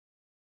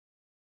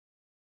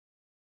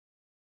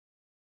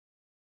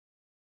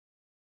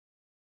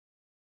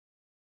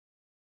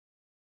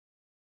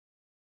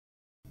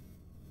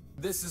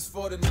This is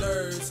for the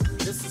nerds,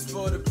 this is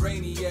for the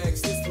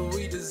brainiacs, this what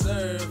we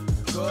deserve.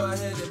 Go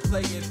ahead and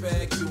play it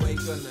back, you ain't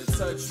gonna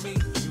touch me,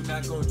 you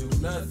not gonna do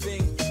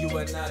nothing, you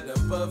are not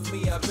above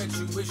me, I bet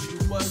you wish you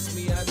was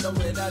me, I know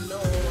it, I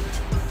know.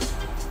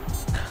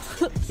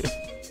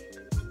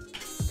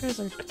 You guys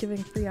are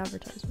giving free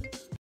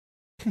advertisements.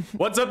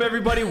 What's up,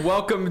 everybody?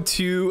 Welcome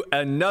to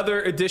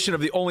another edition of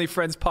the Only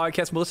Friends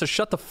podcast. Melissa,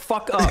 shut the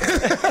fuck up.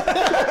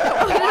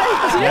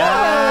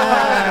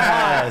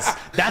 Yes.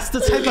 That's the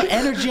type of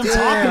energy I'm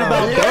talking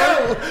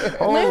about,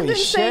 bro.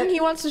 Landon's saying he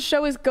wants to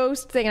show his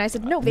ghost thing, and I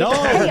said, no, they have to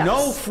pay us.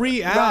 No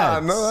free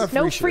ads.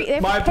 No free. They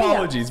have My to pay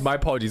apologies. My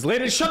apologies.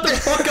 Landon, shut the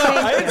fuck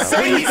up. I didn't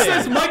say When he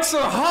says mics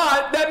are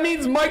hot. That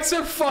means mics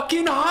are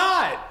fucking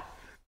hot.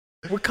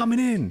 We're coming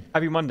in.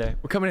 Happy Monday.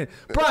 We're coming in.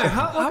 Brian,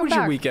 how Welcome was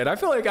your back. weekend? I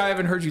feel like I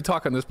haven't heard you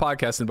talk on this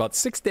podcast in about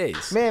 6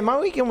 days. Man, my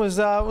weekend was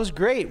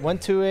great.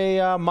 Went to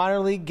a minor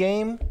league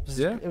game.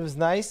 It was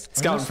nice.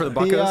 Scouting for the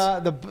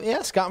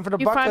Buccos? Scouting for the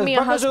You Buccos. find me a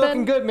Buccos are husband?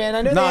 looking good, man.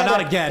 I know No, they had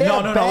not a- again. they No,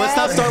 had a no, no. Let's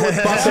not bad- start with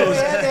Buccos.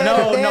 They had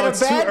No, a it's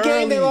too bad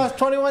game. They early. lost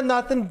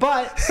 21-0,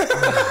 but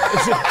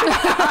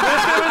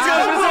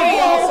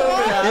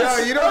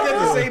Yeah, you don't get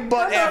to say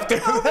but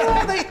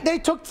after. they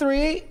took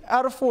 3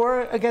 out of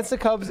 4 against the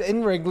Cubs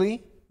in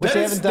Wrigley, which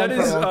they haven't done for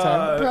a long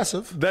time.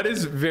 Impressive. That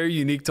is very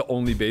unique to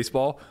only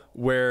baseball,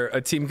 where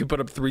a team can put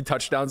up 3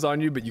 touchdowns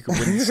on you, but you can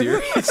win the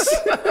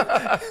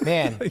series.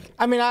 Man,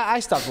 I mean, I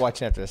stopped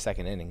watching after the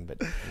second inning, but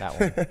that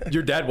one.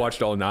 Your dad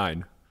watched all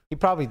 9. He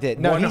probably did.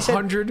 No, he said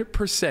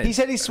 100%. he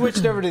said he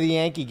switched over to the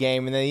Yankee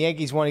game, and then the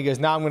Yankees won. He goes,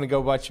 "Now I'm going to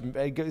go watch,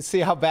 see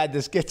how bad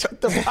this gets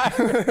with the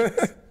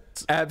Pirates."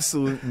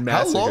 Absolute How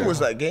massacre. long was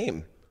that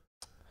game?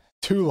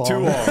 Too long. Too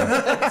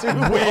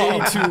long.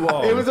 Way too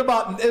long. It was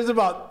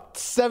about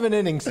 7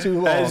 innings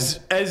too long.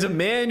 As a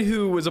man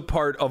who was a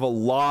part of a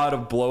lot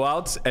of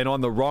blowouts and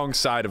on the wrong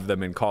side of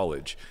them in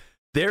college,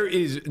 there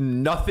is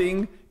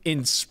nothing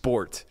in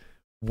sport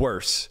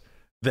worse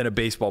than a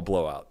baseball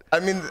blowout. I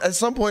mean, at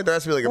some point there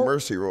has to be like a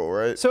mercy rule,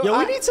 right? So Yo,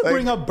 I- we need to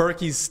bring up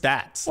Berkey's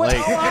stats. Well,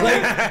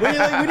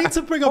 We need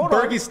to bring up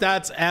Berkey's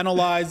stats,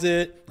 analyze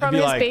it, From and be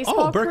his like, baseball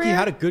oh, Berkey career?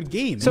 had a good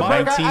game. So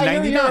Berg, I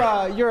hear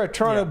 1999. you're a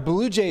Toronto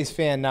Blue Jays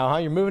fan now, huh?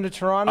 You're moving to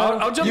Toronto.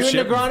 I'll jump you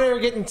ship. and Negroni are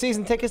getting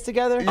season tickets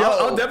together.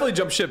 I'll definitely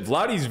jump ship.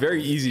 Vladdy's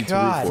very easy to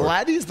God. root for.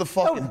 Vladdy's the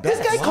fucking This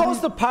best. guy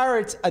calls the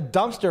Pirates a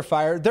dumpster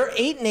fire. They're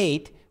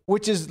 8-8,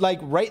 which is like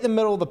right in the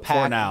middle of the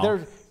pack. now.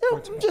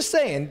 I'm just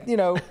saying,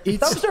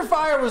 dumpster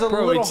fire was a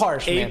little it's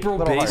harsh, man. April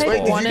Little harsh. baseball.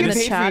 Type one in get the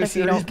paid for chat your if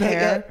you series don't bet care.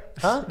 yet?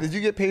 Huh? Did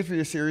you get paid for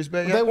your series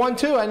bet yet? They won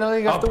 2. I know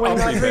they have to win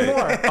I'll 3 more.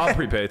 prepay. I'll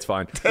prepay. It's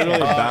fine. Literally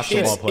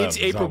basketball It's players.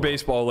 April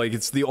baseball. Like,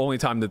 it's the only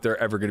time that they're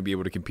ever going to be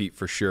able to compete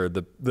for sure.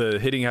 The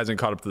hitting hasn't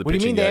caught up to the What do you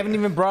pitching mean? They yet. haven't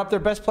even brought up their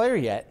best player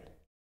yet.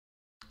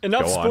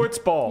 Enough Go on. sports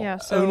ball. Yeah,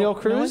 so O'Neal no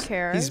Cruz. one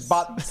cares. He's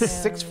about And-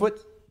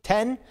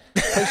 6'10",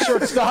 plays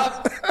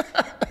shortstop.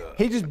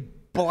 He just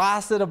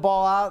blasted a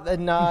ball out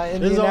in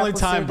This is the only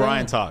time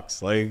Brian talks.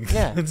 talks. Like,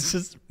 Yeah. it's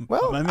just.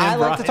 Well, my man I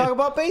like to Brian. talk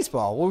about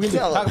baseball. We're going to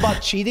talk about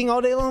cheating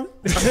all day long.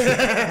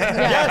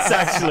 Yes,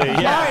 actually. Yeah.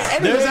 All right,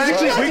 anyways, There's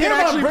actually you guys we hear can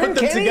about actually Bryn put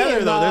them Kenny together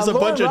and, though. There's a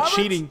Lauren bunch of Roberts?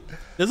 cheating.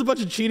 There's a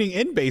bunch of cheating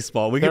in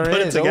baseball. We can There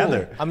put it is.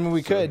 together. Ooh, I mean,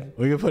 we could.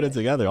 We can put it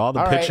together. All the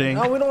All right. pitching.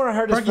 No, we don't want to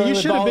hurt his Berkey, you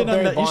feelings should have with been all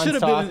on the the, you should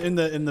have Barnes been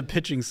talk. in the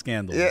pitching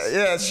scandals.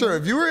 Yeah, sure.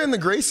 If you were in the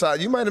gray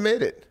side, you might have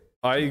made it.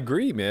 I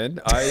agree, man.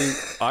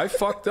 I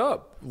fucked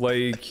up.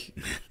 Like,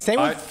 Same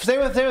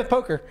with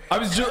poker. I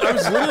was literally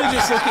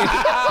just looking.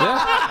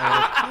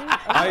 Yeah.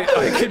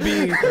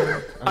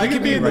 I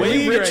could be in the way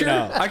league right richer.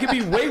 now. I could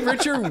be way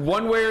richer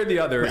one way or the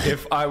other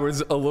if I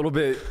was a little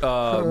bit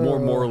more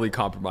morally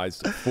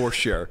compromised, for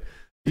sure.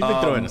 You've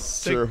been throwing a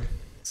True.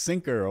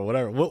 sinker or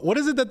whatever. What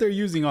is it that they're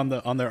using on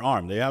their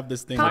arm? They have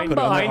this thing. They Pine put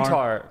on their Pine arm.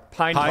 tar.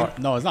 Pine tar.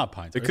 No, it's not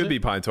pine tar. It could be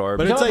pine tar,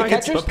 But it's No, like like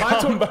it's, catchers? but pine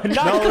tar.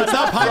 no, it's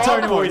not pine tar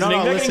anymore. No,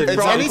 no, listen. It's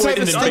any type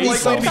of It's sticky unlikely to be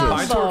substance.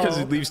 pine tar because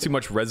it leaves too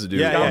much residue.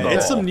 Yeah, on yeah, the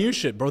it's ball. some new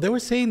shit, bro. They were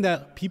saying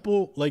that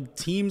people, like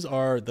teams,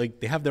 are like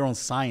they have their own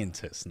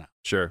scientists now,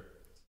 Sure.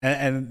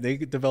 and they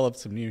developed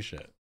some new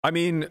shit. I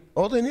mean,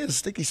 All they need is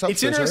sticky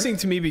substance. it's interesting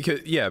to me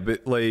because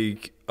but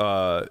like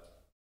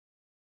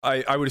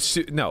I would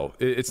assume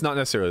it's not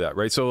necessarily that,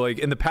 right? So like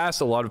in the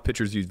past, a lot of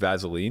pitchers use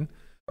Vaseline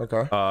Right?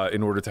 Okay.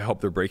 in order to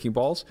help their breaking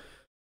balls.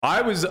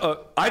 I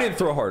didn't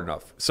throw hard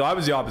enough, so I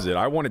was the opposite.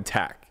 I wanted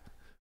tack,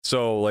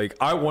 so like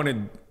I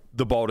wanted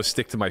the ball to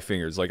stick to my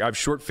fingers. Like I have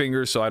short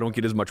fingers, so I don't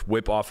get as much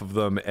whip off of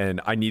them, and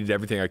I needed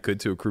everything I could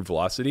to accrue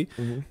velocity.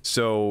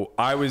 So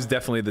I was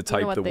definitely the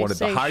type what that they wanted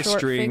the say, high short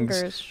strings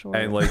fingers, short.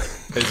 and like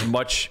as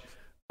much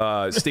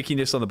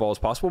stickiness on the ball as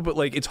possible. But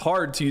like it's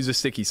hard to use a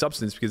sticky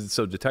substance because it's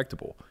so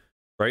detectable.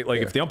 Right?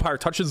 Like if the umpire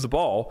touches the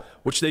ball,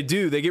 which they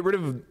do, they get rid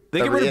of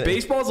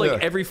baseballs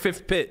like every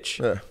 5th pitch.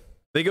 Yeah.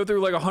 They go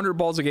through like 100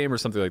 balls a game or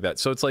something like that.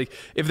 So it's like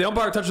if the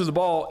umpire touches the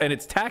ball and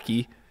it's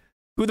tacky,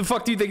 who the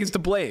fuck do you think is to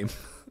blame?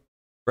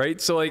 Right?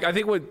 So like I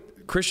think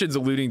what Christian's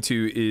alluding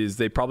to is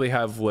they probably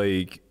have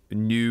like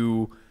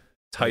new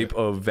type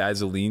of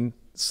Vaseline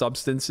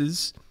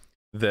substances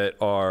that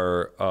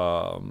are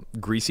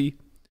greasy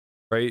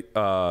right?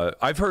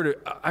 I've heard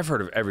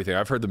of everything.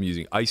 I've heard them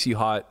using Icy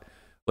Hot.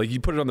 Like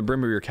you put it on the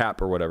brim of your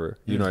cap or whatever.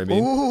 You know what I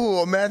mean?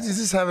 Ooh, imagine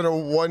just having a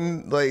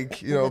one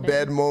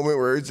bad moment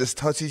where it just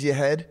touches your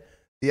head.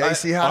 The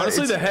Icy Hot.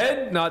 Honestly, the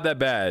head not that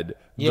bad.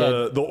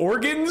 Yeah. The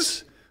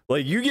organs,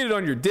 like you get it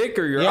on your dick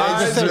or your Yeah,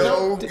 eyes.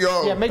 just-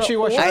 Yo, make sure you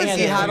wash your hands.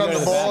 Icy Hot before on you the go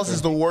to balls bathroom.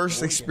 is the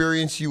worst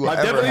experience you will I've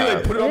ever definitely have.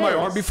 like put it on my It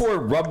arm is. before,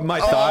 rubbed my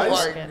Oh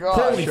thighs. my God.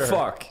 Holy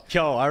fuck!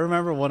 Yo, I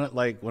remember when I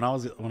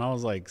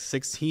was like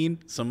 16,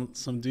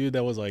 some dude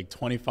that was like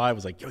 25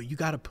 was like, "Yo, you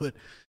gotta put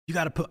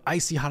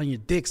Icy Hot on your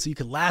dick so you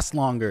can last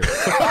longer."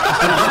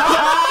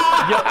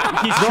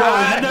 He's Bro,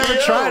 I trying. never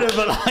tried it,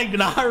 but like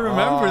now I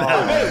remember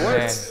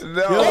that.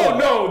 No. Oh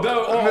no!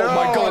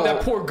 My No. god,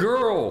 that poor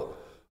girl.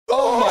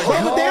 Oh my Bro,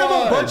 god! but they have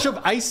a bunch of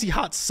Icy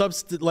Hot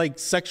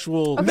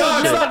sexual. Okay, No,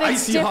 it's no, not but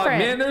it's Icy Hot, different.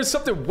 man. There's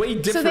something way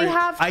different.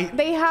 So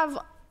they have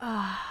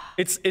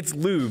It's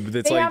lube.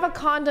 That's they like have a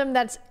condom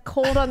that's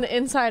cold on the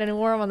inside and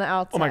warm on the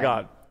outside. Oh my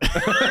god.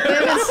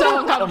 It is so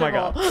uncomfortable. Oh my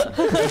god.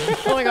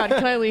 Oh my god,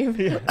 can I leave?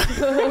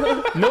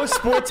 No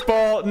sports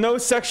ball. No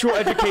sexual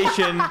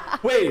education.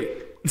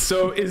 wait.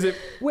 So is it?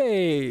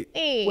 Wait.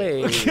 Hey.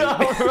 Wait. You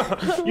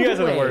guys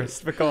are the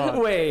worst. But come on.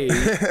 Wait.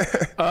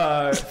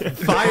 Fire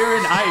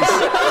and Ice.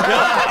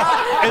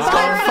 Yeah. It's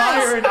called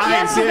Fire and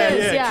Yes, Ice. it Yeah,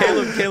 is, yeah. yeah.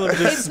 Caleb It's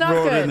just not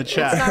wrote good. it in the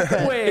chat. It's not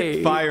good.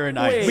 Wait. Fire and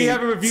Ice. Wait. We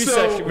have a review So,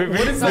 section.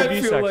 What does that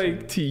Review feel section.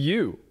 like to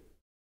you?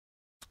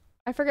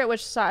 I forget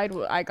which side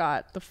I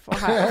got. The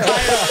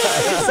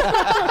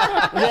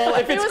Well,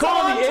 if It it's was cold a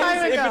on long the time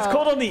if it's ago.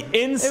 cold on the It was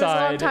a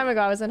long inside, time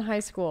ago. I was in high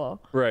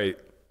school. Right.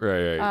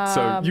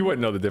 So you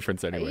wouldn't know the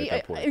difference anyway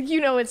at that point.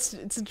 You know, it's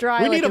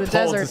dry We like need in a the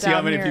poll desert to see how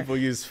down many here people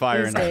use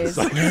Fire these and Ice.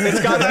 days.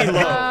 it's got to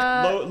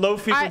be low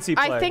frequency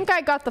play. I think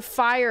I got the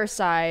fire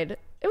side.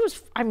 It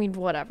was, I mean,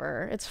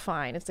 whatever. It's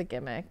fine. It's a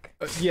gimmick.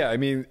 Yeah, I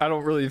mean, I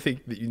don't really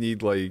think that you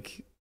need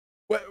like.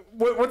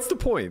 What's the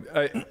point?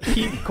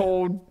 Heat,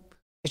 cold.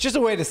 It's just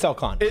a way to sell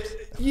condoms.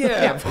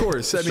 Yeah, of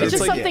course. I mean, It's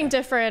just like, something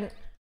different.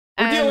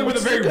 we're dealing And with a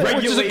very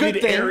Which is a good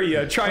regulated thing.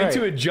 area, trying Right.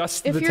 to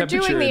adjust if the you're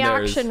temperature. doing the in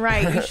there. action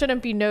right, you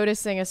shouldn't be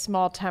noticing a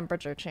small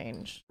temperature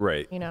change.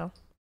 Right. You know?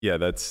 Yeah,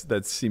 that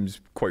seems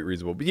quite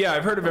reasonable. But yeah,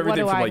 I've heard of But what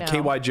everything do from I like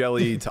know? KY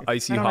jelly to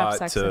icy I don't have hot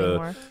sex to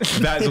anymore.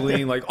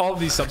 Vaseline, like all of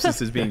these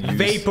substances being used.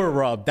 Vapor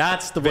rub.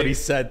 That's what he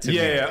said to me.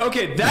 Yeah.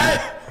 Okay,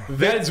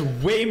 that's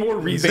way more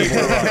reasonable. He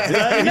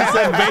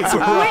said vapor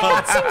Wait,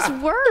 rub. that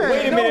seems worse.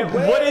 Wait a minute.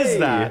 What is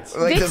that?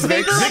 Like Vicks the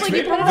vapor rub, like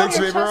you put it on Vicks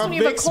your vapor chest rub? when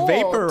you have a Vicks cold.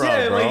 vapor rub.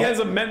 Yeah, bro. like it has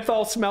a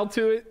menthol smell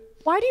to it.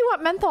 Why do you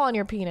want menthol on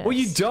your penis? Well,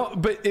 you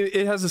don't, but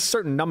it has a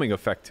certain numbing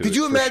effect to it. Could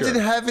you for imagine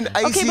sure. having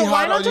icy Okay, but why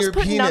hot not on just your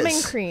put numbing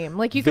penis? cream?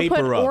 Like you could Vapor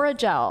put rub.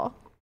 Orajel.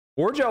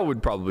 Orajel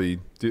would probably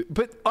do,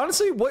 but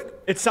honestly,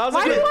 what? It sounds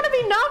Why like do you want to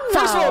be numb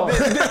First of all,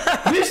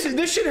 though?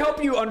 this should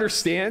help you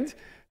understand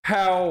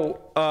how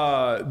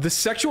the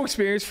sexual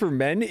experience for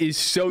men is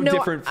so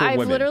different from I've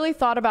women. literally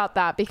thought about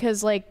that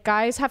because like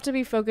guys have to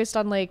be focused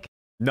on like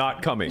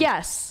Not coming.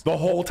 yes, The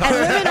whole and time.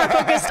 women are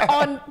focused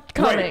on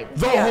coming. Right,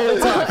 the Yeah. whole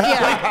time.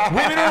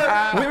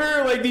 Yeah. Women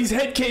are like these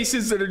head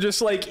cases that are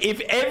just like, if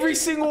every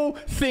single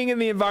thing in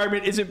the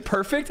environment isn't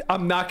perfect,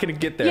 I'm not going to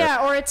get there.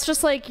 Yeah, or it's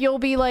just like you'll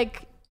be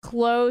like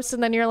close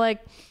and then you're like,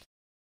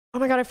 oh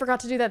my god, I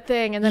forgot to do that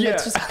thing, and then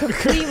it's Yeah. just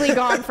completely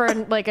gone for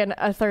like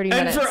a 30 And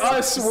minutes. for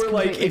us, It's we're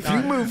like, completely if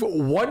you gone. move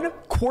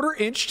 1/4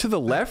 inch to the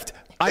left,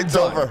 I'm It's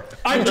done. over.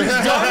 I'm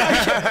just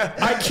done.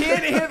 I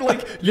can't hit,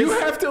 like, you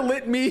have to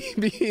let me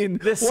be in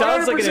This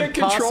sounds like an 100%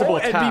 control impossible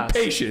and task. be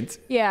patient.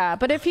 Yeah,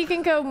 but if he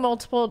can go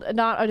multiple,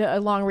 not a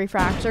long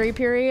refractory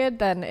period,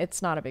 then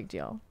it's not a big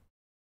deal.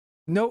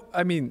 No,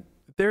 I mean,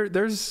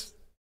 there's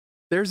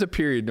a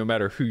period no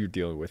matter who you're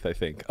dealing with, I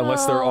think,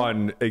 unless they're Oh.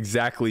 on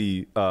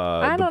exactly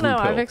I the don't blue know.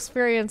 pill. I've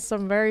experienced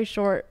some very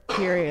short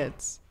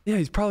periods. Yeah,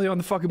 he's probably on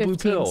the fucking blue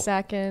 15 pill.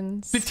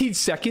 seconds. 15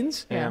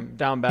 seconds? Damn,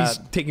 down He's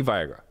bad. taking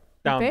Viagra.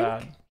 Down Think?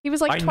 bad. He was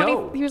like I 20.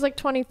 know. He was like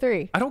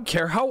 23. I don't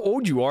care how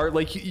old you are.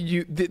 Like,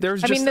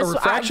 there's I just mean, a this.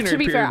 refractionary To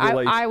be period. fair,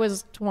 where, like, I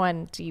was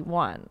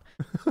 21.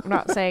 I'm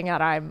not saying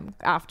that I'm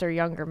after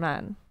younger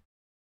men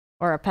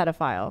or a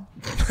pedophile.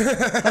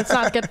 Let's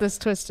not get this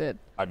twisted.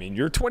 I mean,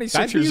 you're 26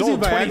 Guys be years using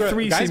old.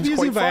 23 guys seems be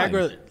using quite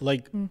Viagra fine.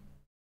 like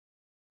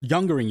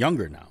younger and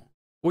younger now.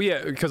 Well,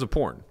 yeah, because of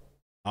porn.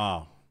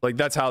 Oh. Like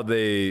that's how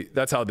they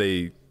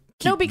keep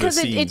No, because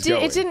the it scenes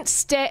going. didn't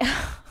stay.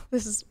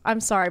 This is. I'm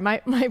sorry.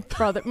 My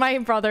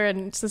brother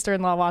and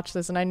sister-in-law watch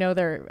this, and I know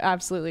they're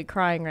absolutely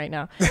crying right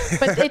now.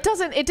 But it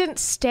didn't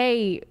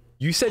stay.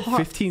 You said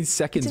 15 It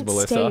seconds, didn't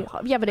Melissa. stay.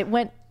 Yeah, but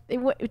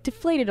it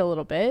deflated a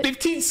little bit.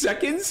 15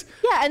 seconds?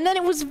 Yeah, and then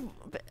it was.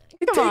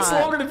 It Come takes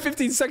on. longer than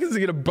 15 seconds to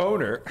get a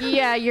boner.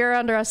 Yeah, you're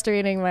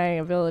underestimating my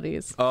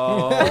abilities.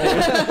 Oh,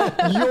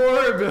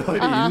 your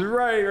abilities.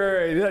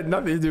 Right. It had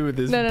nothing to do with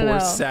this No, poor no.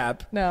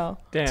 sap. No.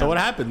 Damn. So what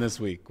happened this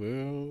week?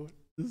 Well,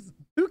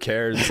 Who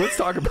cares? Let's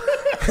talk about.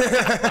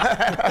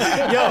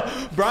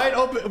 Yo, Brian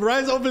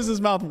opens his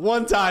mouth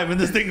one time and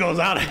this thing goes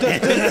out again.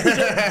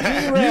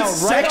 Derail right off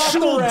the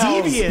Sexual rails.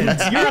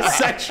 deviant. You're a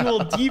sexual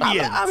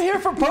deviant. I'm here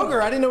for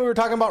poker. I didn't know we were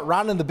talking about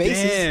rounding the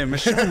bases. Damn,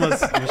 Michelle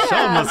must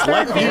Yeah,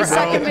 like third you, base,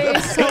 second bro.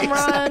 base, home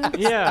run.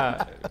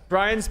 Yeah,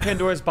 Brian's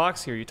Pandora's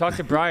box here. You talk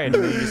to Brian,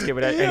 and you just give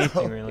it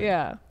anything really.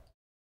 Yeah.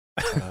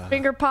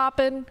 Finger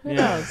popping. Who Yeah.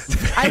 knows?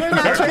 I learned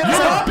that term.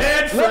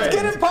 Bad friend. Let's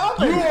get it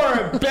popping. You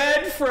are a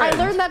bad friend. I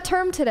learned that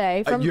term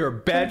today. From, You're a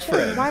bad from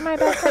Tim. friend. Why am I a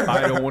bad friend?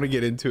 I don't want to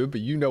get into it, but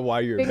you know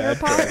why you're a Finger bad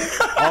friend.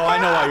 popping. Oh, I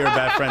know why you're a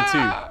bad friend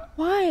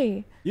too.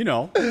 Why? You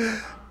know.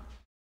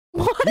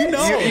 What? You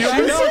know. This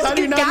You is know. How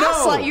do you not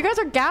gaslight. know? You guys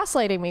are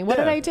gaslighting me. What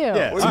did I do?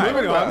 Yeah. We're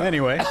moving on.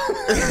 Anyway.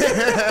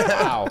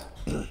 Wow.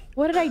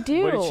 What did I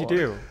do? What did she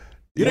do?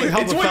 You didn't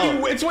help It's a what,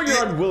 fellow. it's what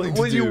you're unwilling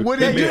to What do. you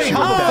wouldn't It makes do. you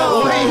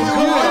Oh, bad. what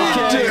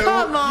you wouldn't do.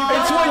 Come on.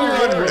 It's what you're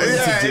unwilling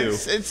Yeah, to do.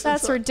 it's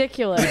That's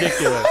ridiculous.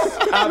 Ridiculous.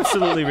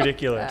 Absolutely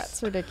ridiculous.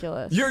 That's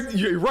ridiculous.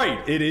 You're right.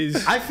 It is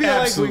I feel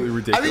like absolutely I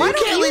ridiculous. mean, you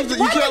can't leave the,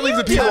 you can't leave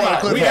the people on a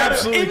cliffhanger. we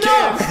absolutely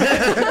can.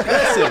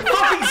 Listen.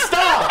 Fucking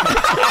stop.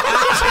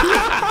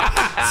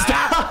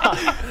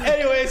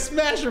 Anyway,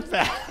 smash or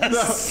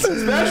pass.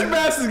 Smash or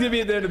Pass is going to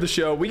be at the end of the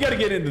show. We got to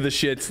get into the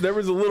shits. There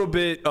was a little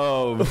bit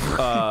of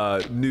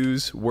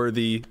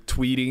newsworthy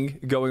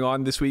tweeting going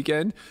on this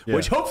weekend,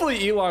 which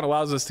hopefully Elon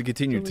allows us to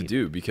continue to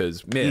do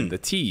because, man, the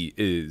tea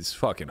is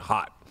fucking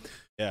hot.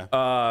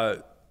 Yeah.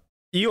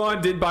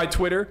 Elon did buy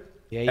Twitter.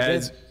 Yeah, he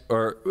did.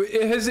 Or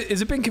has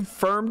it been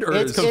confirmed? Or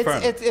It's is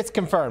confirmed. It's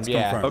confirmed.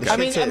 Yeah. confirmed.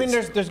 Okay. I mean,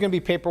 there's going to be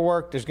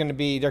paperwork.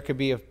 There could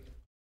be a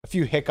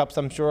few hiccups,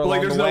 I'm sure, like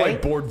along there's the no way.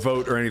 like board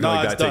vote or anything No,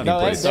 like it's that taking done.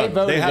 No, place. they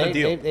voted. They had a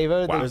deal. They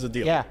voted. Wow. There's a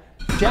deal. Yeah.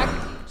 Jack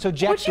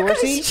Would you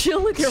Dorsey, guys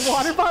chill with your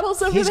water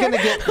bottles over he's there?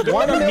 going to get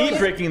Don't $1 me million.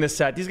 breaking the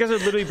set. These guys are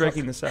literally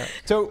breaking the set.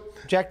 So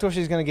Jack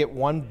Dorsey's going to get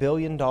 $1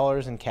 billion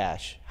in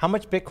cash. How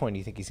much Bitcoin do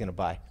you think he's going to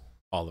buy?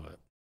 All of it.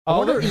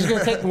 All of it? He's going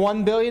to take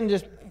 $1 billion.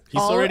 Just, He's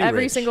All, already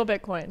every rich. single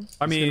Bitcoin.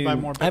 I He's gonna mean, buy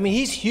more I mean,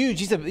 he's huge.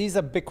 He's a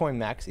Bitcoin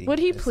maxi. Would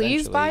he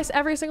please buy essentially.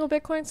 every single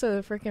Bitcoin so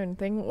the freaking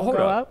thing will Hold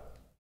go up. up?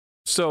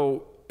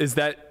 so is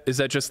that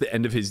just the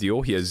end of his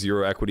deal? He has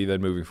zero equity then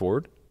moving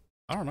forward?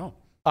 I don't know.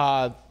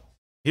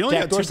 He only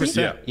Jack got Dorsey?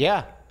 2%.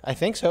 Yeah, I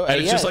think so. And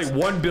it's Yeah, just like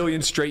 1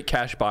 billion straight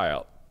cash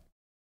buyout.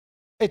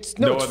 it's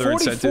No it's other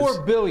incentives.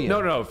 44 billion.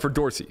 No, for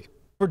Dorsey.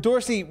 For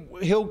Dorsey,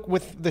 he'll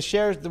with the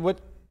shares, the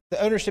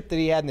ownership that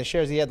he had and the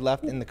shares he had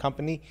left in the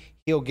company,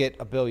 he'll get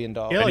 $1 billion.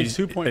 Yeah, And like he's-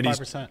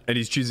 2.5%. And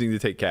he's choosing to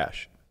take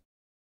cash.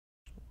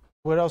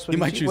 What else would He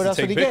might choose what to else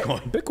take would he get?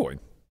 Bitcoin. Bitcoin.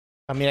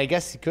 I mean, I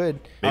guess he could.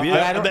 Maybe But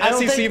that- the I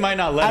don't SEC think- might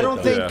not let I it, don't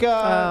though. think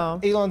Oh.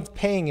 Elon's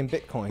paying in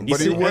Bitcoin. But,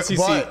 SEC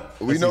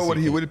but we know what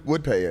he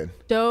would pay in.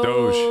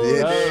 Doge.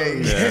 Yeah,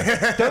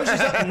 dang. Doge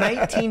is up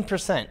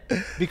 19%.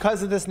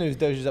 Because of this news,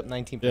 Doge is up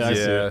 19%. Yeah, I see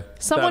Yeah. it.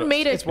 Someone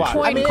made it It's wild.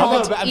 point I mean,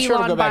 called I'm sure it'll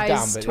Elon go back down,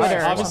 buys but- Twitter.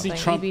 or Obviously,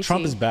 something,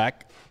 Trump ABC. is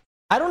back.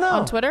 I don't know.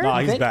 On Twitter? No, You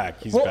he's think?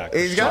 back. He's Well, back.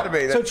 He's got to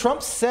be. So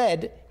Trump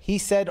said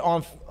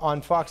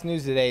on Fox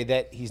News today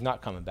that he's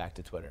not coming back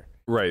to Twitter.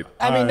 Right.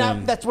 I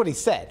mean, that's what he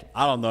said.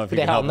 I don't know if Who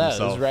he the can hell help knows,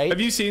 himself. right? Have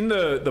you seen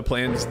the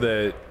plans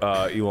that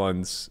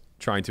Elon's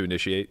trying to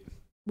initiate?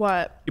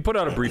 What? He put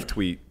out a brief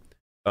tweet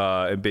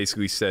and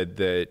basically said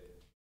that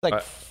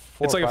Like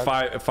it's like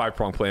a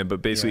five-prong plan,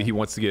 but basically he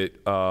wants to get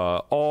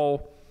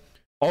all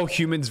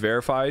humans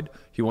verified.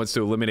 He wants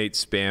to eliminate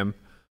spam.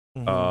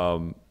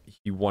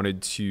 He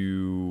wanted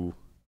to,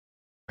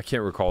 I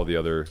can't recall the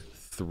other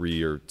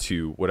 3 or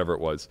 2, whatever it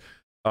was.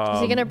 Is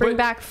he going to bring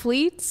back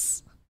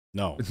fleets?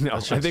 No. No, I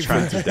That shit's think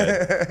trash. Fleets is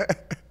dead.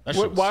 That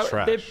shit was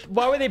trash.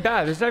 Why were they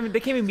bad? There's not even, they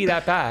can't even be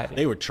that bad.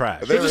 They were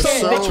trash. They were just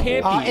so- they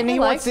can't be. And he I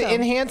like wants to them.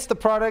 enhance the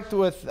product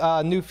with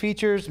new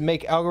features,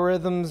 make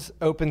algorithms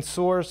open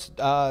source,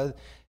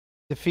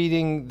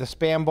 defeating the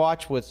spam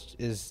bots, which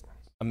is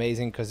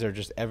amazing because they're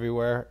just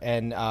everywhere,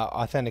 and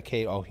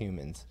authenticate all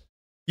humans.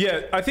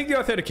 Yeah, I think the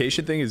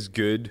authentication thing is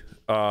good.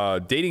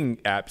 Dating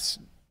apps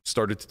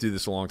started to do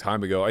this a long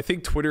time ago. I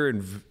think Twitter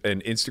and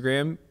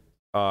Instagram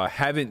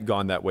haven't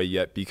gone that way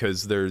yet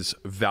because there's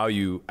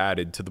value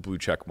added to the blue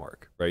check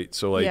mark, right?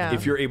 So like Yeah.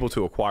 if you're able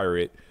to acquire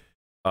it,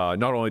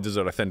 not only does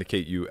it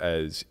authenticate you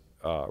as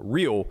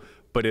real,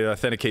 but it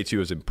authenticates you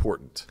as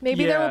important.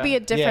 Maybe there will Yeah. be a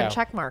different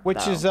check mark.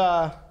 which though. is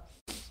I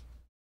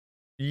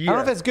don't know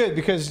if that's good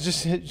because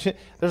just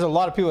there's a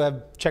lot of people that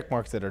have check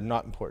marks that are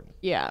not important.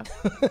 yeah.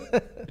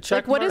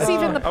 Check Like, what is mark?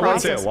 even the I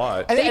wouldn't say process? a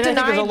lot. And They I think there's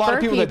denied a lot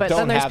of people Berkey, that but don't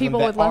then there's have people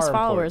them with that less are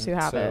followers who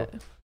have important,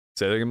 it.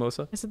 Say that again,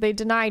 Melissa? I said they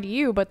denied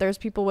you, but there's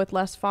people with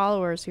less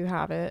followers who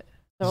have it.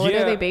 So what Yeah.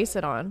 do they base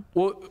it on?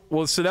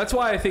 Well, so that's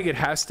why I think it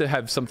has to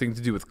have something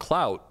to do with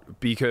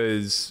clout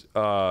because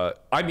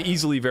I'm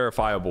easily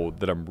verifiable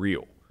that I'm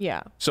real.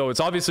 Yeah. So it's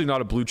obviously not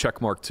a blue check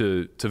mark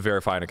to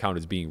verify an account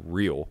as being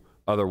real.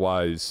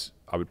 Otherwise,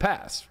 I would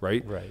pass,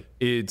 right? Right.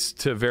 It's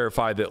to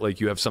verify that like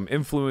you have some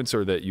influence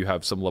or that you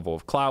have some level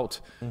of clout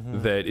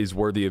that is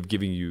worthy of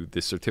giving you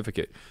this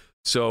certificate.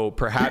 So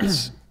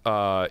perhaps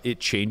it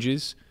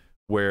changes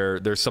where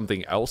there's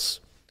something else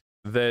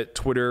that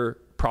Twitter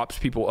props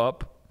people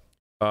up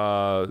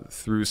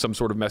through some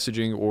sort of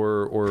messaging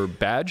or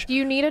badge. Do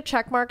you need a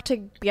check mark to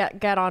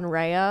get on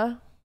Raya?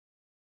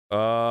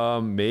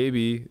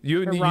 Maybe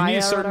you need Raya a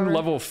or certain whatever?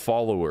 level of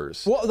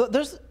followers. Well,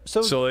 there's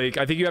So like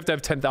I think you have to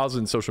have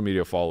 10,000 social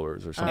media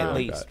followers or something at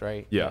like least, that.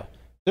 right? Yeah.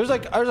 There's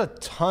a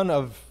ton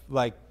of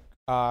like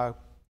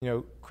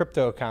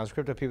crypto accounts,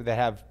 crypto people that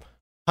have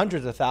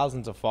hundreds of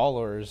thousands of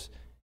followers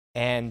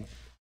and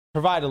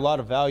provide a lot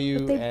of value.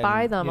 But they and,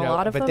 buy them. A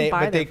lot of them buy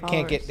but they their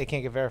can't followers.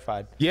 get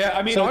verified. Yeah,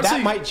 I mean, So honestly,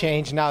 that might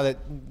change now that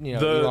the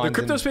Elon's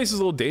crypto in- space is a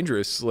little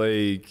dangerous.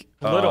 Like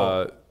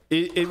Little.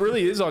 It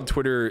really is on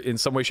Twitter in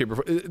some way, shape, or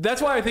form. That's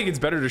why I think it's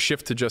better to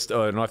shift to just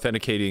an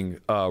authenticating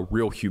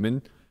real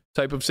human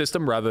type of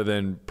system rather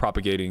than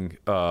propagating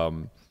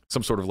some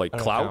sort of like an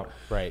clout. account,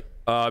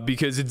 right?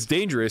 Because it's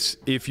dangerous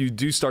if you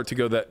do start to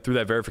go through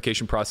that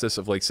verification process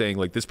of like saying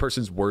like this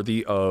person's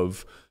worthy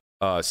of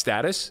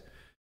status,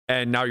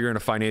 and now you're in a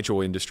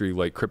financial industry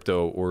like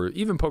crypto or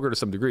even poker to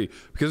some degree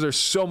because there's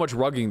so much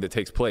rugging that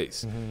takes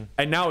place,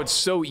 and now it's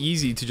so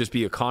easy to just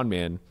be a con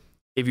man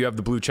if you have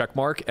the blue check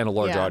mark and a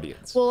large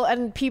audience. Well,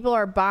 and people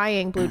are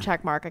buying blue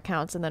check mark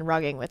accounts and then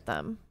rugging with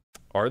them.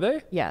 Are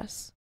they?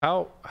 Yes.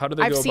 How do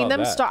they I've go seen about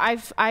them that?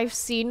 start. I've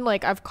seen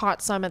like I've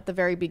caught some at the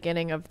very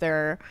beginning of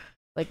their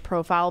like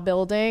profile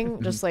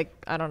building, just like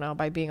I don't know,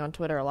 by being on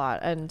Twitter a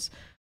lot. And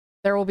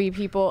there will be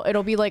people.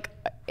 It'll be like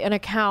an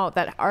account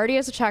that already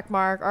has a check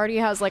mark, already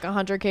has like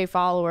 100K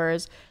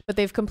followers, but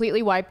they've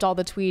completely wiped all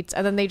the tweets,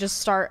 and then they just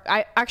start.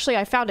 I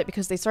found it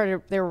because they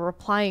were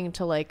replying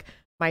to like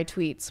my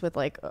tweets with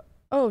like,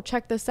 oh,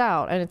 check this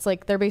out, and it's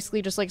like they're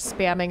basically just like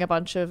spamming a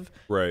bunch of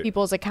Right.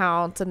 people's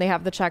accounts, and they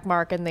have the check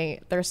mark, and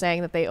they're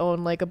saying that they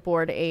own like a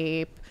Bored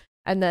Ape,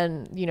 and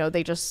then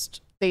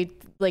they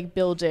like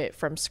build it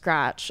from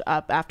scratch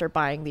up after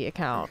buying the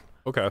account.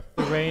 Okay.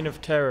 The reign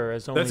of terror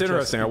is only That's just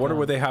interesting. I wonder begun.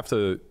 what they have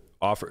to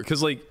offer.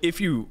 Because, like, if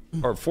you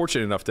are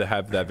fortunate enough to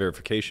have that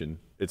verification,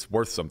 it's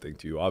worth something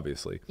to you,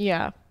 obviously.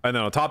 Yeah. And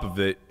then on top of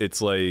it,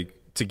 it's like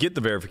to get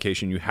the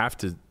verification, you have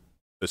to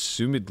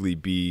assumedly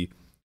be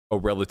a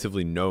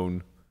relatively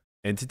known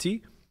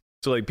entity.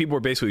 So, like, people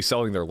are basically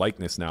selling their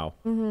likeness now.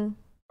 Mm-hmm.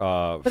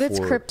 But it's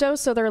crypto,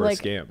 so for a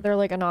scam. they're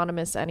like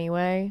anonymous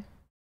anyway.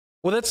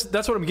 Well, that's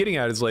what I'm getting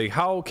at. Is like,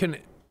 how can,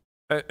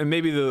 and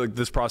maybe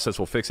this process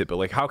will fix it, but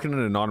like, how can an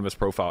anonymous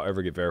profile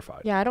ever get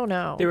verified? Yeah, I don't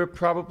know. They were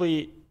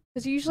probably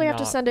Because you usually have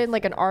to not send in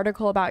like an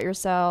article about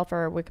yourself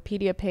or a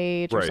Wikipedia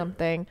page or Right.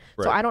 something.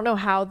 Right. So I don't know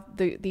how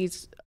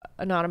these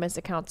anonymous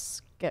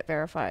accounts get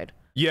verified.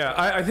 Yeah,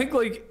 I think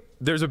like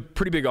there's a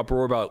pretty big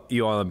uproar about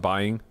Elon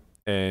buying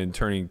and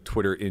turning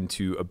Twitter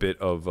into a bit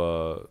of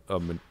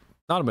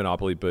not a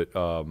monopoly, but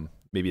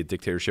maybe a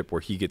dictatorship where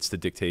he gets to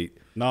dictate.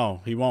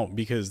 No, he won't,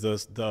 because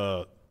it's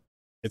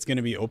going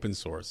to be open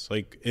source.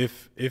 Like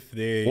if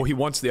they Well, he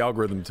wants the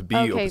algorithm to be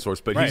Okay. open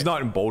source, but Right. he's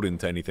not emboldened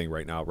to anything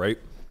right now, right?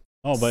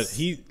 Oh, but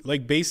he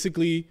like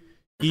basically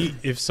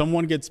if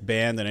someone gets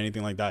banned and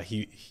anything like that,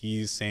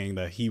 he's saying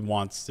that he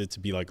wants it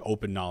to be like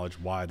open knowledge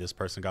why this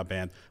person got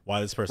banned,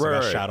 why this person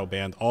got Right. shadow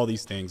banned, all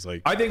these things.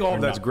 Like I think all of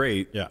are that's not-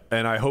 great. Yeah.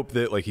 And I hope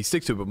that like he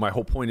sticks to it, but my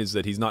whole point is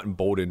that he's not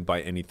emboldened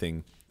by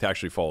anything to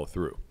actually follow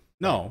through.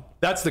 No,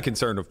 That's the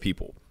concern of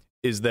people,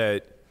 is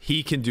that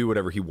he can do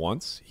whatever he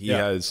wants. He Yeah.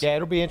 has Yeah,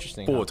 it'll be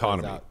interesting. full how it plays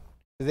autonomy. out.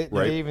 They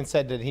Right. even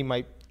said that he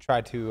might try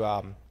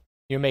to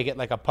make it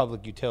like a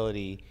public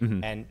utility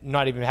Mhm. and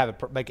not even have it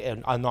like a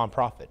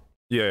nonprofit.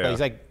 Yeah, But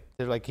yeah.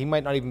 they're like he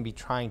might not even be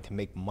trying to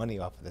make money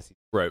off of this.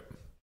 Right.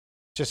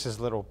 Just his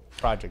little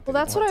project. Well, that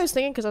he that's what I wants. was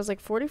thinking, because I was like,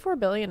 44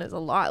 billion is a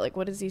lot. Like,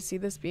 what does he see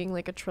this being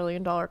like $1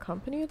 trillion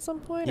company at some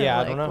point? Yeah, or, I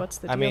like, don't know. What's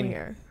the I deal mean,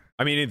 here?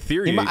 I mean, in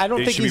theory, I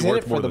don't it think should be he's in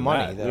worth it more for the than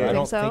money. that. Though. You I think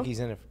don't so? think he's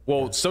in it.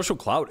 Well, social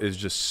clout is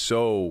just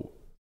so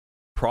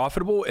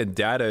profitable, and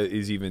data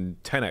is even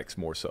 10x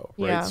more so,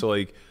 right? Yeah. So,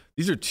 like,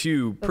 these are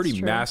two That's pretty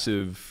true.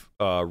 massive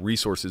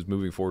resources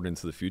moving forward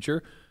into the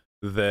future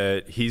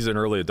that he's an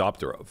early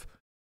adopter of.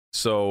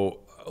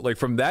 So, like,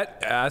 from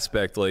that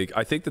aspect, like,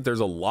 I think that there's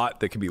a lot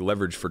that can be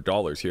leveraged for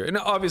dollars here, and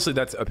obviously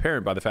that's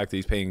apparent by the fact that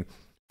he's paying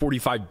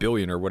 45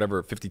 billion or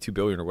whatever, 52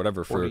 billion or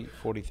whatever 43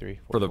 for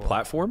the 44.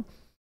 platform.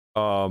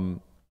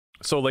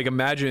 So like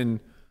imagine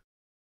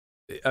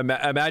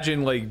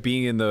like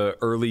being in the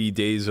early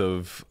days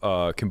of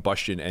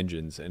combustion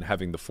engines and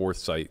having the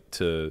foresight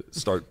to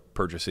start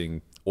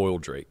purchasing oil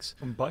drakes.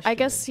 combustion. I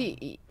guess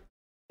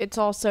it's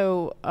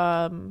also,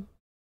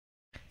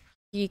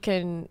 he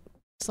can,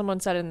 someone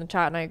said in the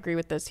chat, and I agree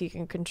with this, he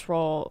can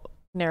control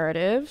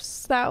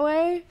narratives that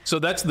way. So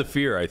that's the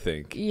fear, I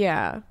think,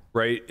 Yeah.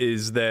 right?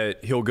 Is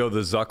that he'll go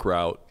the Zuck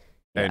route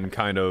and Yeah.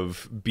 kind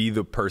of be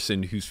the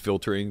person who's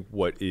filtering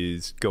what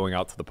is going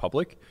out to the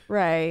public.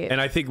 Right. And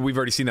I think we've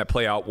already seen that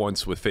play out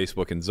once with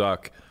Facebook and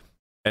Zuck.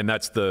 And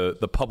that's the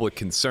public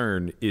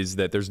concern, is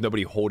that there's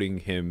nobody holding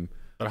him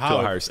but to how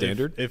a higher if-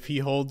 standard. If he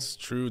holds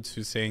true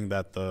to saying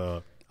that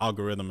the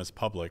algorithm is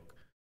public,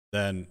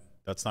 then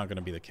that's not going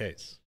to be the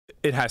case.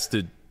 It has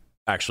to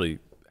actually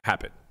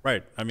happen.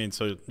 Right. I mean,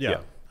 so yeah. Yeah.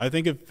 I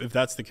think if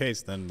that's the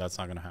case, then that's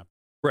not going to happen.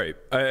 Right.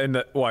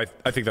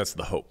 I think that's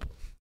the hope.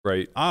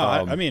 right?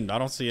 I mean, I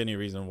don't see any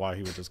reason why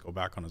he would just go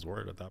back on his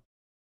word at that.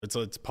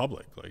 It's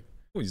public. Like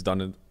he's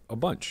done it a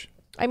bunch.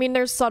 I mean,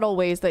 there's subtle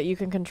ways that you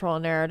can control a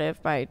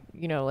narrative by,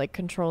 like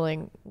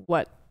controlling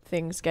what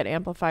things get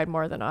amplified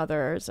more than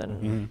others.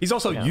 And He's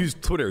also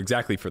used Twitter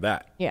exactly for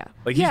that. yeah.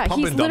 Like he's pump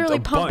he's and dumped literally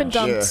a pump and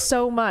bunch. dumped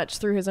so much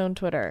through his own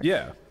Twitter.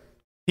 Yeah.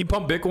 He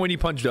pumped Bitcoin, he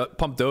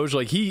pumped Doge.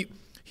 Like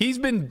he's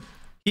been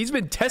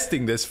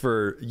testing this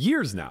for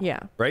years now. Yeah.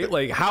 Right?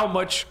 Like how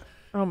much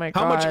Oh my God.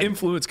 how much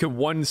influence can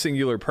one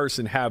singular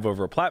person have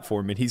over a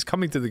platform? And he's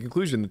coming to the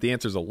conclusion that the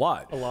answer is a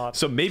lot. A lot.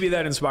 So maybe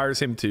that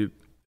inspires him to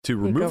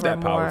remove over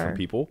that power more. from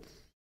people.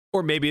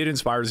 Or maybe it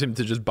inspires him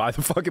to just buy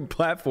the fucking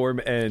platform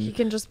He and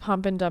can just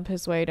pump and dump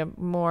his way to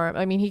more.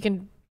 I mean, he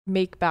can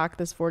make back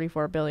this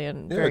 44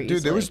 billion very dude, there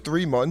easily. was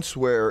 3 months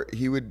where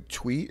he would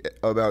tweet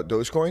about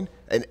Dogecoin,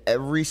 and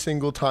every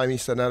single time he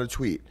sent out a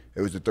tweet,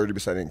 it was a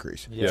 30%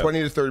 increase, 20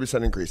 to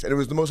 30% increase, and it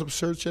was the most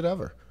absurd shit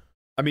ever.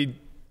 I mean,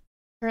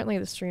 Apparently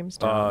the stream's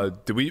down.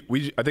 did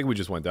we I think we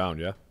just went down,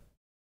 yeah?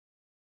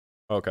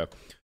 Okay.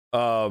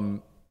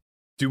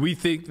 Do we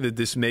think that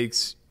this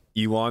makes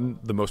Elon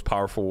the most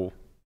powerful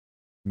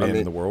man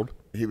in the world?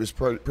 He was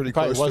pretty Probably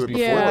close was to it before.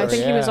 before. Yeah, I this.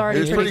 think he was Yeah. already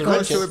He was pretty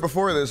close to close. it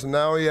before this, and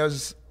now he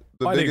has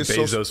the I think biggest.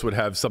 Bezos would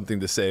have something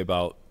to say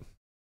about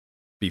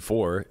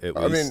before, at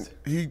I least.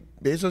 mean,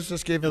 Bezos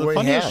just gave the away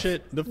funniest half.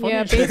 shit. The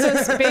Yeah, funniest shit.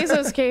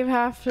 Bezos gave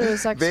half to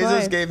his ex-wife.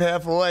 Bezos gave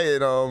half away,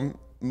 and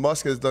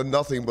Musk has done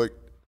nothing but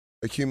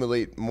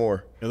accumulate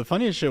more. Yeah, the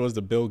funniest shit was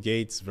the Bill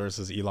Gates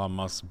versus Elon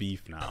Musk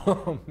beef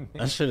now.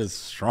 That shit is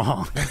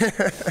strong.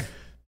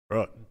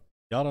 Bro,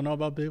 y'all don't know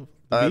about Bill?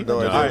 the I have beef? no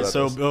idea All right, about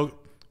so this.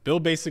 Bill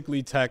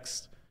basically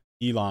texts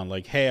Elon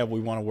like, "Hey,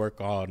 we want to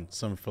work on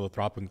some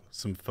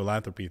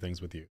philanthropy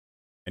things with you,"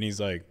 and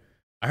he's like,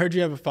 "I heard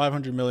you have a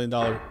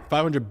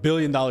 $500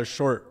 billion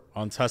short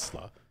on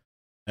Tesla,"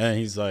 and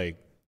he's like,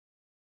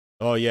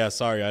 "Oh yeah,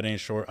 sorry, I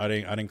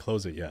didn't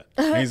close it yet."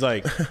 And he's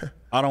like,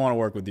 "I don't want to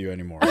work with you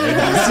anymore." And he's-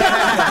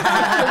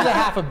 There's a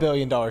 $500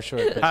 million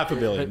short. $500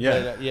 million,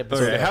 yeah. But,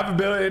 Okay, $500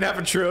 billion,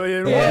 $500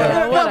 billion.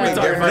 Yeah, whatever. whatever.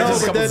 Sorry, No,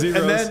 just a but couple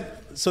then- zeros.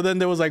 so then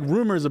there was like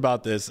rumors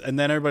about this, and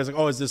then everybody's like,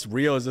 "Oh, is this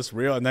real? Is this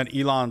real?" And then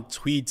Elon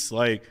tweets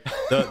like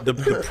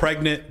the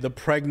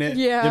pregnant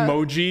Yeah.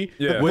 emoji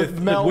Yeah. with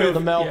Mel, the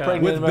Mel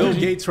pregnant with Bill emoji.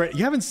 Gates. Right?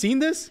 You haven't seen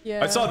this?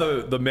 Yeah. I saw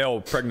the male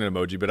pregnant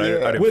emoji, but I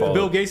didn't With follow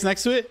Bill it. Gates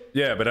next to it?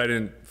 Yeah, but I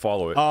didn't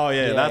follow it. Oh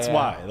yeah, Yeah, that's yeah.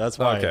 why. That's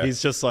why. Okay.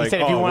 He's just He like,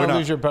 said, if you "Oh, want we're to not."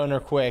 lose your boner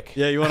quick.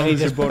 Yeah, you want to And lose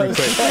he your just boner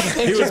quick.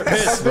 posted a He was picture of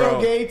pissed, Bill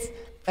bro. Gates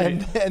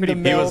and the He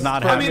Mel was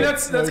not I happy. mean,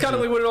 that's kind of emoji.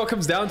 like what it all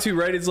comes down to,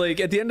 right? It's like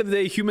at the end of the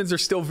day, humans are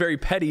still very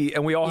petty,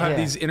 and we all have Yeah.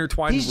 these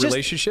intertwined He's just-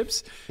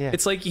 relationships. Yeah.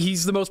 It's like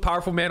he's the most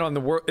powerful man in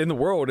the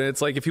world, and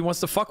it's like if he wants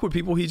to fuck with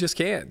people, he just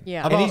can.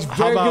 Yeah. And he's How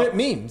very about- good at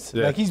memes.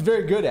 Yeah. Like he's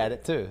very good at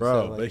it too. Bro,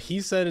 So, like, but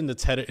he said in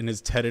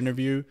his TED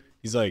interview,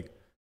 he's like,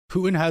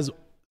 Putin has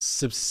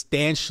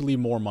substantially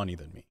more money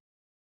than me.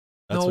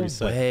 That's No what he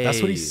said.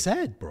 That's what he way.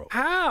 said, bro.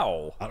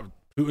 How?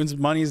 Putin's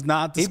money is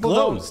not people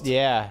don't. disclosed.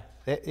 Yeah.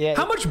 Yeah.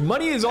 How much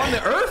money is on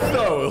the earth,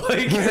 though? Like,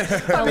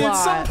 I mean, at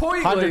some lot.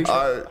 point, 100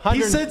 like,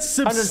 He 100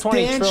 said 120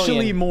 substantially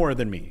trillion. more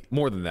than me.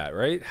 more than that,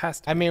 right? Has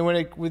to. I mean, when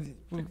it with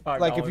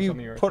like if $5 you on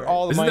the earth, put right?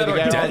 all the Isn't money that our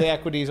together, all debt? the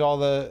equities, all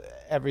the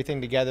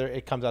everything together,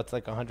 it comes out to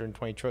like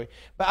 120 trillion.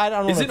 But I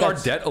don't know. if Isn't our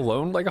that's- debt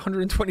alone like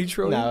 120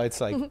 trillion? No, it's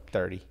like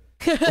 30.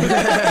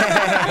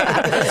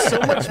 So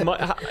much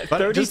money.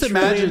 But just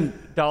imagine,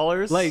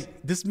 dollars.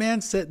 Like this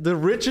man said, the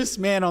richest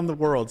man on the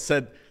world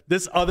said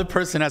this other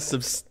person has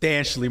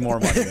substantially more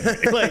money. Than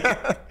me. Like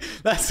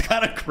that's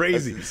kind of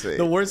crazy. That's insane.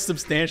 The word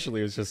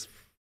substantially was just.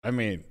 I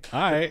mean,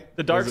 all right.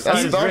 the dark That's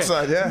side the is dark rich.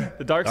 side, yeah.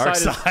 The dark, Dark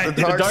side, side. is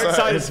The dark dark side.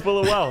 side is full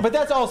of wealth. But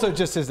that's also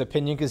just his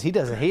opinion because he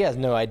has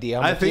no idea.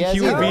 How I much think has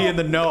he would either. be in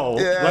the know.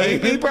 Yeah,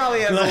 Like, he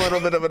probably has a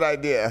little bit of an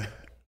idea.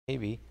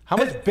 Maybe. How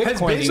much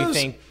Bitcoin do you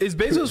think? Is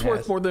Bezos Putin worth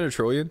has? more than $1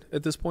 trillion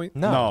at this point?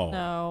 No.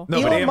 No.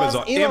 No, but Elon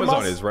Musk-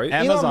 Amazon is, right?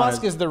 Elon Amazon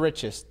Musk is- is the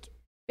richest.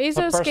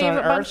 Bezos person gave on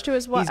a bunch Earth. to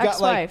his He's got like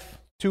ex-wife.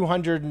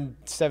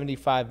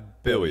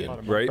 275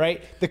 billion, right?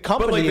 Right. The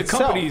company But like the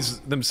itself. companies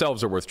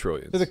themselves are worth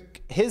trillions. So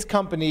his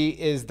company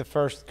is the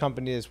first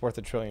company that's worth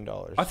 $1 trillion.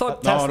 I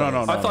thought No, Tesla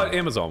no, is. no. I thought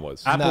Amazon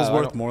was. Apple's I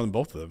worth don't- more than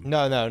both of them.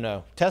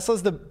 No.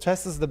 Tesla's the.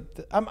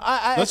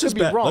 I Let's could just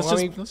be bet. wrong. Let's I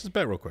just mean, let's just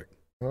bet real quick.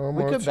 How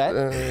We could much bet.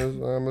 is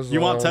Amazon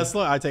You want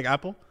Tesla? I take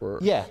Apple.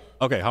 yeah,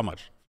 Okay, how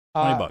much?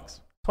 $20.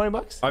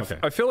 $20. I, Okay.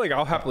 I feel like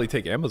I'll happily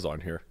take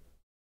Amazon here.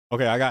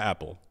 Okay, I got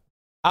Apple.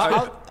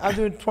 I'll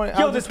do 20. Yo,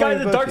 I'll do this guy 20 on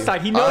the both dark of you.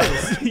 side, he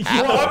knows.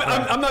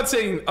 Well, I'm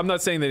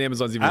not saying that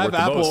Amazon's even I worth have the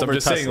Apple most. I'm over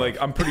just saying Tesla.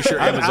 like I'm pretty sure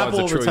I have Amazon's Apple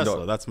a over trillion Tesla.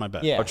 dollar, That's my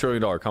bet. Yeah. $1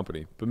 trillion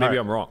company. But maybe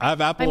I'm wrong. I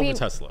have Apple I mean, over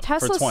Tesla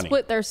Tesla for 20.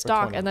 split their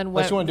stock 20. and then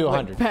Unless went, you wanna do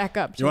went 100. back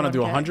up. You want to do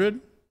 100K. 100?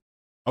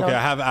 Okay, No.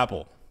 I have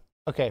Apple.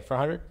 Okay, for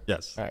 100.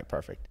 Yes. All right,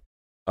 perfect.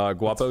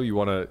 Guapo, you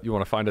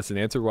wanna find us an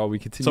answer while we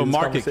continue So this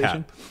market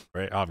conversation? cap,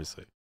 right?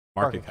 Obviously,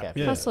 market Market cap. cap.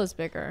 Yeah. Tesla's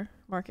bigger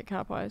market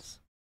cap wise.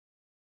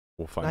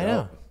 We'll find I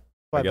out. know.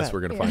 I guess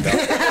we're gonna find out.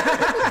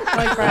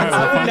 I like Brian's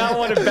I would side. not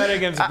want to bet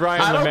against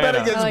Brian I don't bet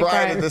Lamanna. against I like Brian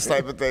Brian. in this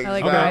type of thing. I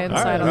like No. Brian's All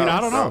right. side. I mean, I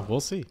on don't this. know. We'll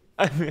see. You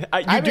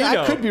I do mean,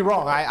 know. I could be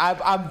wrong.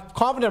 I'm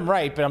confident I'm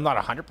right, but I'm not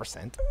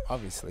 100%.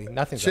 Obviously,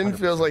 nothing's Chin 100%.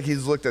 feels like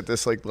he's looked at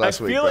this like I last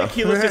week. feel bro. like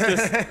he looked at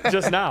this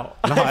just now.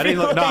 No, I didn't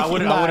look. No, I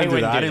wouldn't. No, I he wouldn't do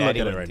wouldn't that. I do didn't that. look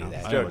He at it right wouldn't now.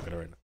 do that. I didn't look at it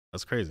right now.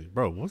 That's crazy,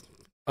 bro. What?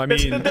 I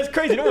mean, That's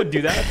crazy. No one would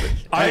do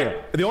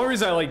that. the only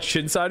reason I like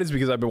Chin side is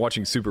because I've been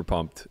watching Super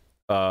Pumped,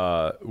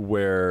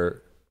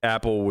 where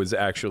Apple was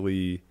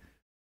actually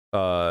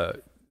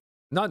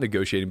not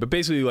negotiating, but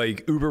basically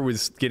like Uber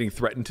was getting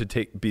threatened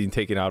to being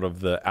taken out of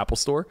the Apple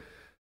Store,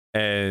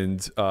 and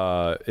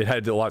it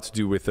had a lot to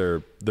do with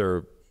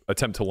their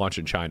attempt to launch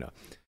in China,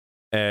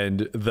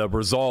 and the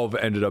resolve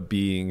ended up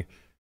being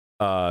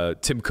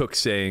Tim Cook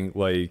saying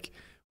like,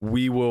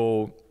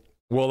 we'll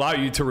allow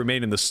you to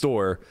remain in the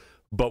store,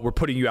 but we're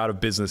putting you out of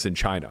business in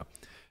China.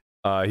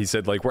 He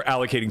said, like, we're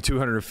allocating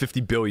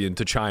 $250 billion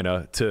to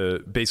China to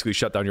basically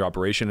shut down your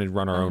operation and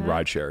run our own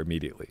rideshare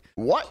immediately.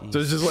 What? So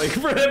it's just like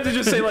for them to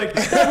just say like,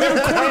 hey, we have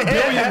 $250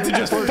 billion to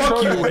just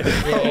fuck you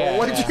with.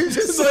 What did you just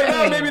It's like,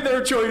 say? oh, maybe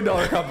they're $1 trillion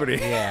company.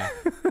 Yeah.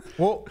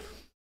 Well,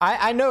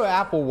 I know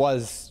Apple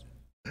was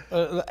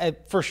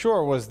for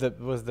sure was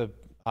the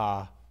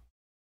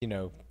you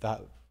know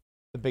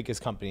the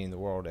biggest company in the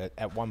world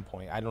at one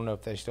point. I don't know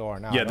if they still are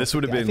now. Yeah, this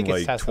would have been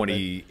like Tesla,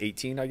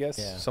 2018, I guess,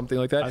 Yeah. something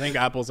like that. I think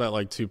Apple's at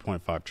like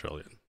 2.5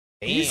 trillion.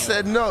 He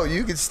said no.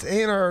 You could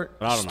stay in our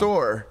I don't know.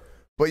 store,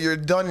 but you're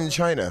done in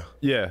China.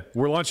 Yeah,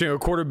 we're launching a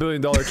 $250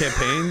 million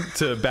campaign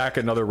to back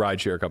another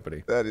rideshare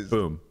company. That is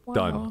Boom,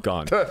 done, Wow.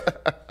 gone.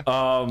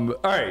 All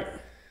right,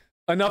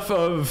 enough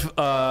of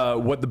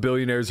what the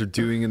billionaires are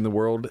doing in the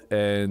world,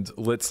 and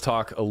let's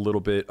talk a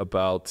little bit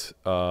about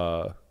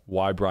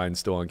why Brian's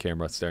still on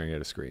camera staring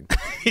at a screen.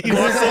 He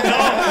wants to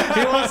know.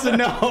 He wants to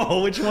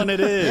know which one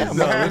it is.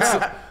 No,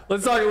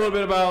 let's talk a little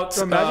bit about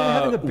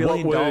imagine having $1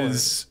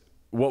 billion.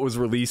 what was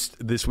released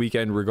this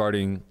weekend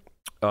regarding,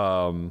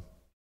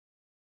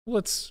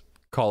 let's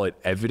call it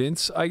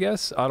evidence, I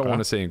guess. I don't want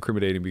to say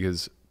incriminating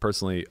because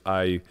personally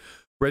I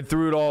read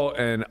through it all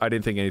and I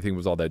didn't think anything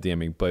was all that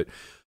damning. But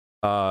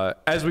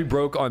as we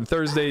broke on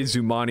Thursday,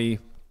 Zumani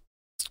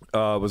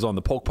was on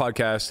the Polk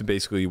podcast and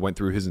basically went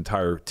through his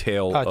entire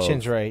tale. Oh,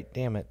 Chin's right.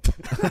 Damn it.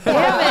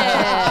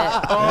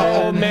 Damn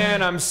Oh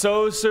man, I'm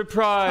so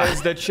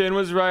surprised that Chin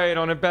was right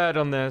on a bet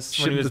on this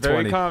when he Ship was the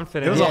very 20.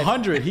 confident. It was Yeah.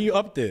 100. He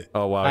upped it.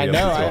 Oh wow! I yeah,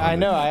 know. that's all. I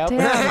know. it.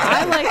 Damn,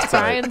 I liked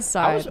Brian's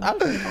side. I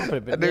was pretty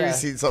confident. But I know yeah. you've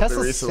seen something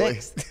Tesla recently.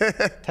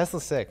 6.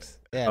 Tesla 6.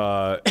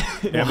 Yeah.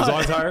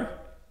 Amazon's higher.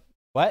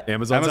 What?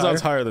 Amazon's higher.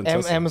 higher than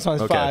Tesla.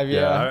 Amazon's Okay, 5.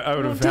 Yeah. I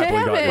would have happily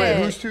Damn gotten it,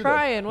 it. who's two then?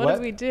 Brian. What What?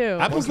 did we do?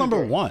 Apple's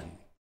number one.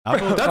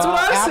 Apple, That's what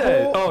I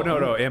said. Apple, Oh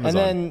no,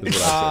 Amazon. And then is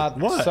what I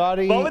said. What?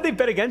 Saudi. Why would they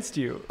bet against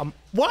you? why?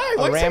 Why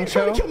are you trying to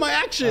Aramco? kill my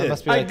action?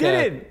 Must be I like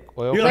didn't.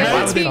 Oil You're like, company. why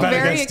Brian's would they being bet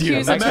very against you?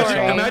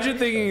 accusatory. Imagine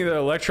thinking the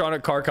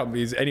electronic car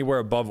companies anywhere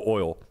above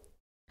oil.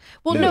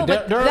 Well, Dude, no,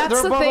 but they're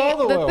that's the above thing.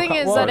 all The oil thing co-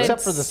 is well, that except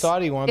it's for the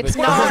Saudi one. It's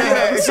but-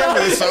 not. Except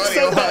for the Saudi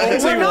one.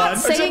 We're not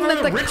Except saying for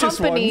that the the richest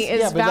company ones. is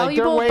yeah, but like, they're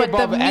valuable, way but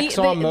above the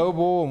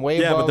ExxonMobil and way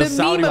Yeah, but above the the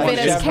Saudi meme of one it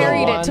is has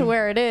carried it Chevron. to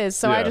where it is.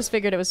 So Yeah. I just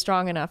figured it was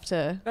strong enough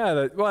to.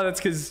 Yeah, well, that's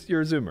because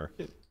you're a Zoomer.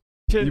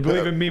 Chin, You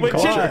believe in meme when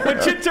culture. Chin,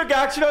 when Chin took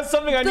action on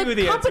something, I knew who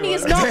The the company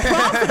answer is was. not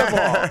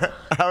profitable.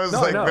 I was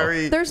No, like no.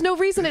 very. There's no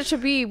reason it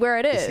should be where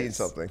it He's seen is.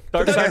 something.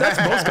 That's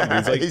most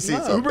companies. Like He's seen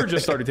Uber something.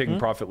 just started taking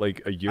profit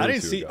like a year. I or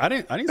didn't two see. ago. I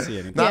didn't see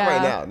anything. Not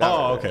right Yeah. now. Not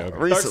Oh, right okay, now. okay.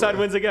 Dark Recently. side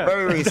wins again.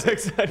 Very recent. Dark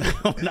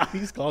side. Now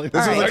he's calling. This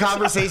was All a right.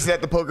 conversation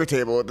at the poker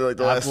table like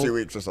the last Apple. 2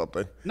 weeks or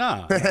something.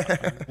 Nah.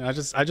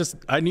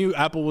 I knew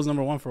Apple was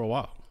number one for a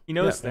while. He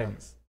knows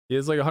things. He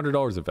has like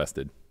 $100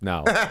 invested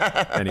now.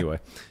 Anyway.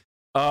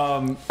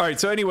 All right.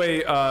 So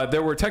anyway,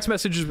 there were text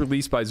messages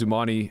released by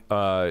Zumani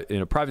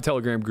in a private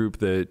Telegram group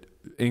that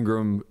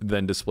Ingram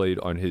then displayed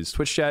on his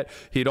Twitch chat.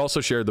 He had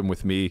also shared them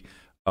with me.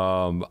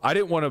 I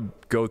didn't want to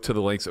go to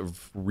the lengths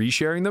of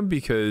resharing them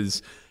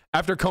because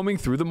after combing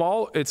through them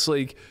all, it's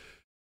like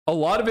a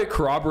lot of it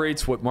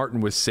corroborates what Martin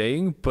was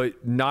saying,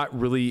 but not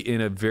really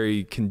in a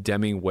very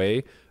condemning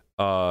way.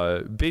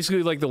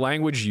 Basically, like the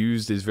language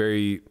used is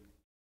very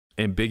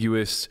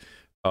ambiguous.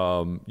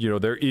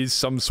 There is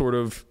some sort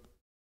of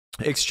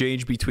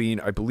exchange between,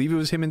 I believe it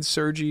was him and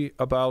Sergi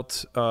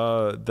about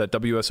that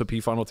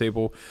WSOP final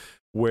table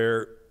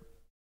where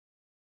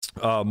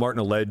Martin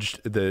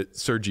alleged that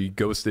Sergi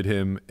ghosted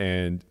him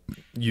and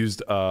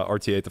used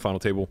RTA at the final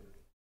table.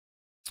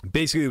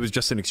 Basically, it was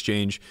just an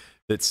exchange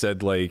that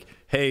said like,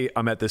 hey,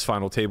 I'm at this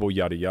final table,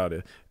 yada,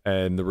 yada.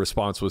 And the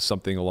response was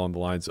something along the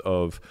lines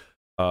of,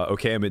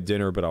 okay, I'm at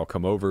dinner, but I'll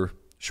come over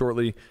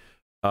shortly.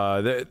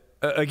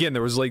 Again,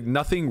 there was like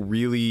nothing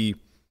really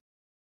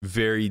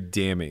very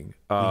damning.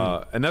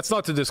 And that's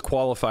not to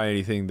disqualify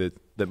anything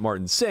that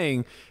Martin's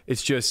saying.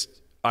 It's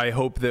just, I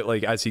hope that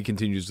like as he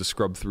continues to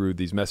scrub through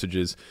these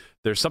messages,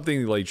 there's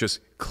something like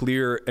just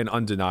clear and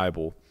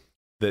undeniable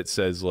that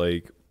says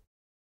like,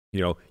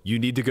 you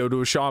need to go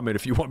to a shaman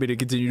if you want me to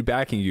continue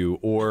backing you,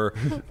 or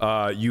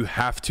you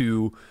have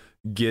to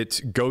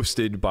get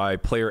ghosted by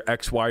player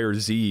X, Y, or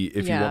Z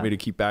if you Yeah. want me to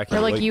keep backing.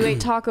 Or like you ate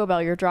Taco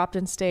Bell, you're dropped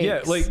in steaks.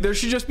 Yeah, like there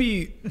should just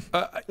be,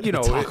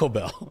 Taco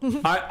Bell.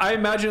 I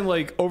imagine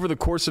like over the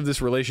course of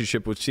this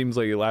relationship, which seems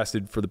like it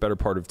lasted for the better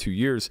part of 2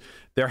 years,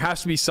 there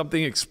has to be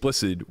something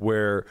explicit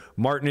where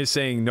Martin is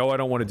saying, no, I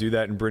don't want to do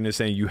that. And Bryn is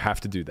saying, you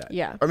have to do that.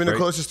 Yeah. I mean, the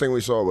Right. closest thing we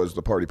saw was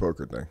the party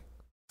poker thing.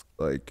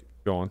 Like,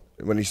 Go on.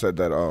 when he said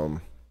that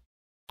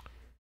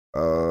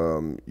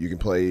you can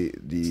play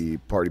the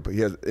party.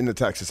 He has in the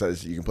text it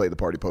says you can play the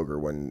party poker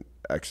when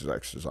X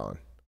is on.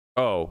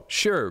 Oh,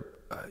 sure.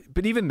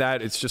 But even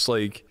that, it's just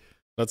like,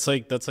 That's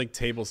like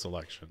table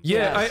selection.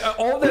 yeah,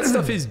 all that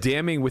stuff is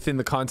damning within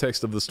the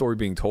context of the story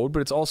being told,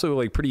 but it's also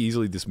like pretty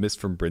easily dismissed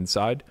from Bryn's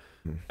side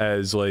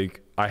as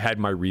like, I had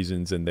my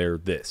reasons and they're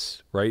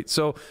this, right?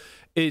 So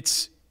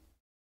it's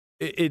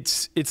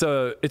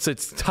a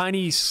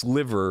tiny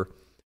sliver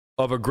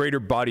of a greater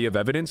body of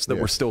evidence that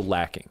we're still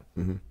lacking,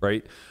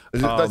 right?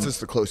 That's just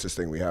the closest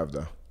thing we have,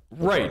 though.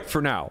 Right,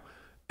 for now.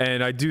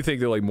 And I do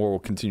think that like more will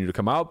continue to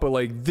come out, but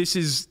like this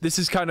is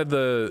kind of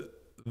the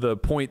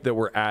point that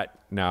we're at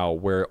now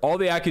where all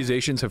the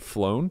accusations have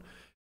flown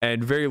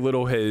and very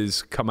little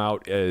has come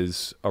out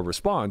as a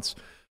response.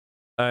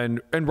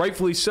 And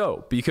rightfully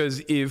so,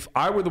 because if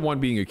I were the one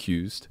being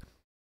accused,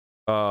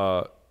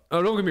 don't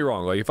get me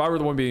wrong, like if I were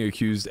the one being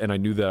accused and I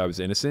knew that I was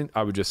innocent,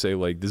 I would just say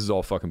like, this is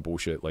all fucking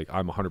bullshit. Like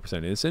I'm 100%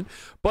 innocent,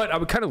 but I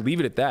would kind of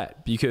leave it at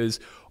that because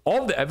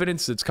all of the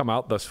evidence that's come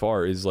out thus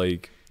far is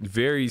like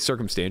very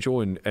circumstantial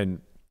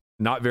and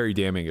not very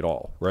damning at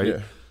all. Right.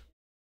 Yeah.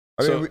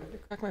 I mean,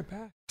 Crack my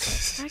back.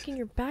 Cracking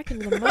your back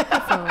into the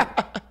microphone.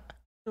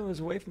 No, it was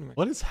away from me.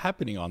 What is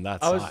happening on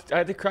that I side?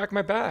 had to crack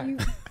my back. You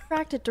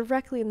cracked it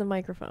directly in the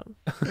microphone.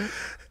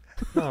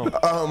 No.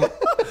 I'm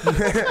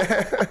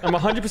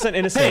 100%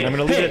 innocent. I'm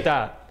gonna leave it at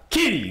that.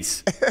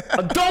 Kiddies,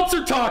 adults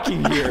are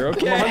talking here. I'm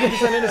Okay.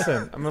 100%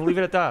 innocent. I'm gonna leave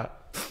it at that.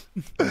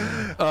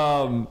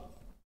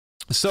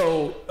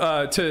 So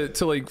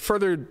to like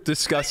further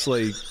discuss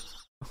like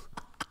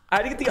I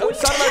had to get the other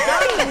side of my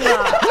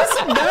back. what's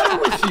the matter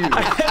with you?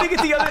 I had to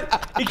get the other.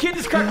 You can't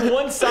just crack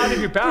one side of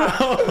your back.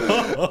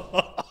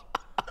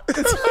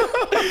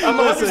 I'm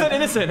 100%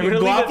 innocent. I'm gonna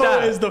leave it at Guapo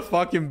that. is the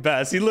fucking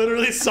best. He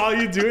literally saw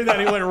you doing that.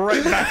 He went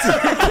right back to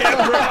the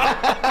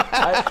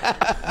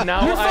camera.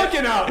 Now You're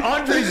fucking out.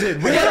 Andre's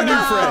in. We got new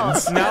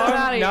friends. Now Get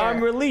outta I'm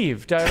here.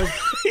 relieved.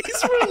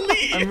 He's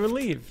relieved. I'm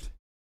relieved.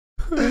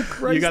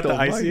 You got the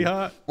icy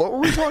hot? what were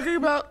we talking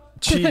about?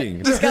 Cheating.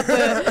 Got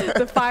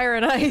the fire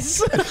and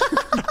ice.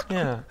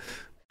 Yeah.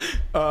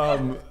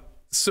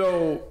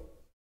 So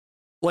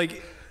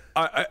like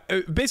I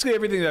basically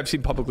everything that I've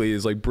seen publicly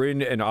is like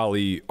Bryn and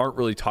Ali aren't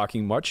really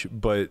talking much,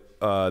 but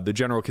the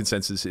general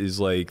consensus is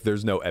like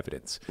there's no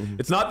evidence.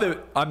 It's not that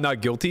I'm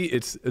not guilty,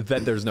 it's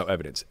that there's no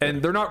evidence.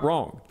 And they're not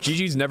wrong.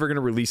 Gigi's never going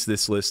to release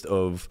this list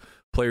of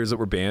players that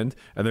were banned,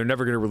 and they're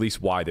never going to release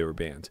why they were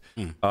banned.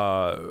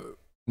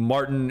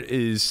 Martin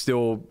is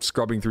still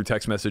scrubbing through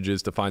text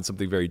messages to find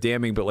something very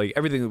damning, but like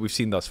everything that we've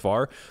seen thus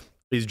far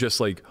is just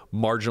like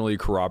marginally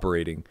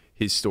corroborating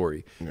his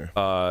story.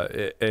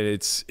 And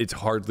it's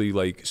hardly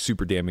like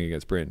super damning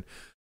against Bryn.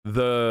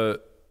 The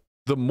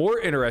more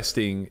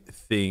interesting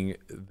thing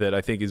that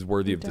I think is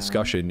worthy of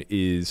discussion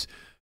is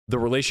the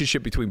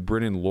relationship between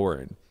Bryn and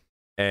Lauren,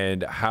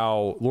 and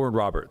how Lauren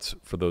Roberts,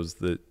 for those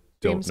that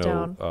don't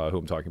know who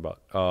I'm talking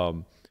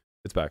about,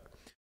 it's back.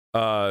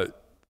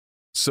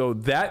 So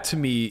that to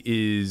me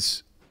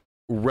is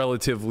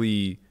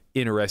relatively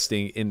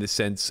interesting in the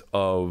sense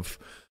of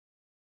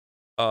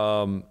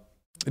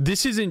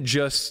this isn't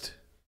just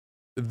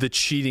the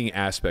cheating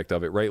aspect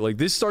of it, right? Like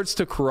this starts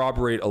to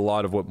corroborate a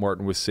lot of what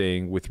Martin was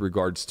saying with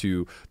regards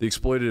to the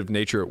exploitative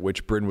nature at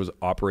which Bryn was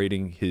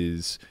operating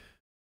his,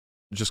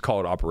 just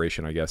call it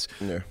operation, I guess.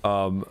 Yeah.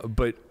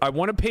 But I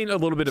want to paint a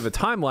little bit of a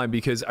timeline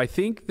because I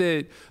think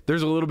that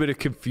there's a little bit of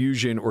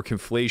confusion or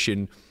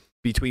conflation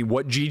between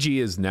what Gigi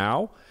is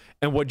now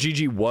and what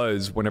Gigi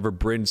was whenever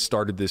Bryn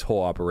started this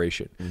whole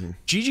operation.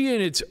 Gigi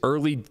in its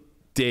early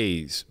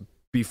days,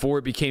 before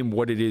it became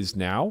what it is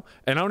now,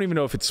 and I don't even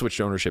know if it switched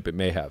ownership, it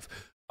may have.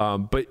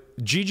 But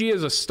Gigi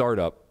as a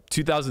startup,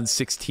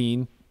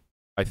 2016,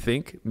 I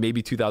think,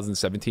 maybe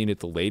 2017 at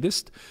the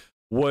latest,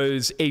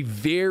 was a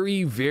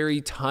very,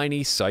 very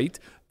tiny site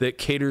that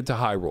catered to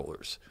high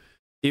rollers.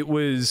 It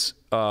was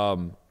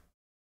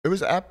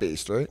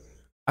app-based, right?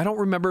 I don't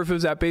remember if it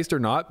was app-based or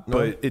not,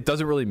 but it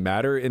doesn't really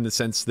matter in the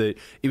sense that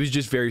it was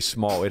just very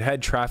small. It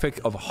had traffic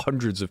of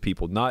hundreds of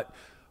people, not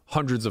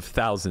hundreds of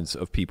thousands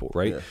of people,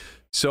 right? Yeah.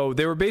 So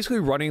they were basically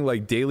running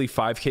like daily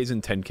 5Ks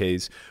and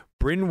 10Ks.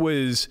 Bryn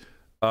was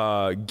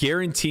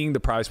guaranteeing the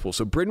prize pool.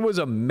 So Bryn was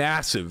a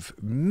massive,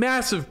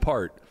 massive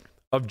part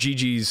of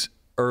Gigi's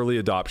early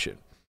adoption.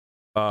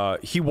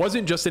 He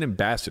wasn't just an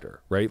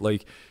ambassador, right?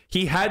 Like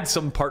he had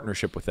some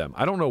partnership with them.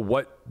 I don't know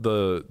what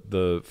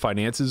the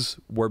finances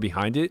were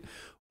behind it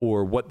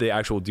or what the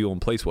actual deal in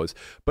place was,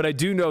 but I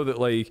do know that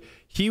like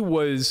he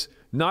was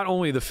not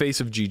only the face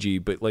of Gigi,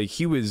 but like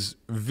he was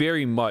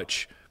very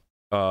much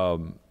a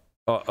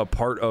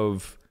part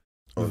of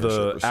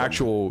the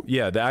actual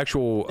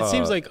It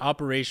seems like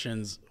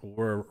operations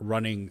were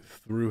running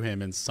through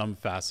him in some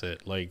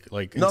facet, like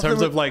in Nothing terms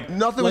was- of like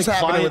nothing was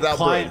happening client, without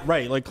client,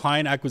 Bryn. right? Like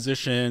client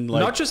acquisition,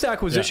 like not just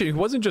acquisition. He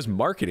wasn't just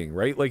marketing,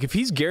 right? Like if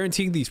he's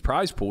guaranteeing these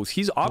prize pools,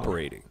 he's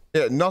operating.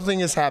 Yeah,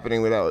 nothing is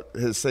happening without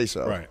his say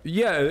so. right.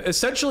 Yeah,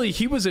 essentially,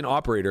 he was an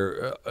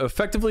operator.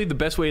 Effectively, the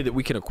best way that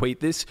we can equate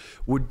this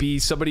would be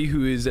somebody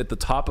who is at the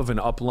top of an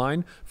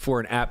upline for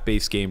an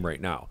app-based game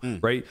right now,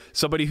 right?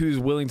 Somebody who's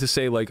willing to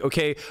say, like,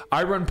 okay,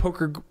 I run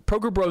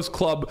Poker Bros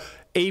Club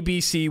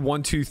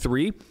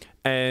ABC123,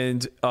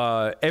 and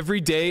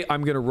every day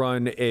I'm going to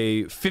run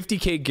a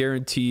 $50K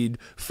guaranteed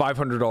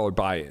 $500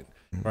 buy-in.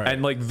 Right.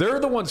 And like they're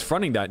the ones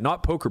fronting that,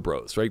 not Poker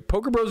Bros, right?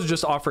 Poker Bros is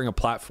just offering a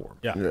platform.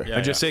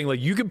 And just saying, like,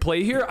 you can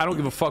play here. I don't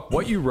give a fuck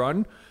what you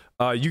run.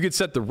 You could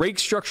set the rake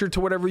structure to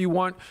whatever you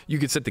want. You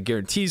could set the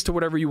guarantees to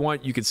whatever you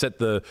want. You could set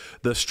the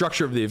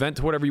structure of the event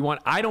to whatever you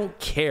want. I don't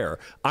care.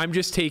 I'm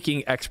just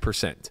taking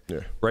X%.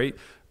 Right?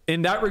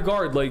 In that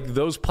regard, like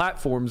those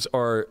platforms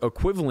are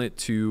equivalent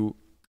to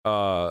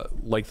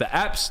like the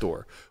App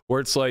Store, where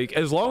it's like,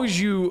 as long as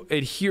you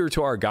adhere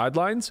to our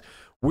guidelines,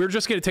 we're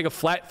just going to take a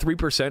flat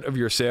 3% of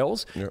your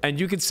sales, and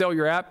you can sell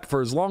your app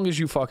for as long as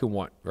you fucking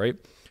want, right?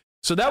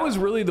 So that was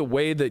really the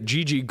way that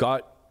GG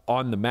got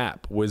on the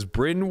map. Was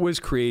Bryn was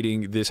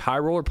creating this high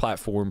roller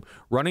platform,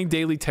 running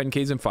daily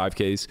 10Ks and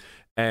 5Ks,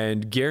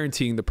 and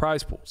guaranteeing the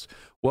prize pools.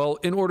 Well,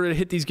 in order to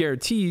hit these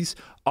guarantees,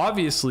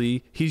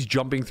 obviously he's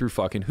jumping through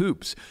fucking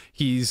hoops.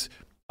 He's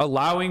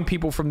allowing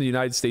people from the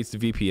United States to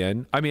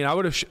VPN. I mean, I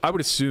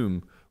would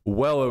assume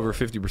well over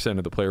 50%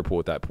 of the player pool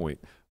at that point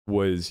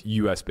was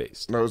US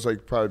based. That was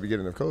like probably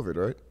beginning of COVID,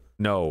 right?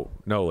 No,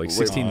 like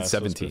 16 and this was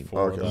 17.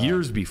 before that.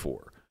 Years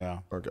before. Yeah.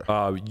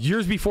 Okay.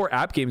 Years before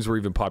app games were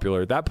even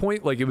popular. At that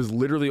point, like it was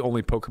literally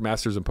only Poker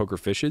Masters and Poker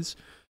Fishes,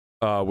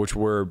 which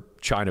were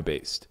China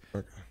based.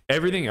 Okay.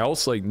 Everything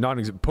else, like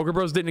Poker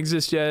Bros didn't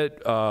exist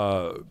yet.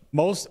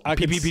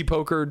 PPP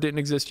Poker didn't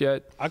exist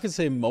yet. I could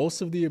say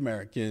most of the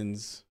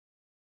Americans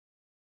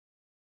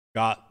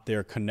got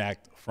their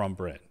connect from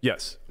Bryn.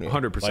 Yes,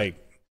 100%.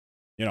 Like,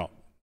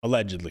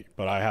 allegedly,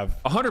 but I have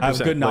 100%, I have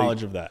good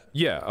knowledge like, of that.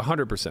 Yeah,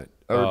 100%.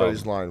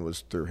 Everybody's line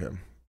was through him.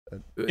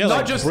 Yeah, not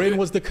like just Bryn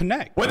was the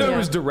connect. Whether it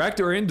was direct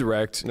or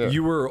indirect, Yeah.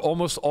 you were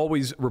almost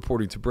always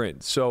reporting to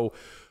Bryn. So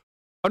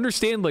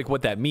understand like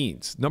what that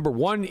means. Number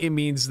one, it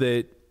means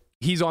that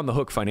he's on the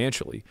hook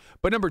financially.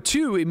 But number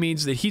two, it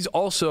means that he's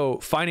also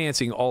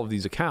financing all of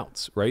these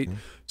accounts, right?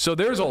 So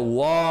there's a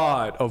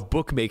lot of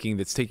bookmaking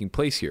that's taking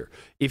place here.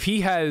 If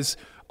he has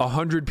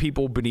 100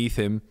 people beneath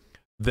him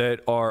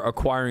that are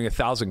acquiring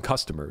 1,000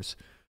 customers,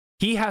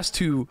 he has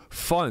to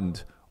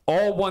fund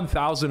all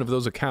 1,000 of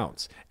those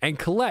accounts and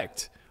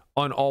collect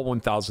on all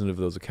 1,000 of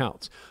those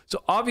accounts.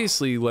 So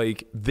obviously,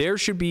 like, there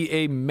should be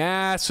a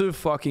massive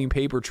fucking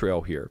paper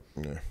trail here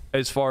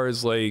as far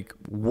as like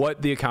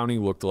what the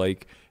accounting looked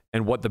like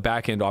and what the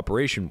back end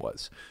operation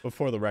was. But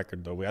for the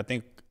record, though,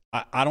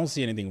 I don't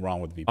see anything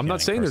wrong with VPN. I'm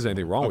not saying there's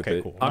anything wrong with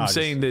it. Cool. I'm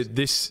saying that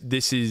this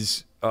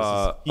is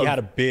he had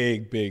a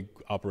big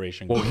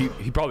operation. well,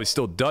 he probably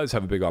still does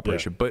have a big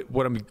operation. But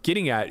what I'm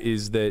getting at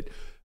is that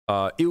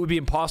it would be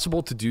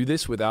impossible to do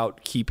this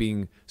without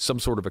keeping some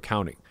sort of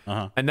accounting.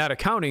 And that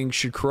accounting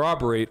should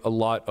corroborate a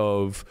lot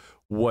of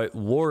what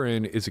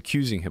Lauren is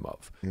accusing him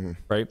of,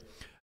 right?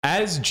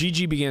 As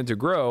GG began to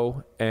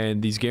grow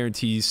and these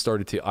guarantees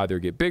started to either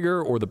get bigger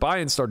or the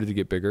buy-in started to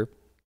get bigger,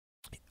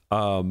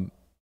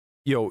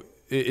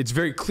 it's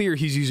very clear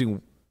he's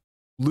using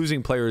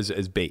losing players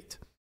as bait.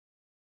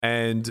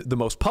 And the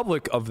most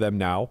public of them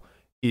now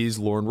is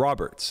Lauren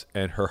Roberts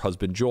and her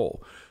husband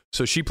Joel.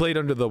 So she played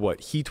under the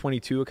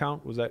He22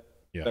 account, was that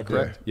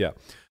correct? Yeah.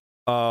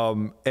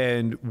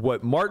 And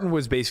what Martin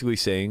was basically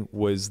saying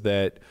was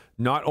that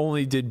not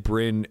only did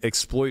Bryn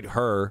exploit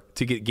her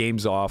to get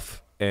games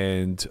off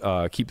and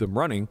keep them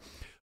running,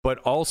 but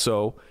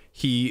also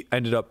he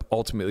ended up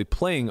ultimately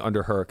playing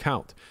under her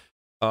account.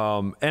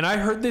 And I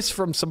heard this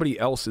from somebody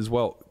else as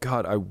well.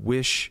 God, I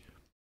wish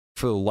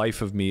for the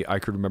life of me I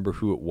could remember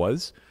who it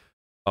was.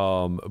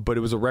 But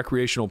it was a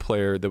recreational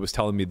player that was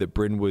telling me that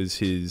Bryn was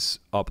his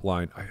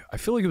upline. I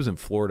feel like it was in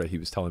Florida. He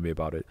was telling me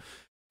about it.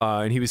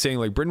 And he was saying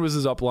like Bryn was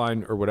his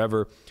upline or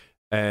whatever.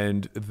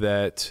 And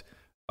that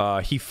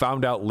he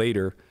found out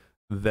later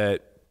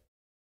that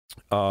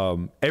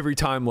every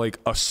time like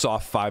a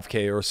soft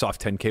 5K or a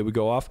soft 10K would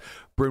go off,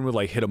 Bryn would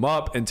like hit him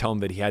up and tell him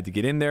that he had to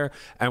get in there.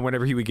 And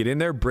whenever he would get in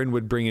there, Bryn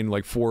would bring in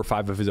like 4 or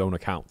 5 of his own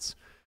accounts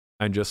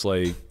and just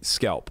like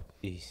scalp.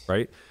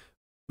 Right?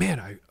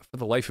 Man, for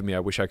the life of me, I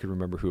wish I could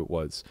remember who it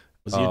was.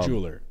 Was he a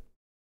jeweler?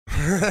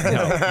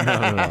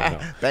 No.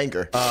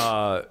 Banker.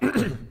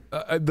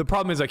 The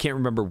problem is I can't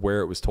remember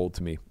where it was told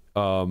to me.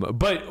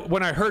 But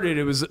when I heard it,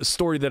 it was a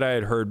story that I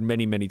had heard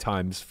many, many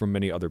times from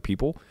many other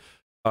people.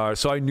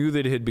 So I knew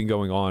that it had been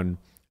going on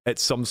at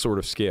some sort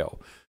of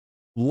scale.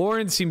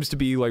 Lauren seems to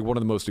be like one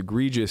of the most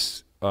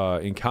egregious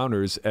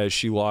encounters, as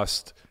she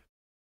lost,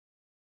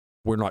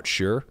 we're not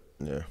sure,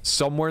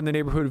 somewhere in the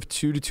neighborhood of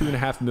 2 to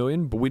 2.5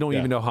 million, but we don't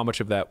even know how much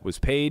of that was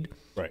paid.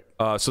 Right.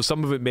 So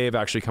some of it may have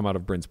actually come out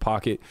of Bryn's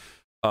pocket.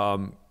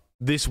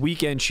 This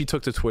weekend, she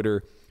took to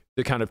Twitter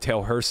to kind of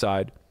tell her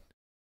side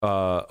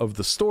of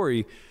the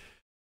story,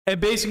 and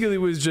basically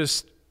was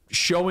just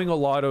showing a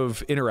lot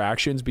of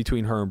interactions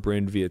between her and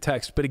Bryn via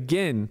text. But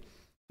again,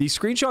 these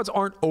screenshots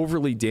aren't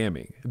overly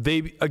damning.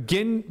 They,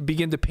 again,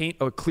 begin to paint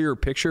a clearer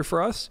picture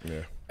for us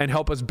and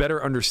help us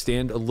better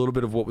understand a little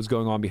bit of what was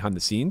going on behind the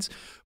scenes.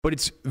 But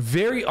it's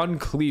very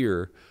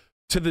unclear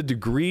to the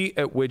degree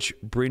at which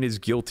Bryn is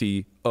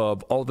guilty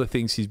of all the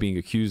things he's being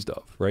accused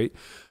of, right?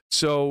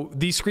 So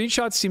these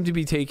screenshots seem to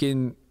be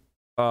taken,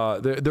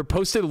 they're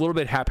posted a little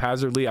bit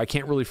haphazardly. I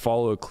can't really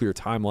follow a clear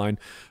timeline,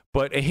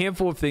 but a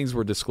handful of things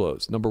were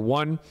disclosed. Number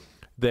one,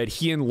 that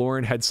he and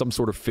Lauren had some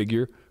sort of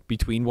figure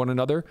between one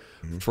another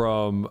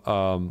from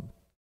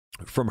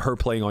her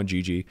playing on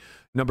GG.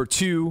 Number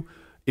two,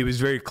 it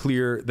was very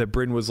clear that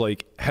Bryn was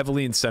like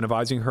heavily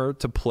incentivizing her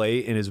to play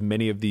in as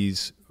many of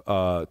these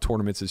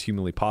tournaments as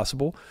humanly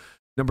possible.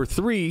 Number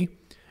three,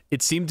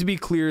 it seemed to be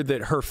clear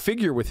that her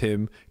figure with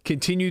him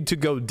continued to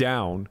go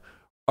down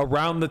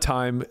around the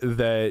time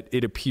that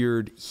it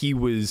appeared he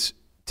was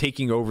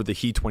taking over the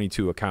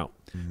He22 account.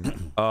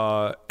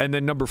 And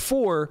then number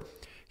four,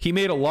 he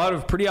made a lot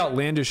of pretty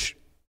outlandish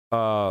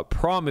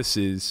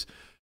promises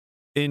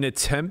in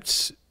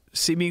attempts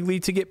seemingly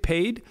to get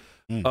paid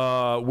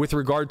with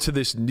regard to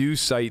this new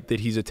site that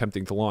he's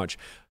attempting to launch.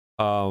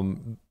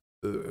 And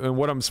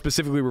what I'm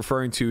specifically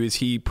referring to is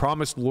he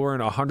promised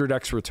Lauren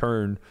 100x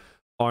return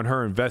on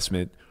her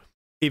investment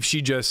if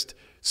she just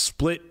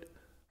split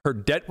her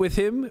debt with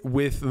him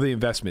with the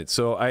investment.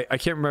 So I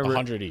can't remember.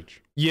 100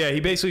 each. Yeah,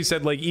 he basically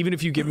said, like, even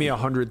if you give me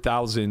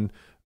 100,000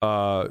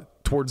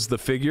 towards the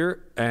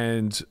figure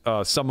and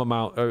some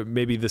amount,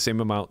 maybe the same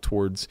amount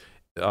towards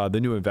the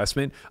new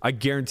investment, I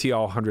guarantee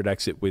I'll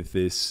 100x it with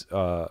this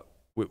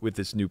with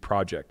this new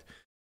project.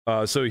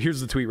 So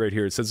here's the tweet right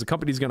here. It says, the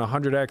company's going to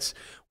 100x.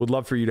 Would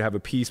love for you to have a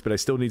piece, but I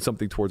still need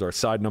something towards our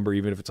side number,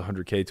 even if it's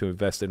 100K to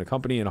invest in a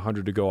company and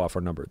 100 to go off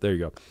our number. There you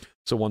go.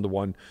 So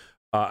 1-to-1.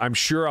 I'm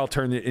sure I'll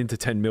turn it into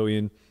 10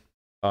 million.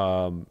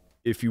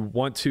 If you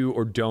want to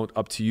or don't,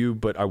 up to you,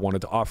 but I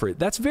wanted to offer it.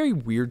 That's very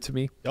weird to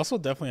me. You also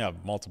definitely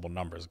have multiple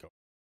numbers going.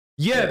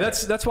 Yeah,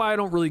 that's why I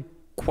don't really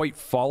quite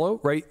follow,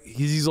 right?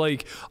 He's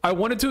like, I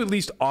wanted to at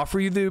least offer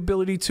you the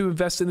ability to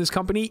invest in this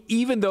company,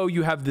 even though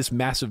you have this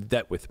massive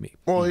debt with me.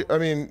 Well, I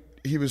mean,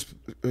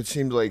 it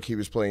seemed like he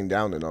was playing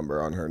down the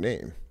number on her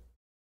name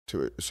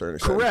to a certain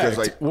extent. Correct.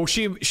 Like, well,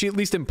 she at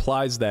least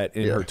implies that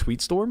in her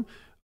tweet storm.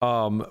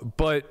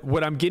 But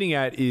what I'm getting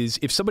at is,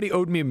 if somebody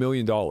owed me $1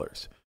 million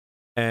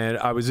and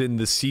I was in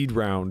the seed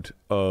round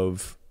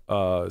of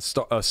a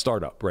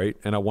startup, right,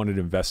 and I wanted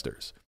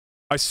investors,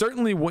 I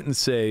certainly wouldn't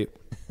say,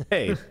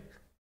 hey,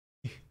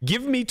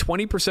 give me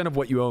 20% of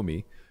what you owe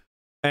me,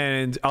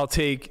 and I'll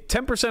take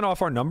 10%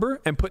 off our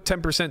number and put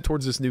 10%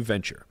 towards this new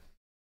venture,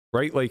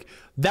 right? Like,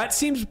 that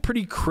seems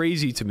pretty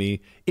crazy to me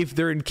if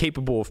they're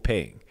incapable of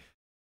paying.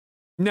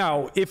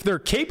 Now, if they're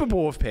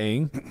capable of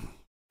paying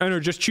and are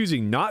just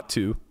choosing not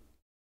to,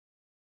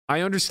 I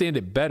understand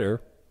it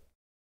better.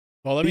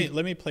 Well,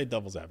 let me play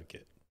devil's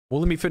advocate. Well,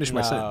 let me finish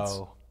my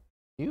sentence.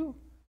 You?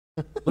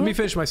 Let me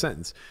finish my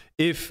sentence.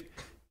 If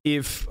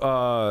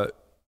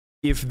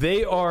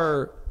they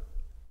are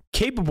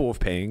capable of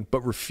paying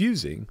but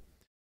refusing,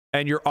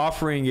 and you're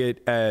offering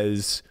it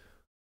as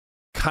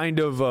kind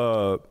of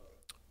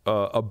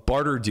a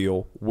barter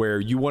deal where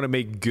you want to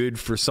make good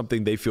for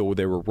something they feel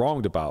they were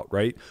wronged about,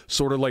 right?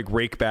 Sort of like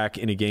rake back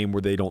in a game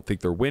where they don't think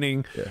they're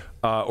winning.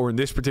 Or in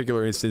this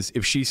particular instance,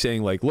 if she's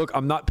saying like, look,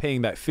 I'm not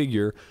paying that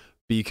figure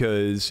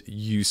because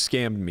you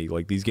scammed me.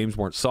 Like, these games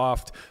weren't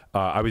soft.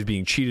 I was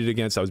being cheated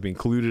against. I was being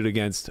colluded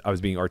against. I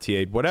was being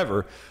RTA'd,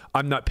 whatever.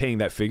 I'm not paying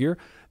that figure.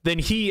 Then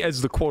he,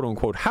 as the quote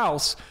unquote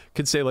house,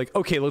 could say like,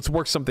 okay, let's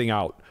work something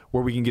out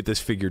where we can get this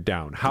figure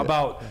down. How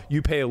about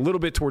you pay a little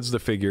bit towards the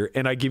figure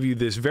and I give you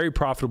this very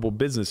profitable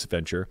business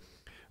venture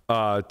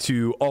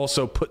to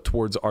also put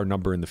towards our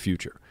number in the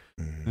future.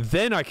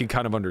 Then I can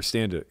kind of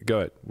understand it. Go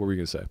ahead. What were you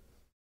going to say?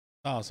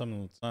 Oh,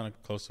 something that's not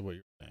close to what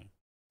you're saying.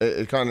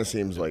 it kind of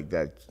seems like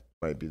that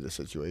might be the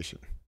situation.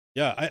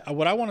 Yeah,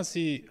 what I want to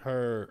see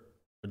her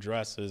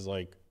address is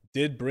like,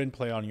 did Bryn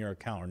play on your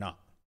account or not?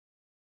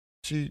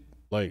 Did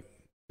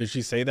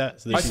she say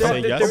that? Did she say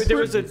yes?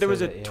 There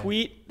was a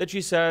tweet that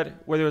she said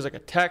where there was like a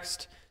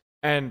text,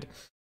 and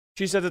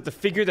she said that the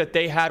figure that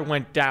they had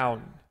went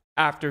down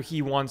after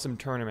he won some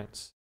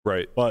tournaments.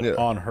 Right. But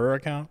on her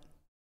account?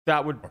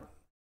 That would implied.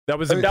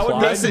 make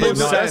the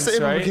most That's sense,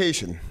 the right?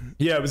 implication.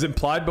 Yeah, it was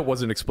implied but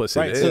wasn't explicit.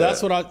 Right. So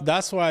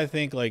that's why I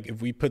think, like,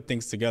 if we put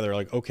things together,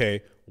 like,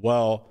 okay,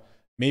 well,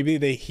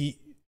 maybe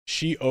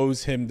she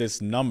owes him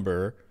this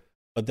number,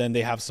 but then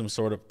they have some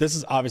sort of, this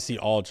is obviously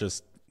all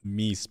just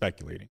me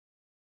speculating.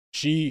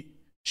 She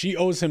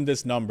owes him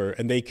this number,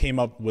 and they came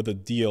up with a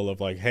deal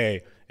of like,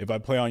 hey, if I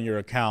play on your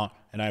account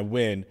and I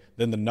win,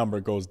 then the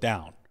number goes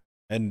down.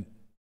 And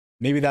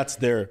maybe that's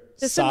their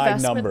This side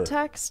investment number.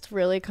 text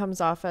really comes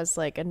off as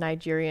like a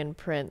Nigerian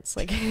prince.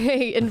 Like,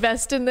 hey,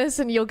 invest in this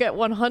and you'll get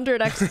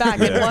 100x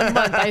back in 1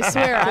 month. I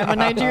swear, I'm a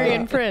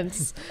Nigerian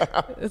prince.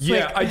 It's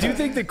Yeah, like, I do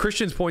think that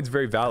Christian's point is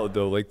very valid,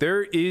 though. Like,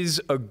 there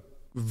is a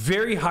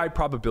very high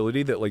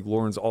probability that like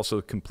Lauren's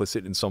also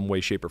complicit in some way,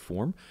 shape, or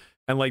form.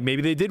 And like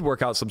maybe they did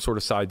work out some sort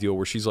of side deal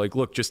where she's like,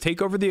 look, just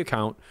take over the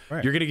account.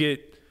 Right. You're gonna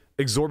get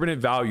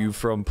exorbitant value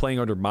from playing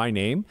under my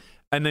name,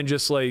 and then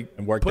just like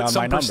And work put down my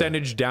some number.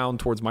 percentage down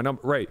towards my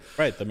number. Right.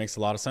 Right, that makes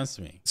a lot of sense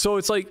to me. So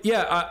it's like,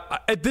 yeah,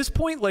 at this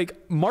point,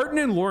 like Martin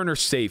and Lauren are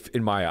safe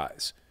in my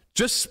eyes.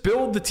 Just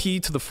spill the tea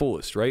to the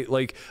fullest, right?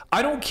 Like,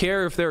 I don't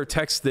care if there are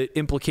texts that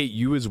implicate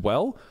you as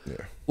well. Yeah.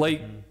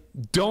 Like,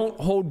 don't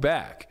hold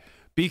back,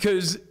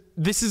 because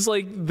this is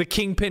like the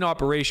kingpin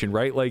operation,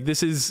 right? Like,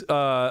 this is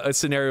a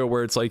scenario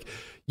where it's like,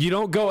 you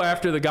don't go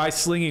after the guy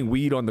slinging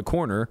weed on the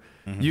corner.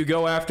 You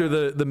go after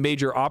the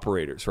major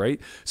operators,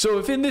 right? So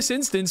if in this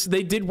instance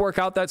they did work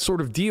out that sort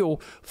of deal,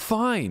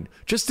 fine.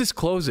 Just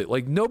disclose it.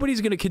 Like,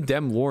 nobody's going to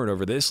condemn Lauren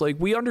over this. Like,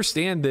 we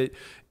understand that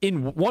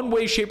in one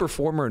way, shape, or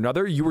form or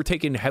another, you were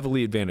taken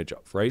heavily advantage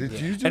of, right? Did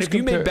you just And if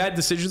you made compare- bad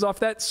decisions off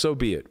that, so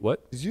be it.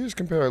 What? Did you just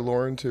compare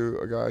Lauren to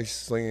a guy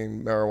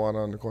slinging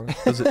marijuana on the corner?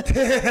 I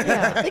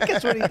think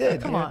that's what he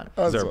did. come on.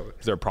 Is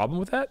there a problem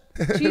with that?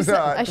 She's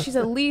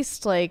at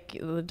least like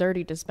the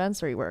dirty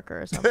dispensary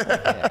worker or something.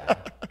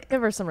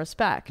 Give her some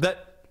respect.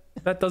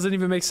 That doesn't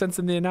even make sense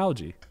in the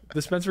analogy.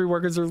 Dispensary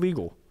workers are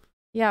legal.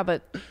 Yeah,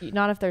 but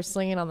not if they're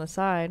slinging on the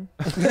side.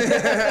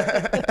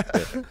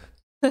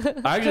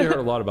 I actually heard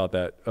a lot about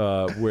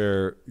that,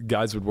 where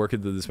guys would work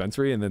at the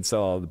dispensary and then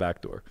sell out the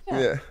back door.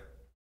 Yeah.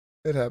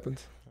 It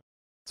happens.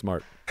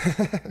 Smart.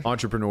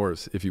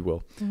 Entrepreneurs, if you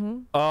will.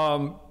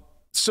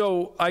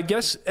 So I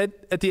guess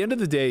at the end of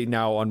the day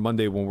now on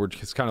Monday, when we're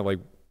just kind of like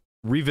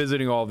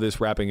revisiting all of this,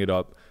 wrapping it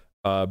up,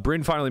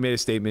 Bryn finally made a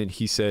statement.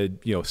 He said,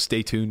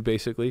 stay tuned,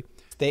 basically.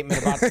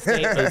 Statement about the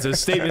statement. It's a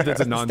statement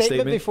that's a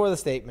non-statement. Statement before the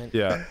statement.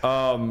 Yeah.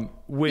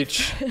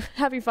 Which,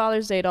 Happy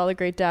Father's Day to all the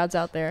great dads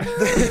out there.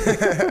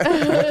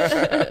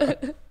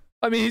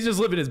 I mean, he's just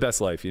living his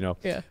best life,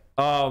 Yeah.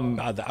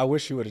 God, I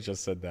wish you would have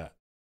just said that.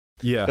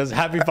 Yeah. Because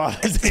Happy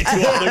Father's Day to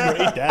all the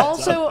great dads out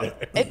Also,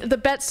 there. the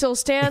bet still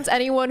stands.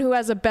 Anyone who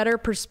has a better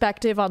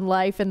perspective on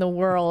life in the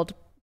world,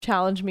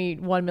 challenge me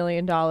 $1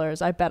 million.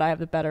 I bet I have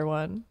the better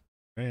one.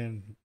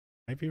 Man,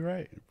 might be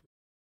right.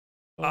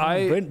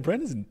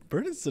 Brent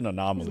is an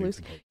anomaly.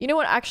 Loose. You know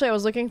what? Actually, I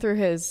was looking through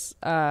his.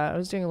 I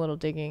was doing a little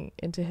digging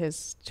into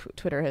his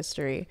Twitter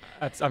history.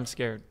 I'm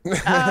scared. No,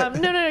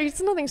 it's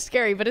nothing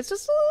scary, but it's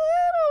just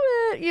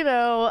a little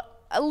bit,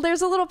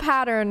 there's a little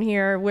pattern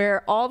here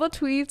where all the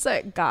tweets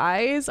at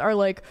guys are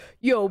like,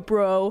 yo,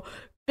 bro,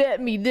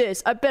 bet me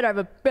this. I bet I have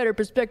a better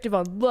perspective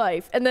on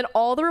life. And then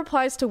all the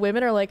replies to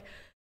women are like,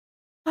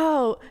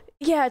 oh,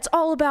 yeah, it's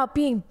all about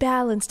being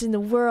balanced in the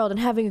world and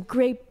having a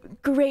great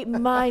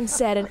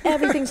mindset, and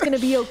everything's going to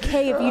be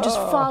okay if you just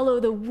follow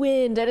the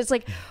wind. And it's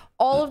like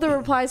all of the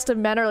replies to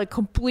men are like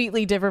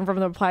completely different from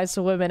the replies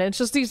to women. And it's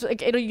just these,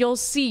 like,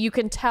 you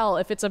can tell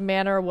if it's a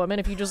man or a woman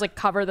if you just like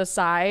cover the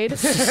side.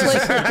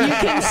 Like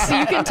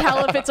you can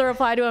tell if it's a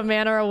reply to a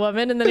man or a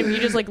woman. And then if you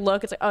just like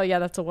look, it's like, oh yeah,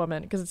 that's a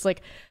woman. Because it's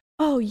like,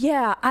 oh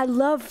yeah, I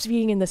love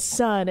being in the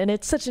sun, and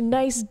it's such a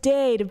nice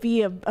day to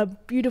be a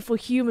beautiful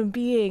human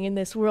being in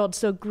this world.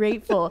 So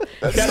grateful.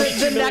 That's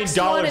the $2 next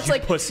million, one, it's you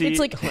like pussy. it's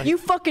like you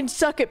fucking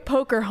suck at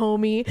poker,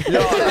 homie.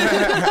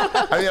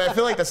 I mean, I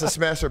feel like that's a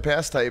smash or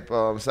pass type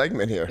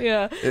segment here.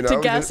 Yeah, You know, to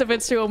we guess just- if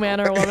it's to a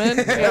man or a woman.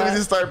 We Yeah.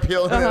 just start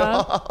peeling it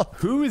off.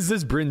 Who is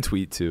this Bryn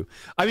tweet to?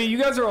 I mean,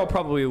 you guys are all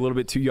probably a little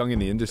bit too young in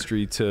the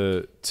industry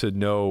to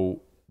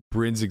know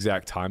Bryn's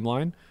exact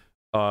timeline,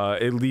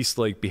 at least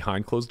like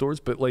behind closed doors.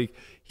 But like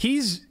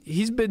he's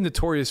been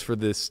notorious for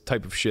this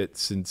type of shit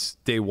since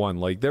day one.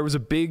 Like there was a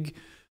big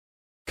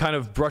kind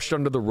of brushed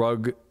under the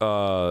rug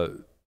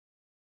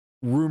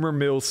rumor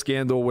mill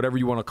scandal, whatever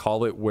you want to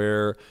call it,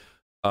 where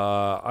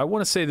I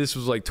want to say this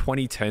was like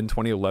 2010,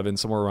 2011,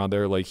 somewhere around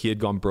there. Like he had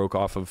gone broke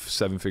off of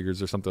 7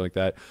 figures or something like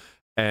that.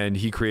 And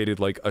he created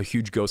like a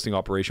huge ghosting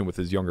operation with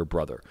his younger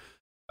brother.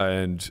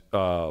 And,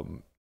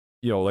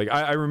 like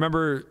I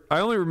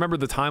only remember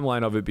the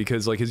timeline of it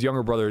because like his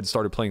younger brother had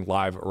started playing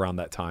live around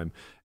that time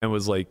and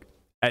was like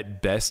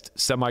at best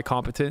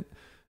semi-competent,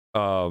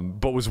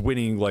 but was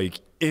winning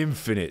like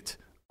infinite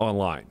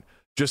online,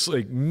 just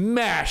like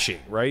mashing,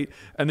 right?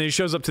 And then he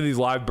shows up to these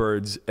live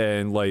birds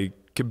and like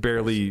can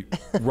barely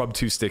rub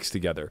two sticks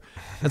together.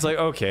 It's like,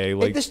 okay,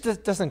 like It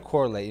just doesn't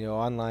correlate,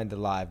 online to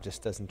live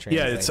just doesn't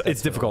translate. yeah,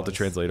 it's difficult to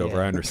translate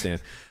over. I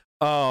understand.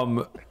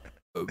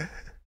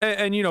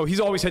 And he's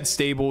always had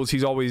stables.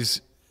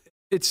 There's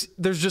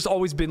just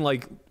always been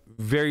like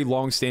very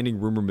long-standing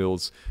rumor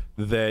mills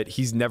that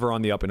he's never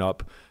on the up and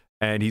up,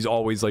 and he's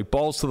always like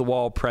balls to the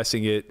wall,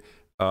 pressing it.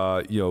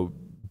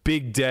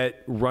 Big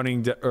debt,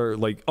 running or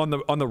like on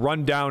the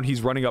run down,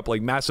 he's running up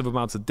like massive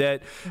amounts of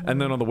debt,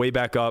 and then on the way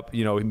back up,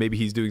 maybe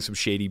he's doing some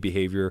shady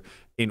behavior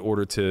in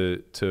order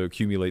to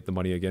accumulate the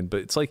money again.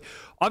 But it's like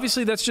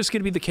obviously that's just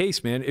going to be the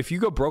case, man. If you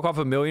go broke off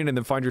 $1 million and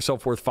then find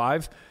yourself worth $5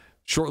 million,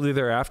 shortly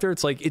thereafter,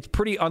 it's like it's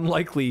pretty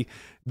unlikely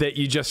that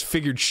you just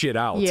figured shit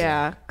out.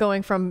 Yeah,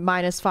 going from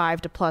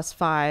 -5 to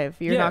 +5.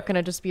 You're Yeah. not going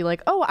to just be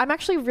like, oh, I'm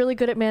actually really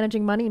good at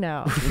managing money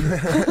now.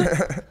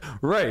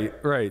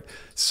 Right.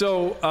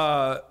 So,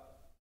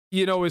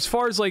 as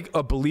far as like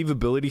a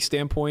believability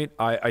standpoint,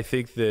 I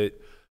think that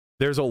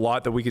there's a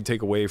lot that we could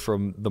take away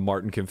from the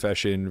Martin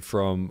confession,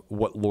 from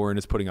what Lauren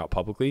is putting out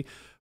publicly.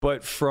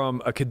 But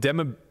from a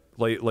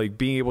like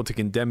being able to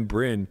condemn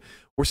Bryn,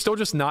 we're still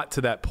just not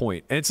to that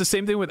point. And it's the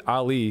same thing with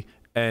Ali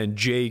and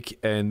Jake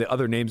and the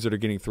other names that are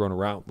getting thrown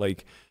around.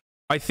 Like,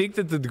 I think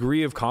that the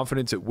degree of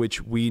confidence at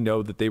which we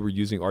know that they were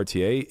using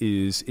RTA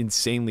is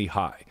insanely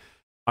high.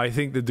 I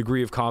think the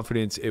degree of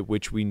confidence at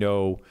which we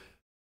know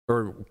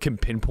or can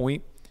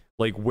pinpoint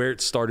like where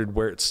it started,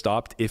 where it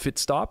stopped, if it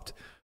stopped,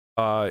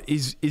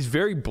 is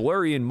very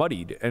blurry and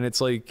muddied. And it's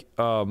like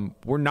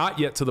we're not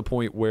yet to the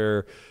point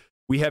where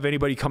we have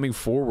anybody coming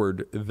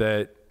forward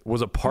that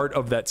was a part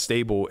of that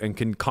stable and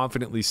can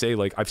confidently say,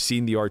 like, I've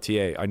seen the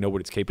RTA, I know what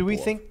it's capable Do we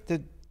of. think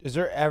that is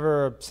there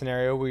ever a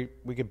scenario we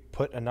could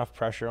put enough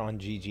pressure on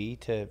GG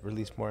to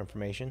release more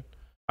information?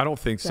 I don't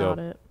think Doubt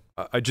so. it.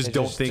 I just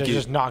don't think they're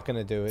just not going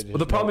to do it. Well,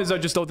 the problem is I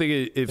just don't think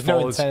it there's no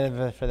follows.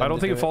 incentive for them I don't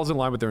to think do it falls in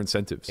line with their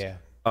incentives. Yeah.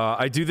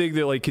 I do think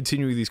that like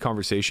continuing these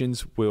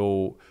conversations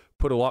will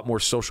put a lot more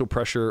social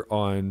pressure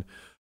on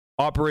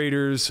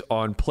operators,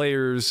 on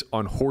players,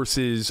 on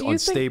horses, Do you on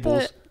think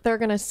stables. that they're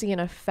going to see an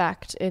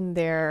effect in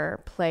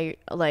their play,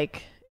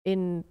 like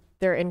in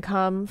their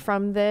income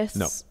from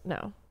this?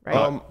 No,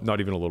 right? Not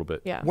even a little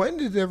bit. Yeah. When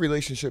did their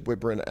relationship with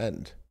Bryn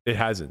end? It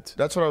hasn't.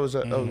 That's what I was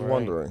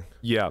wondering.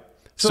 Yeah.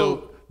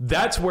 So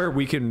that's where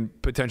we can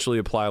potentially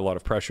apply a lot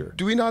of pressure.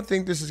 Do we not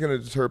think this is going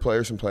to deter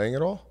players from playing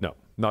at all? No,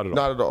 not at all.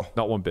 Not at all.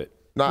 Not one bit.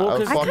 Not Well, a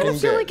 'cause- I kind fucking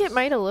of feel bit. like it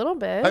might a little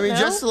bit. I mean, no?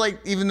 just like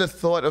even the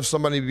thought of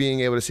somebody being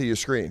able to see your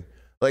screen,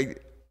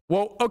 like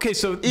Well, okay,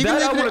 so Even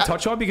that I if want it- to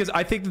touch on because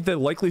I think that the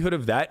likelihood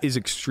of that is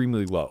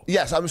extremely low.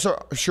 yes, I'm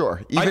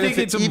sure. Even I think if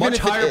it- it's a even much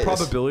if it higher is.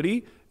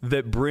 probability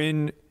that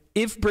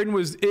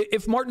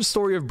if Martin's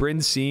story of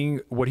Bryn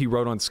seeing what he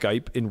wrote on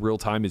Skype in real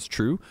time is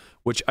true,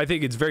 which I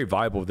think it's very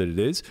viable that it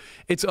is,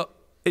 it's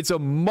a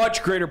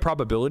much greater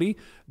probability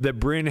that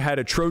Bryn had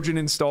a Trojan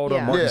installed on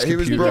Yeah. Martin's Yeah, he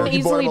was computer. broke.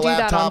 He bought easily him a do that on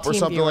laptop or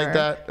something like TeamViewer.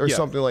 that, or Yeah.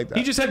 something like that.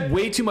 He just had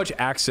way too much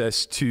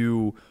access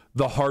to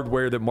the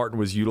hardware that Martin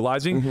was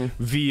utilizing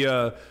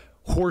via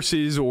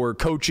horses or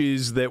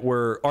coaches that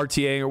were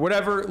RTAing or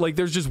whatever. Like,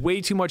 there's just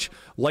way too much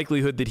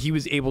likelihood that he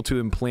was able to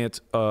implant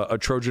a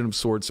Trojan of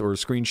sorts or a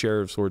screen share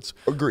of sorts.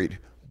 Agreed.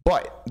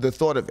 But the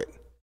thought of it,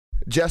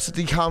 just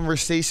the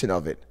conversation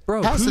of it,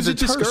 Bro, has who's to it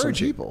deter some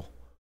discouraging? people.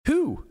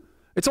 Who?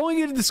 It's only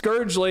going to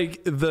discourage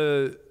like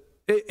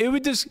it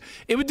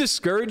would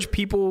discourage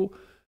people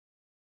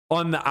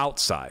on the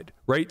outside,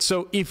 right?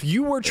 So if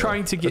you were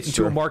trying to get that's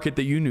into a true. market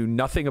that you knew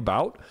nothing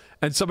about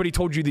and somebody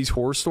told you these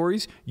horror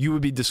stories, you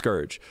would be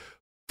discouraged.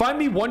 Find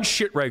me one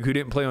shit reg who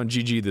didn't play on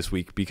GG this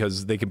week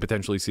because they can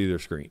potentially see their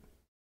screen.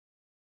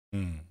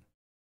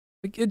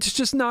 Like, it's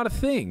just not a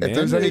thing, man. If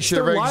there's any It's shit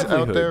their regs out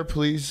livelihood. there,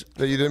 please,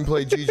 that you didn't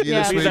play GG Yeah,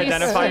 this Please week,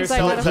 identify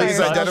yourself. please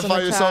yourself identify in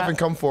the yourself chat. and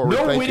come forward.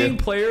 No Thank winning you.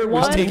 player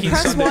was taking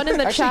Press Sunday. 1 in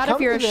the Actually, chat if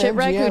come you're a to the shit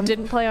wreck who MGM.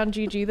 didn't play on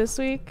GG this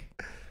week.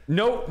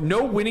 No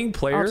winning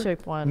player. I'll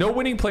take one. No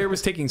winning player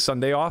was taking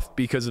Sunday off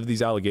because of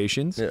these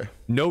allegations. Yeah.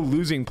 No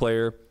losing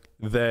player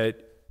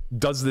that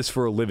does this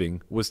for a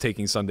living was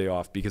taking Sunday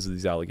off because of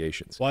these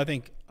allegations. Well, I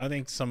think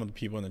some of the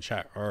people in the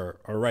chat are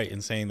right in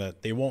saying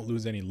that they won't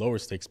lose any lower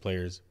stakes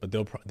players, but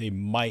they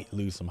might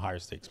lose some higher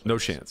stakes players. No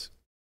chance.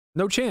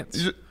 No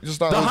chance. Just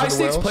not The losing high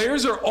stakes whales.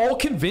 players are all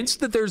convinced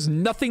that there's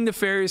nothing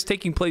nefarious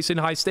taking place in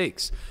high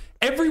stakes.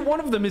 Every one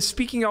of them is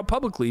speaking out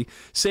publicly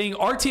saying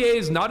RTA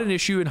is not an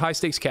issue in high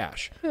stakes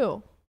cash.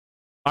 Who?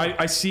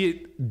 I see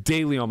it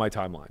daily on my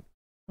timeline.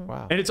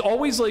 Wow. And it's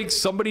always like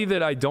somebody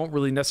that I don't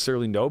really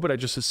necessarily know, but I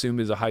just assume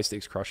is a high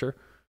stakes crusher.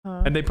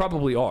 And they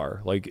probably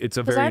are. Like, it's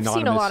a Because very I've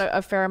anonymous. seen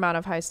a fair amount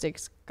of high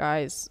stakes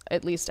guys,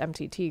 at least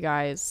MTT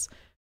guys,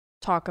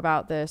 talk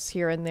about this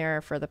here and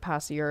there for the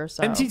past year or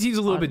so. MTT is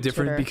a little on bit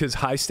different Twitter. because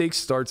high stakes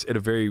starts at a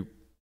very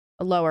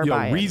A lower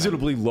buy-in.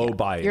 reasonably low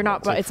buy-in. You're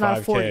not. like It's not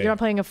a 40. 5K. You're not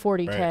playing a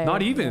 40K. Right.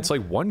 Not even. Yeah. It's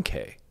like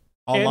 1K.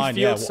 Online, and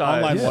yeah, field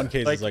size. online Yeah.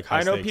 1Ks is like high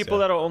I know stakes, people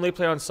yeah. that'll only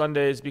play on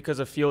Sundays because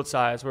of field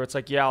size, where it's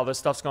like, yeah, all this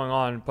stuff's going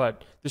on,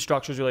 but the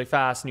structure's really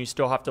fast, and you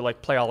still have to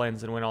like play all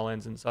ins and win all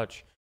ins and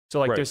such. So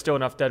like, Right. there's still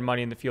enough dead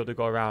money in the field to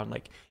go around.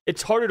 Like,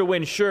 it's harder to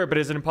win, sure, but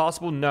is it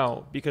impossible?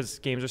 No, because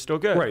games are still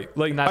good. Right.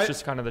 Like, and that's I-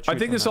 just kind of the truth. I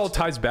think on this that all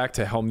stuff. ties back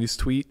to Helmy's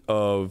tweet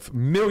of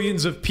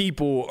millions of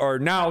people are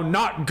now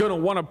not going to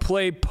want to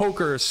play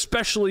poker,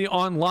 especially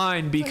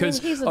online,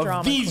 because he's a of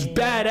drama these queen.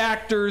 bad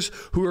actors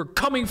who are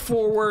coming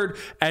forward.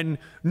 And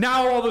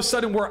now all of a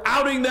sudden we're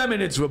outing them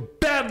and it's a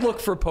bad look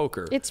for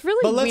poker. It's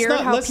really But let's weird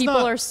not- how let's people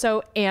not- are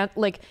so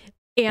anti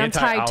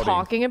Anti-outing.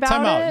 talking about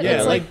Time out. it. Yeah,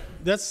 It's like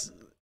that's.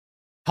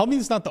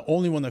 Helmy's not the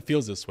only one that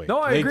feels this way. No,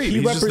 I Like, agree. He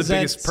He's just the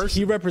represents biggest person.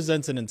 He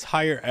represents an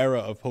entire era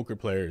of poker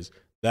players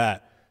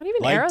that. not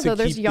even like era to though.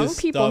 There's keep young this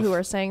people who stuff-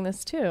 are saying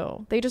this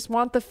too. They just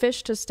want the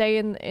fish to stay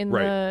in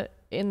Right.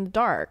 the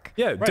dark.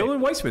 yeah, Dylan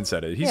Weissman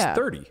said it. He's Yeah.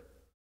 30.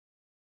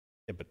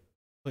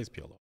 Plays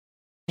PLO.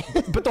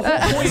 But the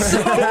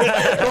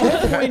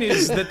whole point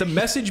is that the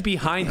message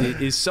behind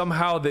it is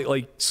somehow that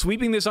like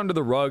sweeping this under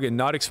the rug and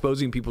not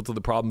exposing people to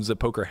the problems that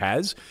poker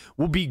has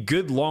will be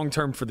good long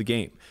term for the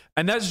game,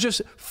 and that's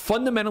just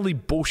fundamentally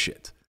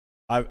bullshit.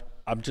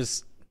 I'm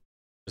just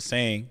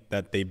saying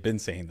that they've been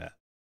saying that.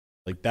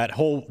 Like that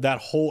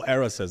whole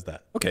era says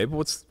that. Okay, but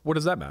what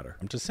does that matter?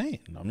 I'm just saying.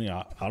 I mean,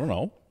 I don't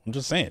know. I'm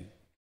just saying.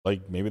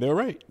 Like maybe they're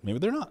right. Maybe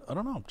they're not. I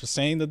don't know. I'm just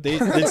saying that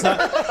it's not.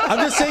 I'm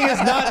just saying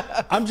it's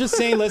not. I'm just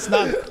saying let's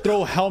not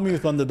throw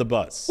Hellmuth under the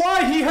bus.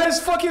 Why? He has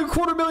fucking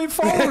 250,000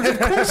 followers. Of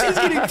course he's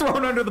getting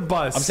thrown under the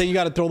bus. I'm saying you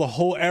got to throw the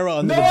whole era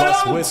under the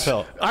bus with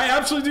Phil. I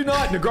absolutely do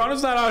not.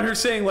 Negreanu's not out here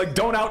saying like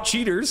don't out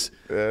cheaters.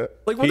 Like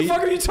what the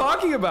fuck are you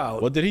talking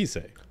about? What did he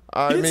say?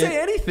 He didn't say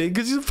anything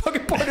because he's a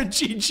fucking part of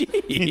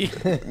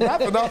GG.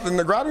 Not for nothing.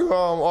 Negreanu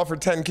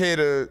offered $10K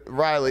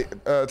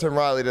to Tim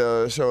Riley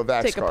to show a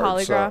Vax Take a card.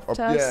 polygraph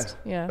test?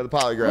 Yeah, Yeah. for the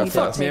polygraph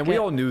Fuck, test. Man, we it.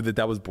 all knew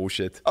that was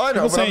bullshit. Oh, I know,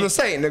 People but I'm saying- just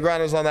saying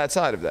Negreanu's on that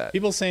side of that.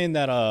 People saying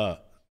that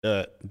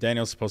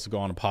Daniel's supposed to go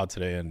on a pod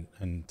today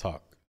and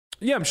talk.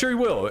 Yeah, I'm sure he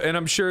will, and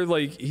I'm sure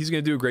like he's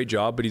going to do a great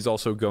job. But he's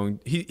also going.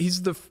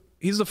 He's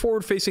the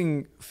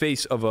forward-facing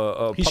face of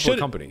a public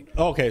company.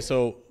 Okay,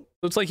 so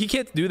it's like he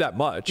can't do that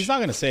much. he's not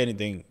going to say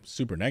anything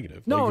super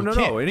negative. No, Like, no, he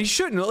can't. and he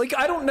shouldn't. Like,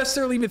 I don't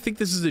necessarily even think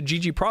this is a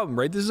GG problem,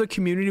 right? This is a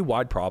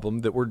community-wide problem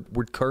that we're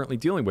currently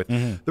dealing with.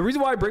 The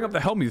reason why I bring up the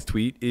Hellmuth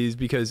tweet is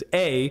because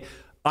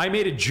I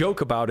made a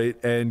joke about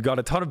it and got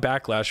a ton of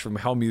backlash from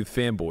Hellmuth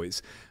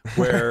fanboys,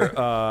 where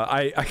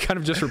I kind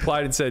of just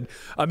replied and said,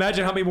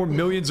 imagine how many more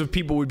millions of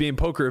people would be in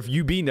poker if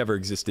UB never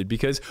existed,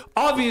 because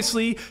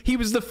obviously he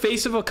was the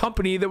face of a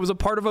company that was a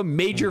part of a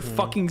major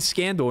fucking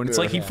scandal, and it's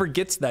like he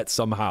forgets that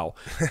somehow.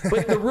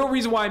 But the real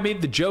reason why I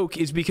made the joke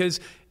is because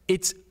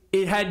it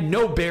had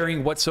no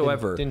bearing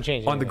whatsoever Didn't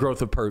change on the anything.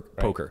 growth of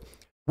poker.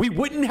 We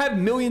wouldn't have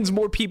millions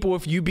more people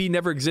if UB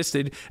never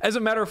existed. As a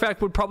matter of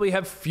fact, would probably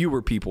have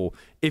fewer people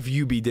if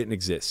UB didn't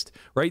exist,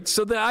 right?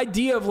 So the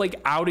idea of like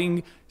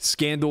outing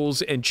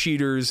scandals and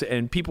cheaters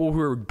and people who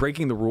are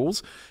breaking the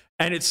rules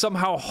and it's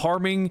somehow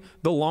harming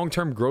the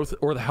long-term growth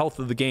or the health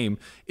of the game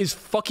is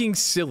fucking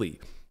silly.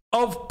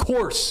 Of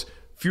course,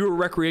 fewer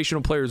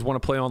recreational players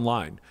want to play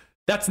online.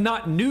 That's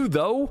not new,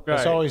 though.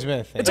 It's always been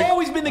a thing. It's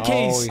always been the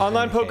case. Always.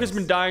 Online been the poker's case.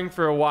 been dying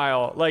for a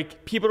while.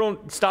 Like, people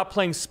don't stop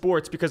playing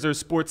sports because there's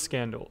sports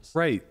scandals.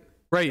 Right,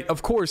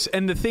 of course.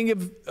 And the thing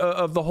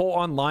of the whole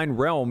online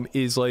realm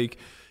is like,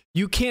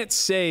 you can't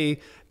say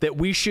that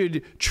we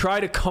should try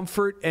to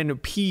comfort and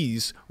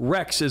appease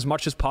Rex as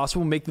much as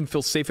possible, make them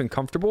feel safe and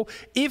comfortable.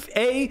 If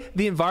A,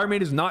 the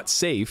environment is not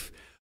safe,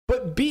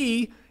 but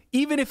B,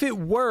 even if it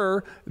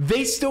were,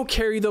 they still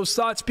carry those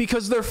thoughts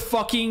because they're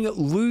fucking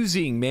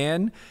losing,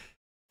 man.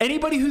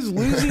 Anybody who's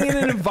losing in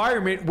an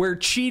environment where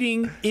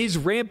cheating is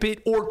rampant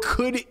or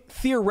could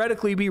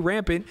theoretically be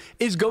rampant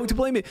is going to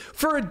blame it.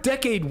 For a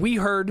decade, we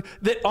heard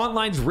that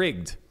online's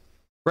rigged,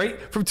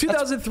 right? From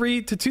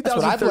 2003 to That's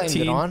what I blamed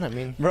 2013. it on. I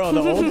mean, Bro, the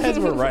old heads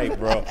were right,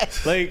 bro.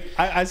 Like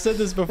I said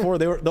this before,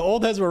 the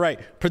old heads were right.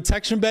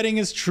 Protection betting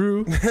is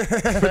true.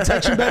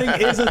 Protection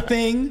betting is a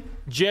thing.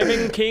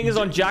 Jamming King is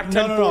on Jack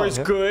 10-4 No. is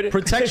good.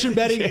 Protection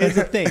betting is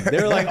a thing.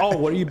 They were like, "Oh,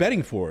 what are you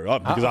betting for?" Oh,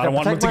 because I don't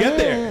want him to protect get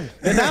my there. hand.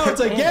 And now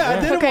it's like, yeah,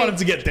 I didn't Okay, want him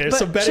to get there. But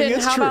So betting Chin,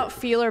 is how true. about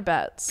feeler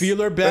bets?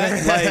 Feeler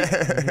bet,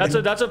 like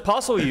That's a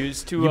puzzle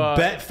used to you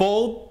bet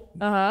fold.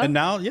 And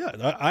now, yeah,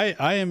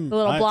 I am. The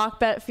little I- block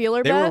bet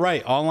feeler They bet. were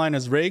right. Online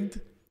is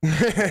rigged.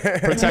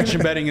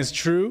 Protection betting is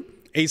true.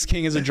 Ace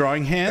King is a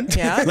drawing hand.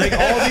 Yeah. Like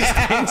all these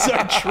things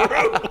are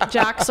true.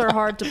 Jacks are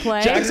hard to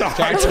play. Jacks are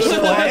hard to Jack's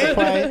the one to play.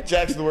 play.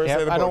 Jack's the worst Yep,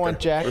 hand of I don't poker, want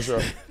Jack. for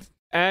sure.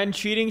 and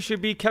cheating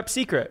should be kept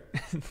secret.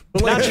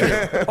 Not true.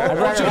 I'd All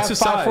rather jokes have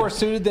aside, 5-4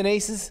 suited than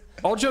aces.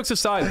 all jokes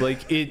aside,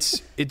 like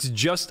it's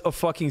just a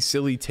fucking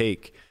silly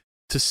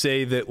to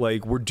say that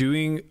like we're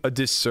doing a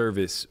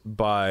disservice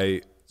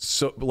by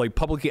like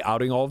publicly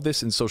outing all of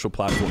this in social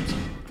platforms.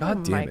 God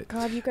Oh damn my it.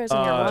 god, you guys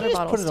and your water Just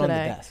bottles put it on the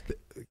today. desk.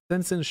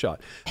 Then send a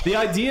shot. The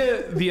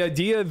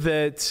idea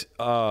that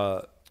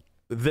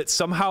that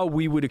somehow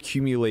we would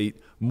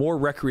accumulate more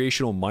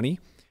recreational money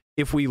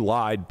if we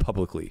lied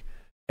publicly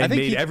and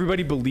think made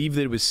everybody believe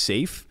that it was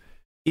safe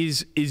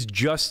is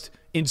just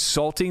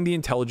insulting the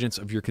intelligence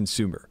of your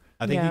consumer.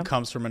 I think Yeah. he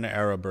comes from an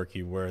era,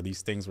 Berkey, where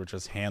these things were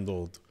just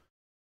handled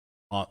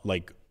on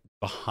like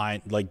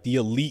behind, like the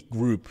elite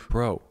group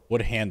Bro,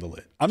 would handle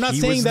it. I'm not he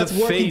saying was that's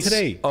the working face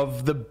today.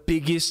 of the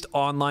biggest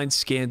online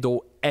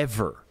scandal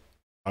ever.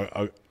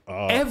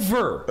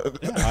 Ever.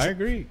 Yeah,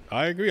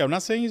 I agree. I'm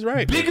not saying he's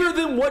right. Bigger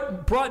than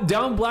what brought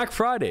down Black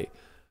Friday.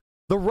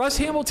 The Russ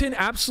Hamilton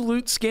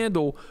absolute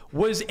scandal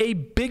was a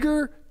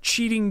bigger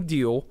cheating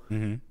deal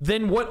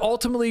than what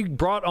ultimately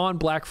brought on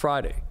Black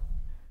Friday.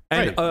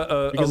 And Right.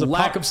 a Because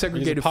lack of because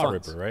segregated pot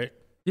funds. ripper, right?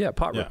 Yeah,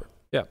 pot Yeah. ripper.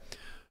 Yeah.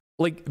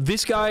 Like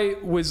this guy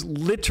was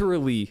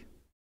literally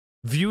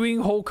viewing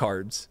hole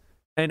cards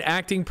and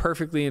acting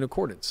perfectly in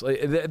accordance.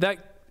 Like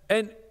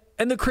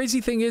and the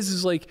crazy thing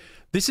is like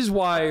this is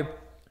why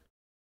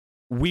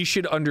we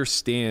should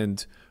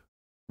understand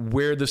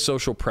where the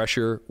social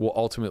pressure will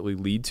ultimately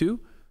lead to.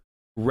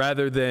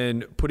 rather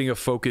than putting a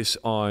focus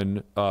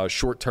on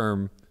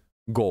short-term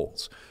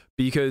goals.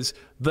 Because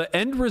the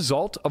end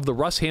result of the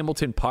Russ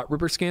Hamilton pot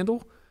ripper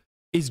scandal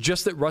is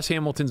just that Russ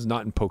Hamilton's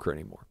not in poker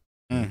anymore.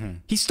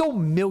 He stole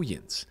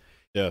millions.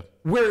 Yeah.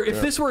 Where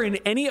if this were in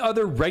any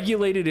other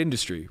regulated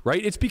industry,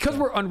 right? It's because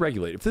we're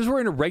unregulated. If this were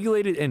in a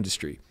regulated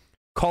industry,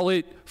 call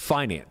it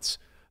finance.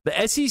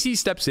 The SEC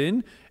steps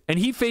in and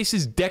he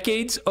faces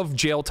decades of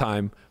jail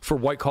time for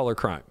white collar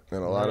crime.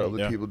 And a lot of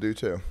other people do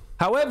too.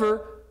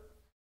 However,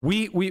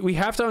 we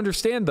have to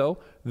understand though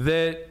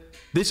that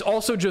this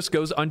also just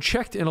goes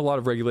unchecked in a lot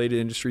of regulated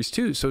industries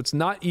too. So it's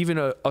not even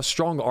a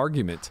strong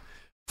argument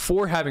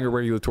for having a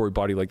regulatory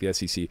body like the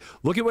SEC.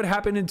 Look at what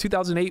happened in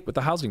 2008 with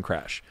the housing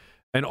crash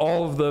and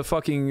all of the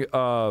fucking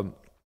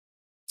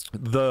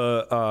They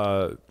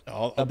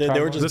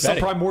were just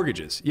betting. subprime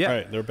mortgages. Yeah,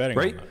 Right, they were betting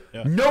on Right. that,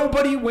 yeah.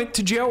 Nobody went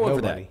to jail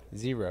over that. Nobody.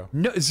 Zero.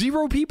 No,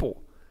 zero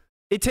people.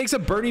 It takes a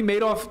Bernie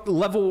Madoff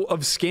level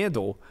of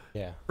scandal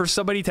Yeah. for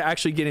somebody to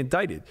actually get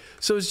indicted.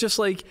 So it's just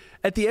like,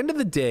 at the end of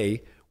the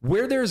day,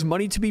 where there's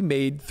money to be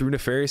made through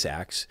nefarious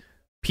acts,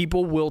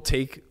 people will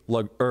take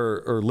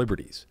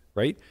liberties,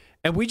 right?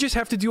 And we just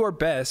have to do our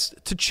best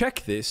to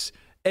check this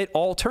at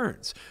all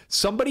turns.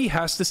 Somebody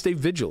has to stay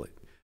vigilant.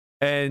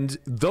 And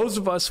those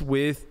of us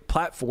with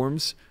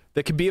platforms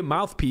that can be a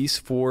mouthpiece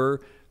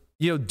for,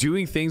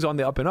 doing things on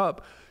the up and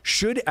up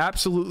should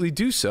absolutely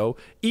do so,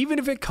 even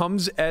if it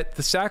comes at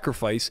the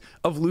sacrifice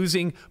of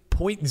losing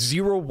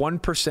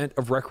 0.01%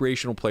 of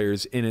recreational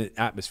players in an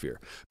atmosphere.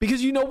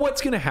 Because you know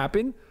what's going to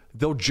happen?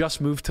 They'll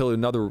just move to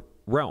another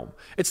realm.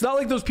 It's not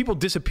like those people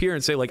disappear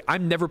and say, like,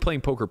 I'm never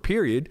playing poker,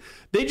 period.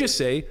 They just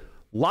say,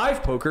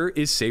 live poker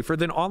is safer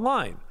than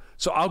online.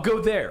 So I'll go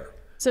there.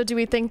 So do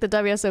we think the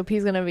WSOP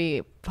is going to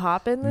be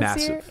popping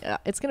this year? Massive. Yeah,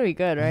 it's going to be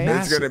good, right?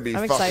 It's gonna be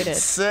I'm fucking excited.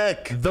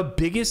 sick. The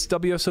biggest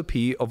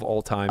WSOP of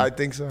all time. I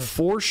think so.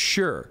 For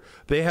sure.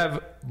 They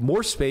have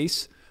more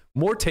space,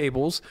 more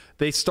tables.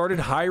 They started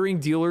hiring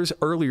dealers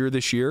earlier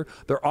this year.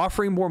 They're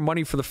offering more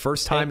money for the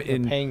first time They're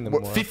paying them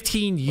in more.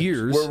 15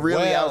 years. We're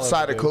really Well,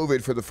 outside of dude.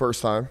 COVID for the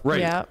first time. Right.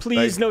 Yeah.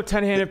 Please, no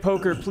 10-handed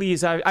poker,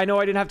 please. I know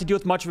I didn't have to deal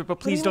with much of it,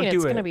 but please don't It's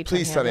do going to it. be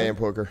Please 10 10-handed. a.m.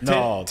 poker.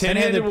 No,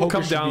 10-handed will poker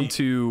come should down be-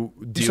 to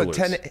You dealers.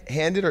 said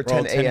 10-handed or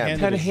Bro, 10 a.m.?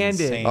 10-handed. is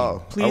insane.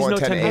 Oh, Please, I want no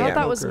 10 I 10-handed.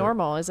 thought that was Poker.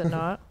 normal, is it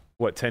not?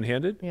 What,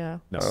 10-handed? Yeah.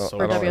 No.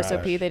 For Oh,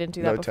 WSOP, they didn't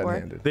do that No before.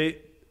 10-handed.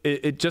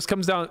 It just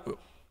comes down.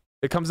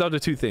 It comes down to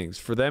two things.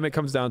 For them, it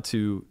comes down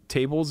to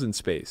tables and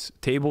space.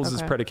 Tables is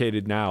Okay.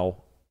 predicated now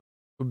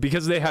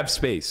because they have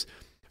space.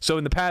 So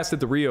in the past at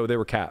the Rio, they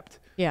were capped.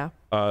 Yeah.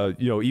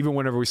 Even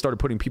whenever we started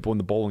putting people in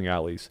the bowling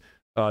alleys,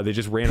 they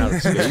just ran out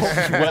of space.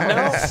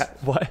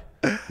 What?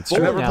 It's I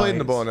true. never played in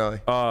the bowling alley.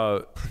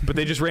 But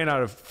they just ran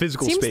out of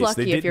physical Seems space.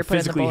 lucky They if didn't you're put in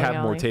the physically bowling have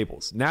more alley.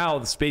 tables. Now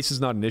the space is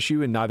not an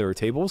issue, and neither are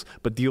tables,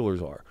 but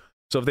dealers are.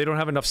 So if they don't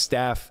have enough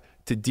staff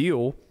to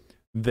deal,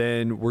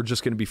 then we're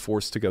just going to be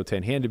forced to go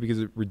 10-handed because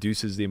it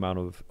reduces the amount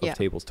of Yeah.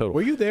 tables total.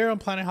 Were you there on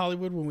Planet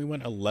Hollywood when we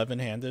went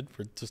 11-handed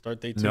to start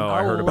day 2? No,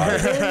 I heard about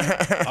it.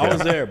 I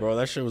was there, bro.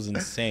 That shit was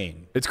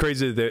insane. It's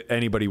crazy that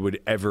anybody would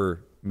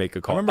ever make a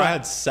I call. remember I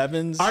had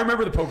sevens. I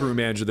remember the poker room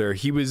manager there.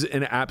 He was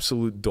an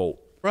absolute dolt.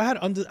 Bro,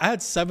 I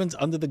had sevens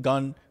under the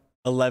gun,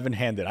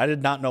 11-handed. I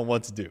did not know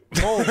what to do.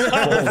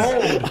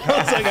 I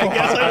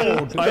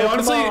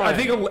honestly, I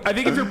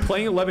think if you're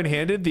playing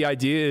 11-handed, the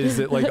idea is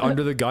that like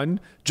under the gun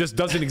just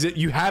doesn't exist.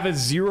 You have a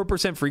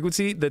 0%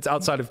 frequency that's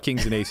outside of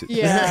kings and aces.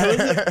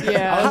 Yeah.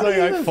 Yeah. I was like,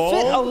 I Fit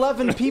fold.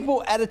 11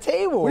 people at a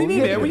table. What do you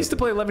mean, man? We used to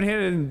play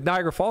 11-handed in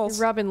Niagara Falls.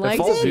 You're rubbing At legs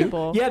Falls at View.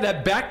 people. Yeah,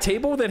 that back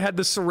table that had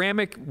the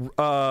ceramic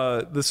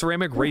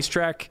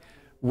racetrack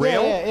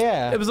rail.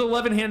 Yeah. It was an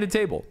 11-handed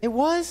table. It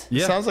was?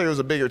 Yeah, Sounds like it was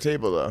a bigger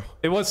table though.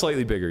 it was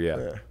slightly bigger.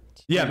 Yeah.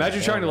 Yeah,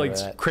 imagine trying to like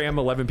that. cram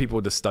 11 people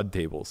into stud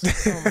tables.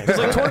 Because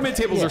like tournament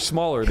tables are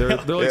smaller. They're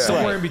like Yeah.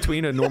 somewhere in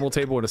between a normal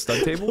table and a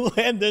stud table.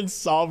 Landon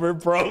Solver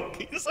broke.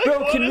 He's like, Bro,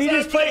 what can is we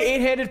just happening? play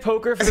 8-handed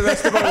poker for the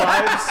rest of our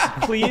lives,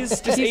 please?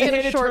 Just He's gonna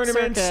 8-handed short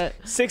tournaments, circuit.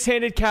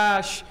 6-handed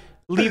cash.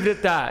 Leave it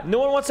at that. No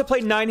one wants to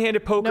play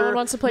 9-handed poker. No one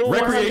wants to play one-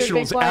 400 big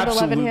Recreationals blind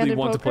absolutely 11-handed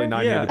want to play poker?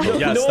 9-handed Yeah. poker.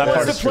 Yes, no that one part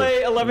wants is to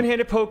play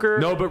 11-handed poker.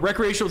 No, but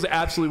recreationals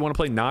absolutely want to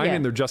play 9 Yeah.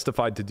 and they're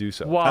justified to do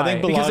so. Why? I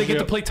think Because they get to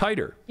Bellagio- play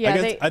tighter. Yeah.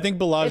 I think it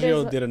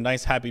Bellagio is- did a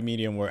nice happy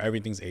medium where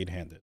everything's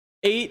 8-handed.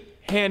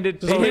 8-handed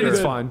poker. 8-handed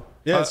is fine.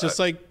 Yeah, it's just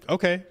like,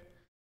 okay.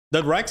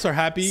 The Recs are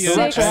happy. So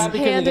much happy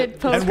because Six-handed it-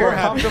 poker. and we're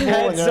happy.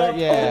 Comfortable and Heads up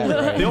yeah. only.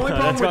 Right. The only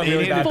problem with gonna be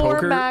really 8-handed Four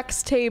poker,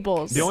 max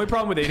tables. the only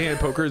problem with 8-handed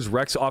poker is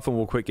Rex often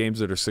will quit games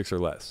that are 6 or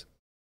less.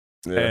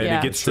 Yeah. And Yeah.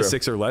 it gets True. to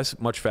 6 or less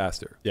much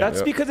faster. Yeah.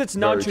 That's because it's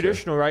Very true.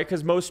 non-traditional, right?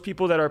 Because most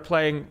people that are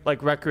playing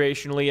like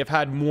recreationally have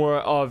had more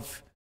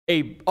of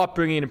a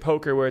upbringing in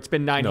poker where it's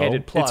been No,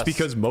 9-handed plus. it's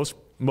because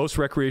most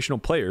recreational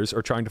players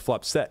are trying to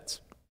flop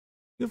sets.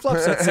 you flop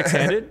set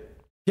 6-handed.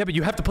 Yeah, but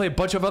you have to play a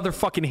bunch of other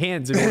fucking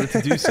hands in order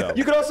to do so.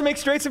 You could also make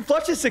straights and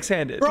flushes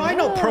 6-handed. Bro, I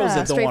know pros Yeah, that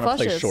don't straight want to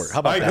play flushes. short. How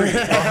about I agree,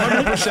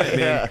 that? 100%,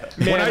 man.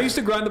 When Man. I used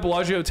to grind the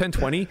Bellagio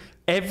 1020,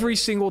 every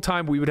single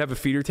time we would have a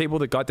feeder table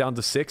that got down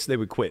to 6, they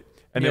would quit.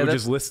 and Yeah, they would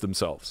that's- just list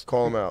themselves.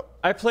 Call him out.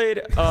 I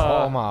played when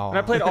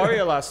I played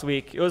Aria last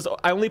week.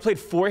 I only played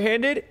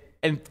 4-handed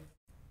and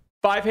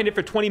 5-handed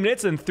for 20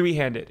 minutes and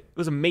 3-handed. It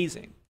was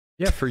amazing.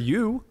 Yeah, for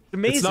you,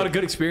 Amazing. it's not a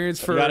good experience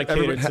for gotta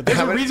cater everybody. to There's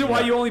a the- reason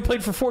why you only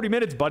played for 40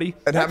 minutes, buddy.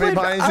 And how many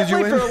buy-ins I did you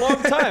played win? for a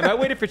long time. I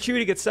waited for Chewy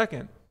to get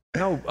second.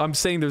 No, I'm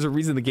saying there's a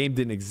reason the game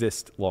didn't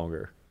exist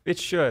longer. It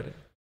should.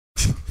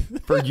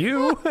 For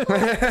you,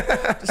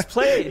 Just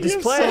play.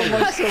 Just play. So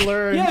much to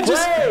learn. yeah,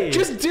 Play.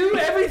 just do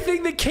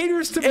everything that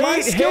caters to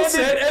my skill Eight-handed.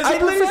 set as a I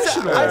literally said-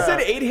 professional. I said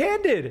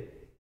 8-handed.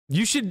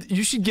 You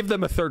should give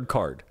them a third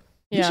card.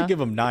 You Yeah. should give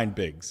them 9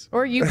 bigs.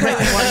 Or you play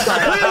with one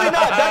card. Clearly not.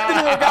 That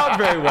didn't work out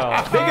very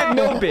well. They get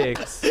no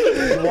bigs.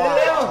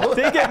 Wow.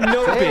 They get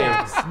no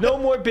bigs. No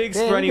more bigs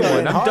for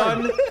anyone. I'm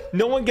done.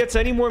 No one gets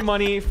any more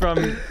money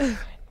from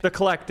the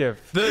collective.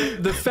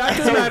 The fact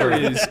of the matter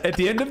is, at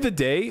the end of the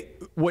day,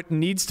 what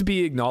needs to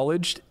be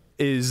acknowledged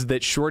is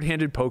that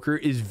shorthanded poker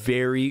is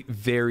very,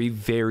 very,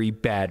 very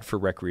bad for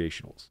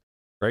recreationals,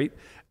 right?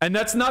 And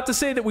that's not to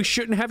say that we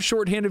shouldn't have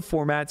shorthanded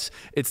formats.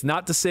 It's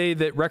not to say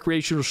that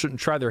recreationals shouldn't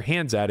try their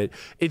hands at it.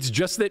 It's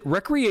just that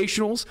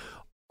recreationals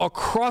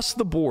across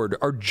the board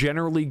are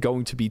generally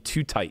going to be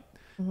too tight.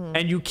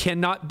 And you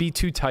cannot be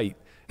too tight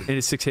in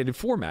a 6-handed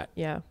format.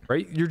 Yeah.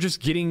 Right? You're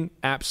just getting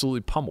absolutely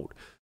pummeled.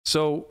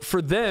 So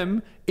for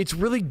them, it's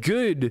really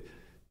good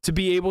to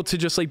be able to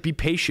just like be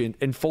patient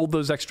and fold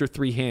those extra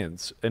 3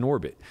 hands in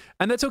orbit.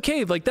 And that's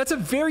okay. Like that's a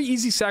very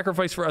easy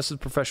sacrifice for us as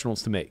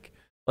professionals to make.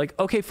 Like,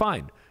 okay,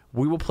 fine.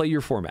 We will play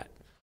your format,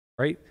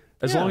 right?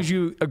 As long as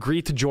you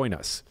agree to join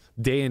us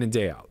day in and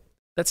day out.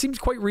 That seems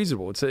quite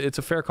reasonable. It's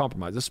a fair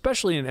compromise,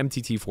 especially in an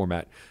MTT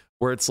format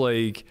where it's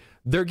like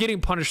they're getting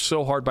punished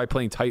so hard by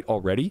playing tight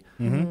already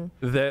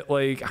that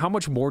like how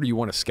much more do you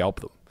want to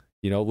scalp them?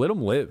 You know, let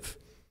them live.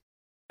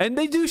 And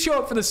they do show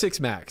up for the 6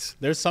 max.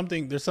 There's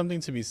something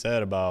to be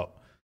said about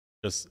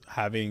just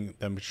having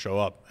them show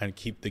up and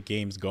keep the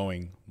games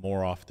going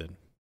more often.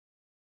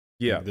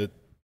 Yeah. Like,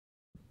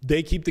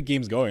 they keep the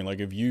games going. Like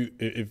if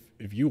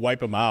you wipe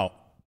them out,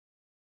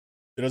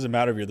 it doesn't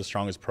matter if you're the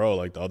strongest pro.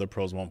 Like the other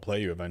pros won't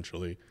play you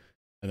eventually,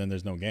 and then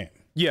there's no game.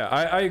 Yeah,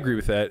 I agree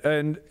with that.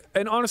 And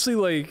honestly,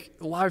 like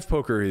live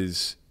poker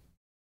is,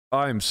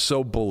 I am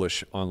so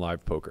bullish on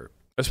live poker,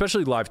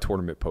 especially live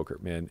tournament poker,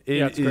 man.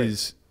 it's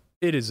great.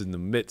 It is in the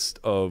midst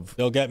of.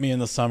 They'll get me in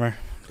the summer.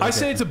 I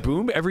say it's a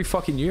boom every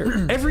fucking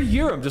year. Every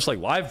year, I'm just like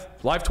live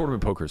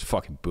tournament poker is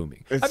fucking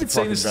booming. It's I've been the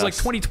saying fucking this is like best.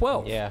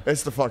 2012. Yeah.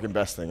 It's the fucking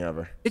best thing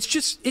ever.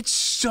 It's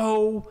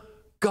so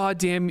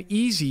goddamn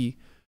easy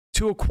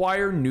to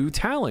acquire new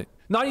talent.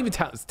 Not even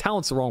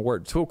talent's the wrong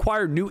word. To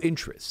acquire new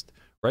interest,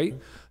 right?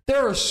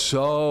 There are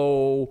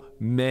so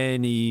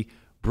many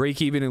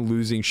break-even and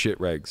losing shit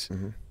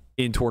regs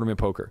in tournament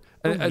poker.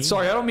 And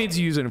sorry, I don't mean to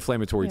use an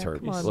inflammatory term.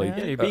 come on, Like, man.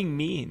 Yeah, you're being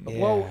mean.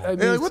 well, I mean,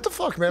 Hey, like, what the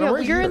fuck, man? I'm Yeah,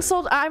 right you're here.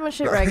 insulting. I'm a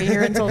shit rag and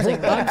you're insulting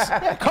me.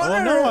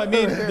 Well, no, I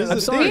mean, this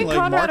is the Me thing. and Like,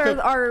 Conrad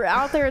markup, are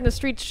out there in the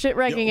streets shit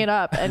ragging it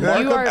up, and Mark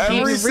you up are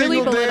being every really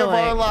single day of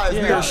our belittling. lives.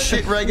 We are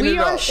shit ragging We it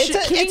are up.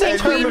 king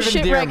and queen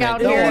shit rag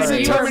out here. It's a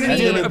and you are term of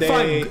mean.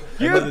 endearment.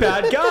 Fine. You're a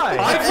bad guy.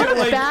 I feel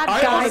like, bad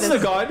guy honest to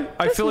this- God,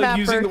 I this feel like Matt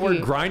using the word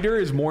Berkey. grinder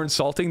is more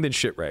insulting than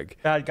shit reg.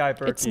 Bad guy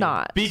Berkey. It's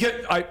not. Because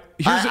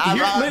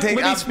let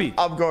me speak.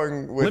 I'm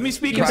going with. Let me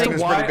speak as to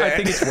Grindr's why pretty I bad.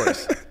 think it's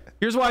worse.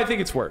 Here's why I think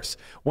it's worse.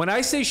 When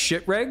I say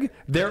shit reg,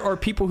 there are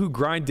people who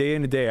grind day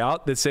in and day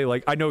out that say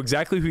like, I know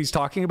exactly who he's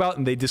talking about,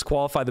 and they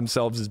disqualify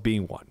themselves as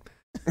being one.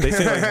 They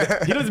say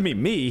like, he doesn't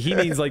mean me. He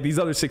means like these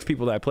other 6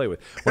 people that I play with.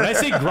 When I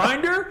say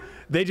grinder,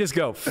 they just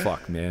go,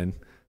 fuck, man.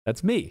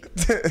 That's me.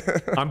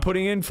 I'm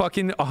putting in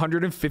fucking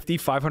 $150,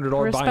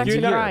 $500 Respect buy-ins a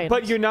your year. grind.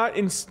 But you're not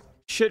in.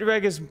 Shit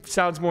reg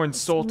sounds more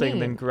insulting mean.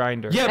 than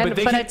grinder. Yeah, And- but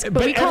they but can, it's-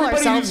 but we call everybody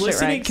ourselves who's shit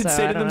listening reg, can so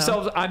say I to don't know.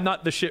 themselves, I'm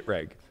not the shit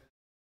reg.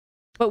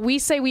 But we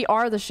say we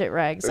are the shit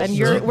rags, and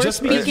Just we're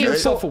Just because speaking. you're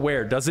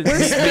self-aware doesn't We're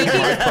make it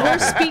my problem. we're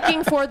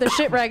speaking for the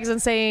shit rags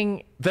and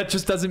saying That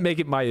just doesn't make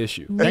it my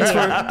issue.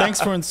 thanks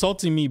for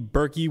insulting me,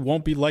 Berkey.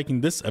 Won't be liking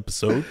this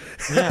episode.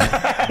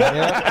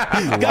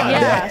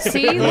 yeah.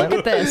 See, look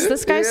at this.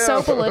 This guy's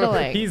so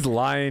belittling. He's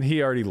lying.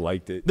 He already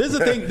liked it. This is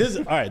the thing.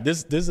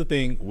 This is the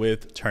thing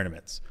with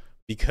tournaments,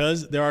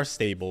 because there are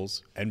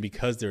stables and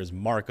because there's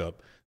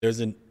markup. There's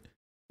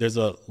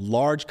a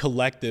large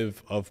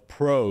collective of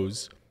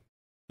pros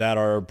that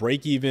are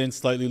break even,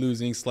 slightly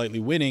losing, slightly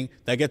winning,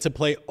 that get to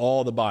play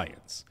all the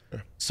buy-ins.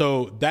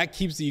 So that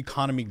keeps the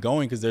economy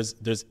going because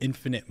there's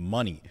infinite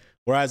money.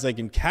 Whereas like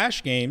in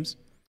cash games,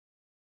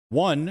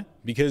 one,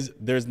 because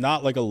there's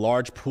not like a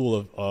large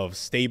pool of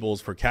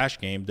stables for cash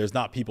game. There's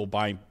not people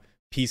buying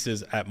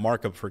pieces at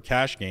markup for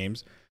cash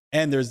games.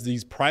 And there's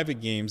these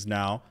private games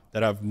now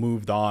that have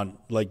moved on,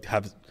 like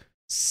have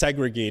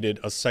segregated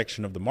a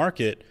section of the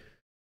market.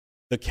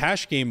 The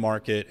cash game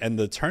market and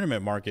the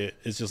tournament market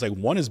is just like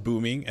one is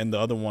booming and the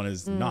other one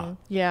is not.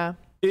 Yeah.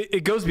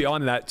 It goes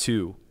beyond that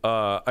too.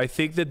 I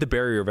think that the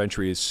barrier of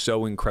entry is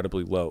so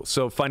incredibly low.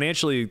 So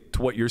financially,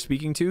 to what you're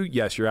speaking to,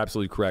 yes, you're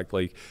absolutely correct.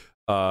 Like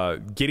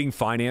getting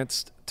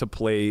financed to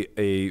play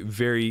a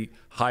very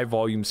high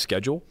volume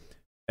schedule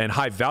and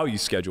high value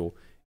schedule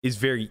is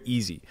very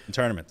easy In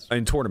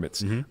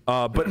tournaments.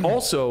 But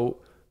also,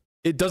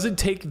 it doesn't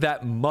take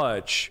that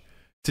much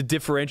to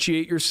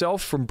differentiate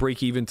yourself from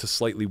break even to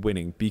slightly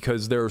winning,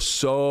 because there are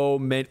so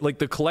many, like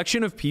the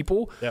collection of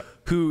people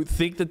who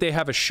think that they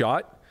have a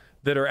shot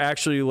that are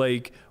actually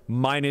like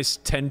minus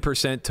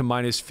 10% to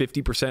minus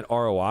 50%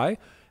 ROI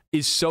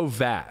is so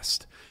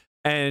vast.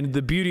 And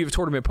the beauty of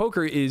tournament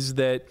poker is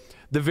that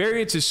the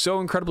variance is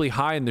so incredibly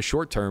high in the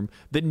short term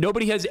that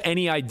nobody has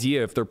any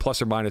idea if they're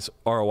plus or minus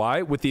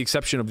ROI, with the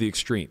exception of the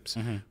extremes,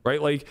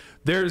 right? Like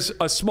there's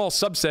a small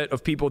subset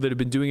of people that have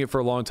been doing it for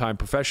a long time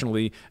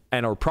professionally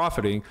and are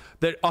profiting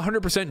that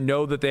 100%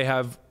 know that they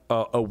have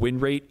a win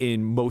rate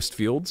in most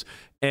fields,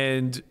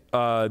 and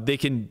they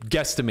can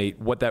guesstimate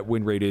what that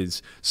win rate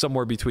is,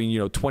 somewhere between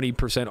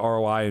 20%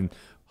 ROI and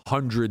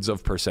hundreds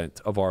of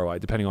percent of ROI,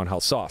 depending on how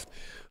soft.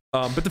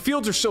 But the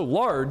fields are so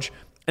large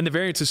and the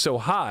variance is so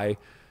high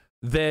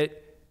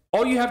that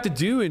all you have to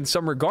do in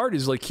some regard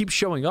is like keep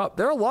showing up.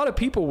 There are a lot of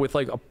people with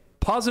like a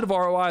positive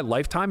ROI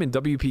lifetime in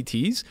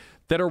WPTs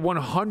that are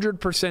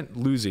 100%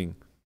 losing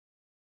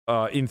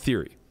in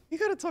theory. You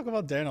got to talk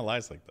about Darren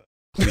Elias like that.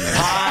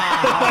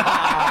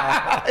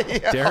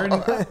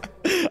 Darren,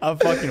 I'm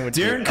fucking with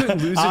Darren you.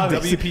 couldn't lose in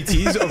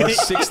WPTs over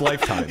 6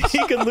 lifetimes.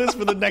 He could lose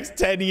for the next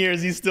 10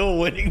 years. He's still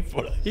winning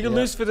for it. He can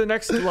lose for the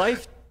next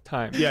lifetime.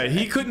 Yeah,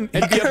 he couldn't.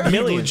 He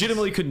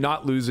legitimately could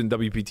not lose in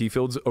WPT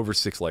fields over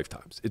 6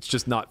 lifetimes. It's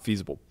just not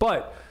feasible.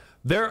 But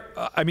there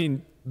are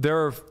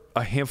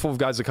a handful of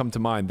guys that come to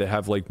mind that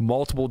have like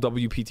multiple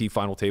WPT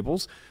final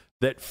tables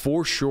that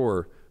for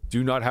sure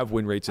do not have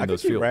win rates in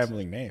those fields.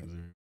 Rambling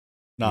names.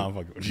 No, I'm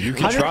fucking with you. You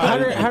can try.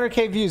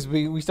 100K views.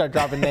 We start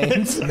dropping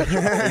names. We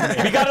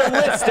got a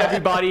list,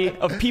 everybody,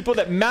 of people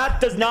that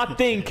Matt does not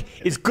think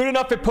is good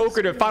enough at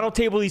poker to final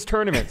table these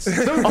tournaments.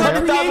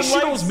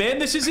 Recreationals, man.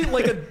 This isn't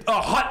like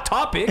a hot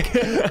topic.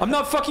 I'm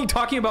not fucking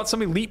talking about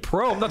some elite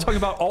pro. I'm not talking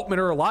about Altman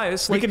or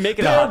Elias. We can make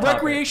it there a are hot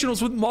topic.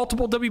 recreationals with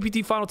multiple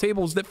WPT final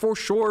tables that for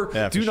sure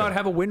do not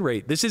have a win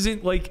rate. This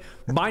isn't like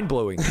mind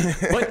blowing,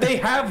 but they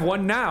have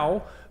one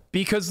now.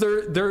 Because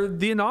they're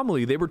the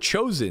anomaly. They were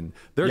chosen.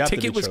 Their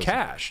ticket was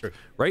cashed,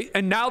 right?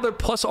 And now they're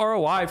plus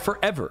ROI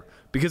forever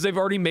because they've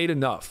already made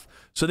enough.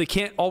 So they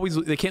can't lose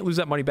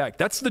that money back.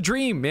 That's the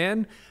dream,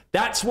 man.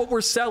 That's what we're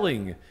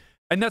selling.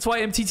 And that's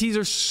why MTTs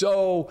are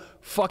so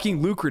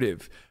fucking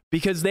lucrative,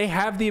 because they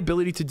have the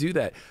ability to do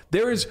that.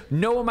 There is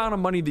no amount of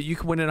money that you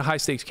can win in a high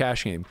stakes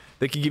cash game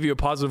that can give you a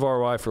positive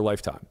ROI for a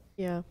lifetime.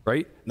 Yeah.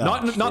 Right?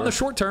 Not in the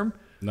short term.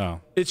 No.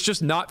 It's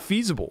just not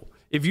feasible.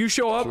 If you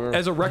show up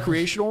as a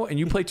recreational and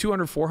you play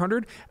 200,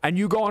 400 and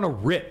you go on a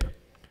rip,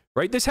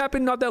 right? This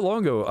happened not that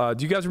long ago.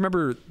 Do you guys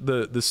remember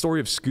the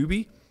story of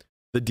Scooby,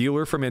 the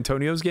dealer from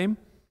Antonio's game?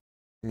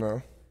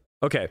 No.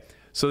 Okay.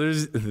 So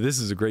this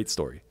is a great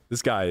story.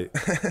 This guy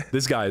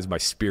is my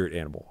spirit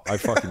animal.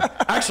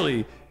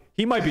 Actually,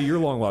 he might be your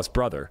long lost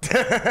brother.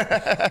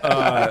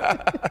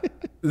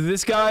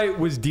 This guy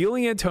was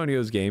dealing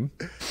Antonio's game,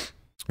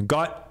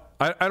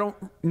 I don't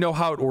know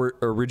how it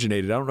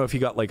originated. I don't know if he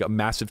got like a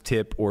massive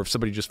tip or if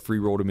somebody just free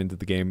rolled him into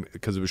the game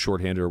because it was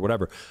shorthanded or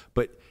whatever.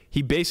 But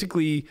he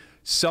basically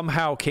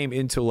somehow came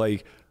into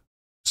like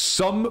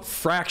some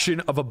fraction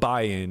of a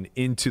buy-in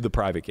into the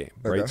private game,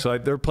 right? So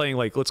they're playing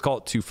like, let's call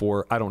it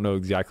 2-4. I don't know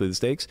exactly the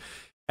stakes.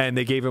 And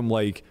they gave him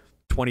like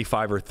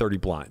 25 or 30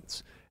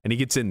 blinds. And he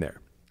gets in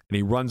there and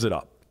he runs it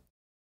up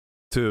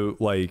to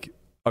like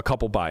a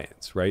couple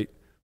buy-ins, right?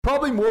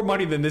 Probably more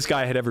money than this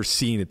guy had ever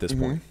seen at this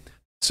point.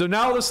 So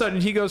now all of a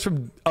sudden he goes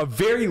from a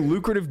very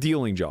lucrative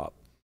dealing job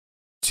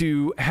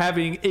to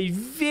having a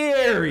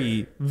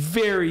very,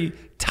 very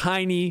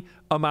tiny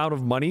amount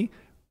of money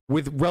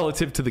with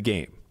relative to the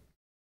game.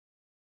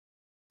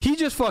 He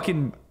just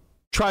fucking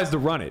tries to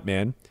run it,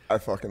 man. I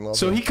fucking love it.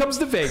 So he comes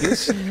to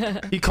Vegas.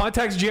 He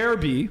contacts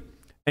JRB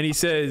and he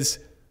says,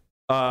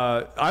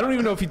 I don't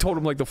even know if he told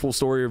him like the full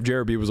story or if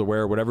JRB was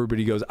aware or whatever, but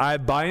he goes, I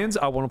have buy-ins.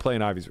 I want to play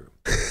in Ivy's room.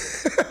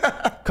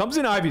 Comes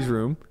in Ivy's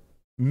room.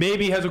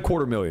 Maybe has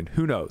 $250,000.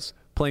 Who knows?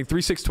 Playing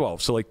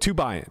 3-6-12. So like 2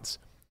 buy-ins.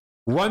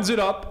 Runs it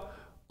up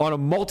on a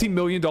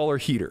multi-million-dollar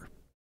heater.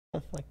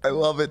 I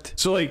love it.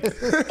 So like,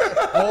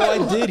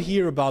 I did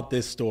hear about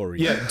this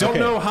story. yeah, don't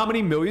know how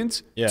many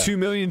millions. Yeah. 2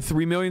 million,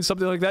 3 million,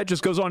 something like that.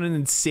 Just goes on an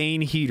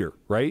insane heater,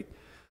 right?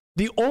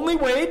 The only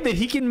way that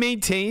he can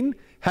maintain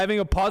having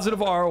a positive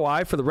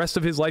ROI for the rest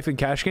of his life in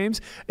cash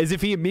games is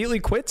if he immediately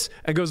quits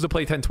and goes to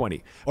play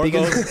 10-20.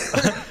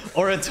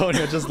 Or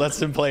Antonio just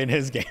lets him play in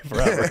his game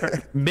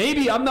forever.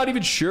 Maybe, I'm not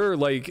even sure.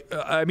 Like,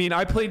 I mean,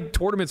 I played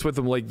tournaments with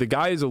him. Like, the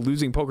guy is a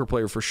losing poker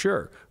player for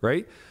sure,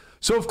 right?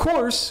 So, of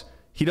course,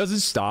 he doesn't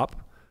stop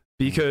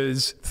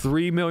because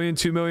 3 million,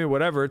 2 million,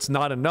 whatever, it's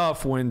not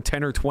enough when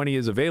 10 or 20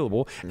 is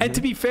available. And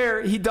to be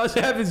fair, he does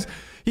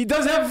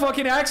have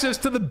fucking access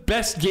to the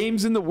best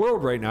games in the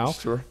world right now.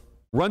 Sure.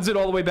 Runs it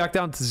all the way back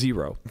down to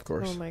 0. Of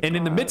course. Oh my And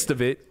in the God. midst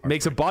of it,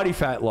 makes a body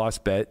fat loss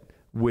bet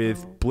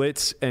with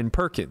Blitz and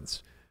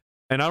Perkins.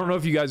 And I don't know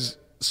if you guys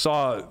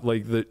saw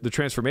like the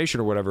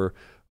transformation or whatever,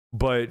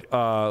 but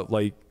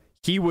like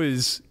he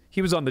was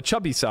he was on the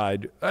chubby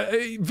side.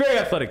 A very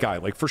athletic guy,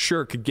 like for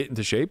sure could get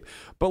into shape,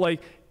 but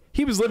like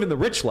he was living the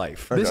rich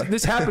life.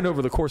 This happened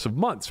over the course of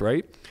months,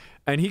 right?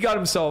 And he got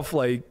himself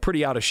like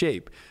pretty out of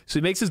shape. So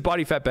he makes his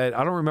body fat bet.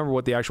 I don't remember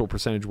what the actual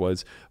percentage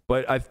was,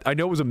 but I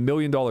know it was $1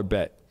 million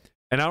bet.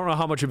 And I don't know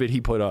how much of it he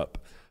put up.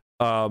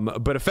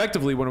 But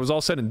effectively, when it was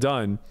all said and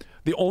done,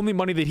 the only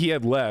money that he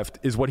had left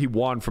is what he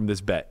won from this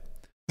bet.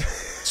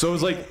 So it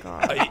was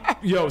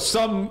like,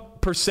 some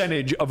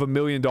percentage of $1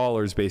 million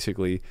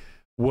basically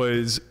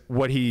was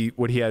what he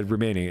had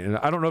remaining. And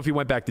I don't know if he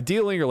went back to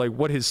dealing or like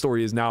what his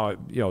story is now.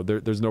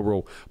 There's no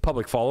real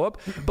public follow-up.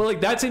 But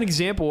like that's an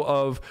example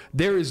of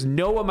there is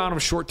no amount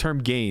of short-term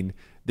gain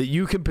that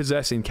you can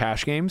possess in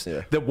cash games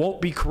that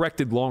won't be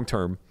corrected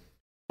long-term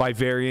by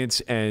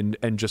variance and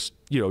just,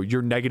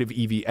 your negative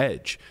EV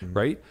edge,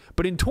 right?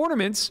 But in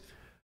tournaments,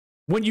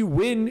 when you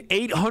win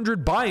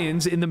 800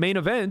 buy-ins in the main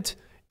event,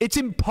 it's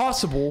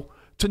impossible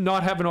to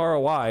not have an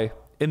ROI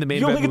in the main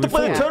You event. only get to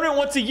play the tournament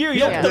once a year. You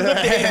don't have to live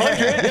to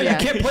 800. You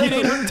can't play it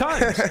 800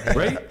 times,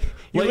 right?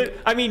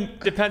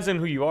 Depends on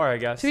who you are, I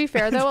guess. To be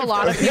fair, though,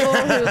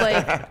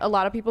 a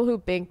lot of people who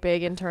bank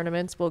big in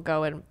tournaments will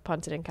go and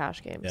punt it in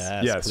cash games.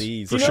 Yes,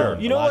 please. For sure.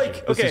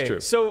 This is true.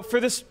 So for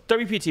this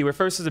WPT, where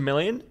first is $1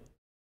 million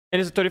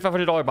and it's a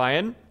 $3,500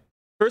 buy-in,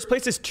 first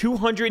place is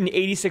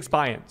 286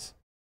 buy-ins.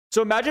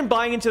 So imagine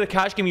buying into the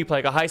cash game you play,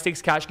 like a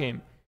high-stakes cash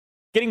game,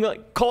 getting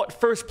call it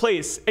first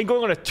place and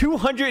going on a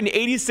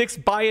 286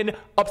 buy-in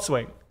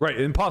upswing. Right,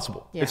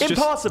 impossible. Yeah. It's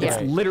Impossible.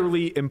 It's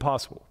literally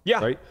impossible.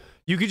 Yeah. Right?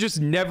 You could just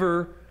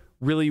never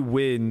really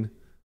win.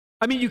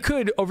 I mean, you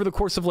could over the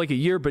course of like a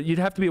year, but you'd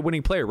have to be a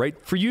winning player, right?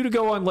 For you to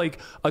go on like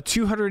a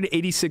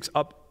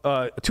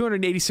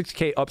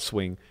 286K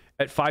upswing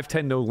at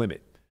 510 no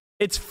limit.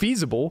 It's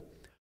feasible,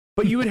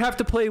 but you would have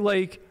to play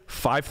like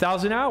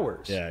 5,000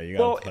 hours. Yeah, you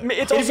got to play.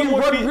 It's If also you more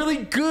run really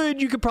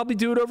good, you could probably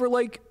do it over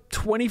like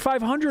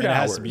 2,500 It has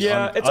hours. to be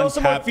Yeah, it's also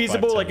more uncapped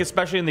feasible, 510. like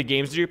especially in the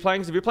games that you're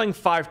playing. 'Cause if you're playing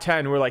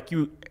 510, where like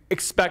you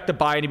expect the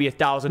buy-in to be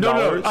 $1,000.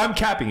 No, I'm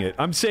capping it.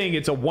 I'm saying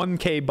it's a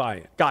 1K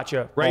buy-in.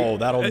 Gotcha. Right? Oh,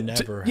 that'll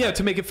never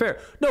to make it fair.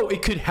 No,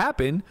 it could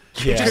happen.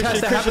 Yeah. It just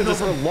has to happen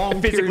Christian's over a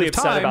long physically period of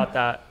upset time. about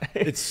that.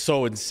 It's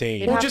so insane.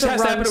 It'd Or have just to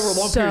has to happen run over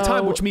a long period of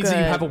time, which means that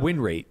you so have a win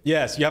rate.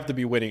 Yes, you have to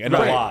be winning, and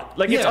Right. a lot.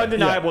 Like it's Yeah.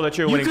 undeniable that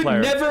you're a You winning could player.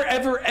 never,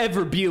 ever,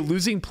 ever be a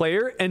losing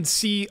player and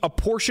see a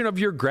portion of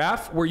your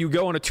graph where you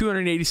go on a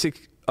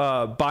 286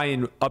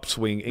 buy-in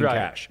upswing in Right.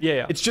 cash.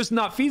 Yeah. It's just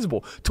not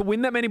feasible. To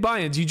win that many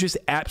buy-ins, you just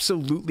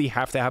absolutely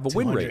have to have a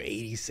win rate.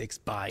 286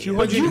 buy-ins.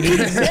 But you can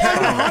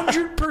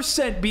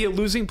 100% be a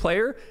losing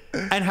player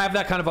and have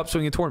that kind of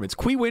upswing in tournaments.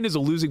 Qui Win is a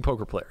losing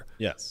poker player.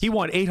 Yes. He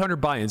won 800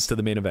 buy-ins to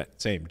the main event.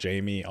 Same.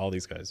 Jamie, all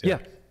these guys. Yeah.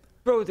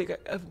 Bro,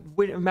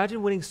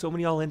 imagine winning so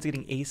many all-ins,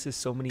 getting aces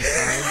so many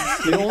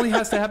times. It only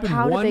has to happen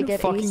How did they one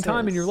get fucking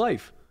time in aces? your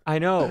life. I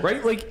know.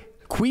 Right? Like,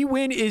 Qui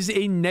Win is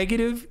a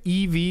negative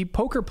EV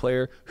poker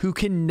player who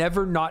can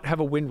never not have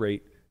a win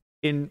rate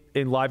in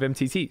live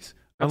MTTs.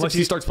 Unless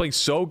he starts playing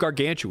so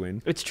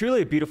gargantuan. It's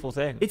truly a beautiful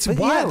thing. It's But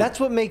wild. yeah, that's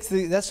what makes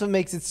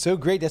it so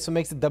great. That's what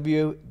makes the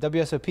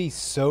WSOP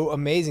so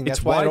amazing. That's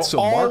It's why why it'll it's so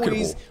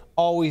marketable.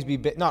 always be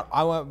big. Not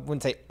I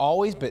wouldn't say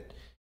always, but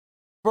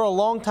for a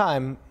long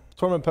time,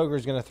 tournament poker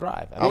is going to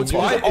thrive. I mean, it's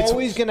you're why- it's-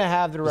 always going to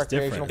have the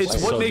recreational different. It's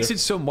players. what so makes different.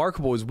 it so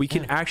marketable is we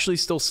can actually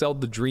still sell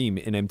the dream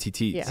in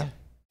MTTs. Yeah.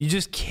 You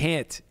just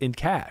can't in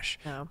cash.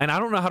 No. And I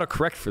don't know how to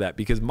correct for that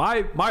because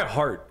my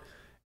heart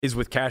is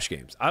with cash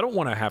games. I don't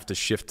want to have to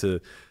shift to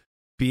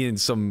being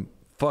some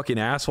fucking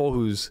asshole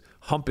who's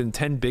humping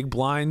 10 big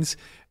blinds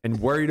and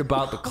worried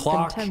about the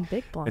clock 10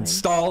 big and blinds.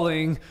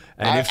 stalling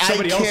and I- if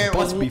somebody I else can't-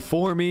 busts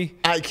before me.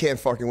 I can't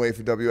fucking wait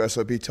for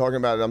WSOP. Talking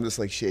about it, I'm just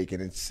like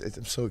shaking. I'm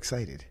so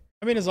excited.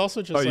 I mean, it's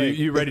also just Oh, like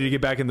you ready to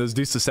get back in those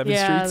deuce to seven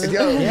Yeah, streets?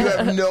 Yo, you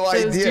have no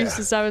Those idea. Deuce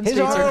to 7 His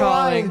streets are ROI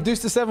calling. in Deuce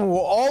to 7 will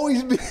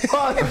always be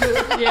on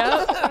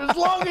Yeah. as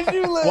long as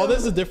you live. well,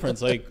 there's a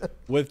difference. Like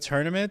with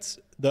tournaments,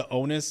 the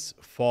onus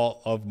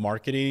fall of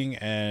marketing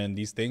and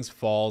these things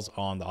falls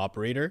on the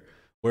operator.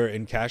 Where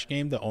in cash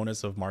game, the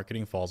onus of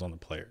marketing falls on the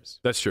players.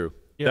 That's true.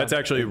 Yeah. That's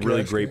actually a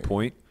really cash great game.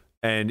 point.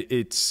 And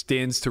it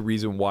stands to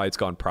reason why it's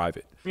gone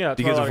private. Yeah, that's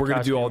because why a lot if of we're going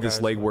cash to do all game this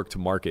guys- legwork to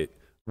market,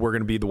 we're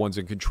going to be the ones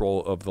in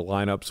control of the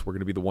lineups. We're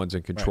going to be the ones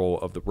in control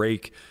of the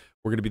rake.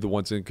 We're going to be the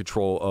ones in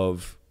control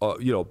of,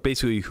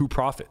 basically who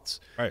profits.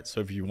 Right.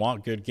 So if you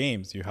want good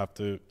games, you have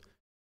to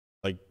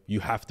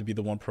be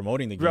the one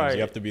promoting the games. Right.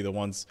 You have to be the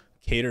ones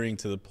catering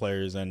to the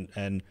players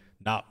and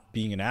not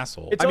being an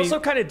asshole. It's also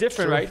kind of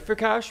different, right, for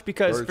cash?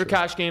 Because Very for true.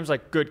 cash games,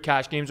 like good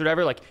cash games or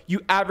whatever, like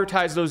you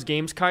advertise those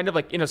games kind of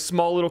like in a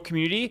small little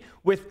community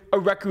with a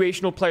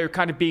recreational player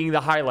kind of being the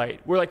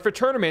highlight. Where like for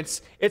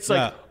tournaments, it's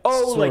like, Yeah,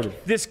 sort like of.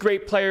 this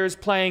great player is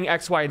playing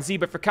X, Y, and Z.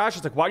 But for cash,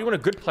 it's like, why do you want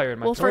a good player in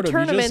my Well, for tournament?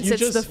 Sort of. tournaments, You it's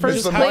just- the you first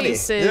just- the money.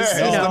 place is, Yeah, it's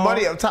you the know,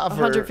 money up top for-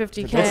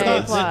 150K It's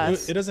not-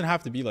 plus. it doesn't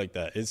have to be like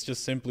that. It's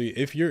just simply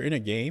if you're in a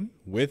game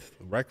with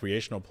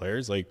recreational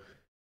players, like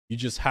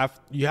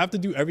you have to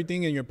do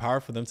everything in your power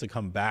for them to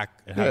come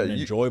back and have Yeah, an you-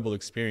 enjoyable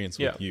experience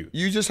Yeah. with you.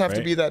 You just have to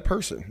Right? be that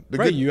person.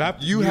 Right, you have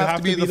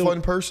to be the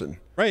fun person.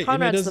 Right. Right.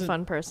 and it Conrad's the doesn't-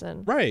 fun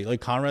person. Right.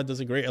 Like Conrad does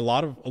a great.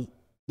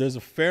 There's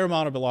a fair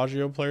amount of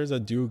Bellagio players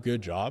that do a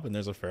good job, and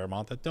there's a fair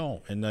amount that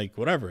don't. And like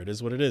whatever, it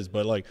is what it is.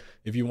 But like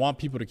if you want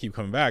people to keep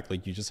coming back,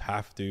 like you just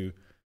have to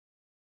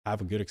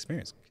have a good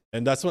experience.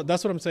 And that's what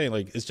I'm saying.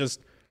 Like it's just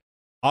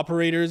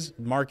operators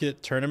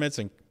market tournaments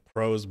and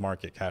pros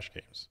market cash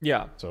games.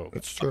 Yeah. So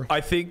That's true.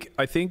 I think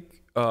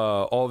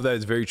all of that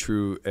is very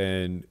true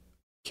and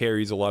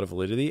carries a lot of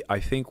validity. I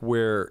think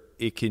where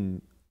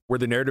the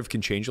narrative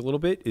can change a little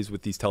bit is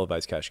with these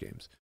televised cash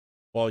games.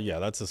 well, yeah,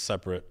 that's a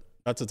separate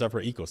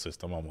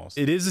ecosystem almost.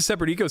 It is a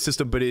separate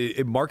ecosystem, but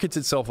it markets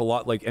itself a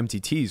lot like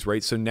MTTs,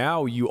 right? So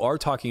now you are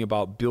talking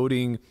about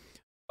building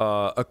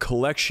a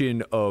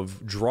collection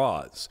of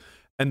draws,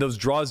 and those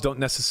draws don't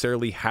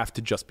necessarily have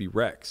to just be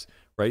Rex,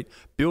 right?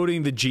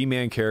 Building the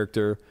G-Man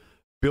character,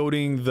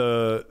 building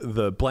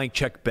the blank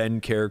check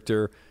Ben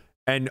character,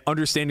 and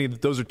understanding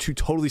that those are two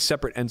totally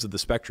separate ends of the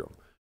spectrum,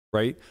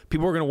 right?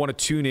 People are going to want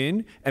to tune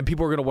in, and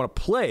people are going to want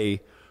to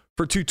play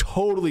for two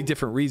totally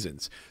different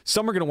reasons.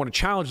 Some are going to want to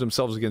challenge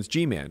themselves against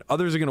G-Man.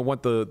 Others are going to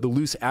want the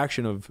loose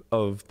action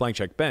of blank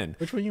check Ben.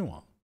 Which one you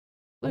want?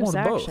 Loose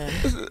want both.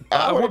 action.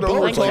 I want to know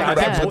what we're Blank talking check about.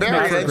 Ben. The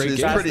barrier Both entry make is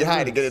great pretty games.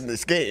 high to get in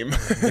this game.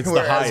 the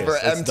Whereas highest. for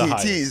It's the MTTs,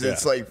 highest,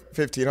 it's yeah. like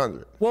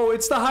 1,500. Well,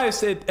 it's the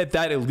highest at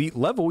that elite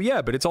level,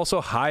 yeah, but it's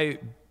also high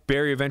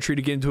barrier of entry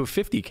to get into a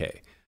 50K,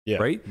 Yeah,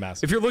 right?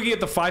 massive. If you're looking at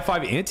the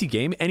 5-5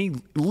 anti-game,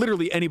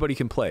 literally anybody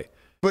can play.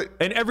 But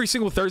And every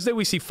single Thursday,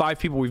 we see 5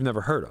 people we've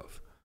never heard of.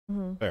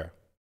 Fair.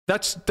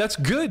 That's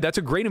good. That's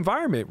a great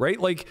environment, right?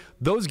 Like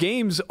those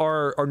games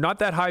are not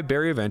that high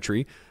barrier of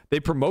entry. They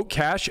promote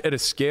cash at a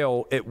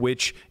scale at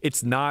which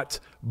it's not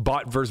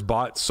bot versus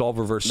bot,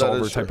 solver versus That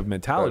solver is type true. of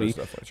mentality. That is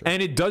definitely true.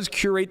 And it does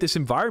curate this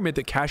environment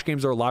that cash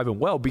games are alive and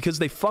well because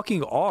they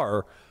fucking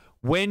are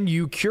when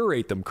you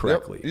curate them yep,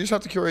 correctly. you just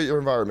have to curate your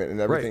environment, and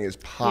everything Right. is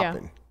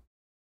popping.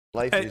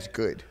 Life And- is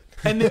good.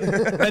 And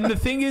the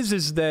thing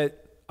is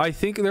that I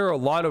think there are a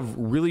lot of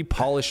really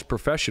polished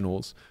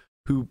professionals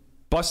who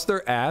bust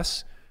their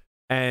ass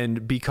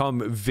and become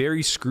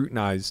very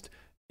scrutinized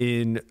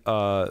in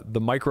the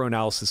micro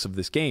analysis of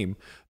this game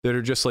that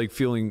are just like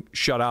feeling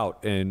shut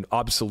out and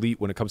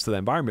obsolete when it comes to the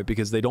environment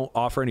because they don't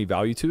offer any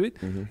value to it.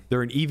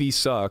 They're an EV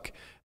suck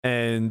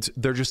and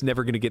they're just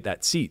never going to get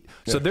that seat.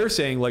 So they're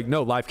saying like,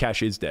 no, live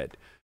cash is dead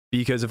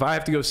because if I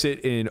have to go sit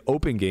in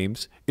open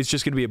games, it's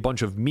just going to be a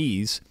bunch of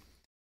me's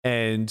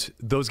and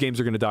those games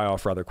are going to die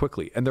off rather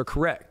quickly. And they're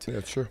correct. Yeah,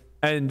 that's true.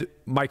 And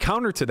my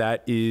counter to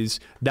that is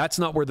that's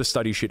not where the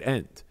study should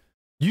end.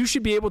 You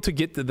should be able to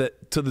get to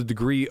the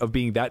degree of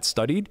being that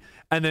studied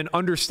and then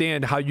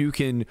understand how you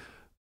can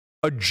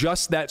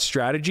adjust that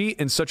strategy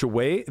in such a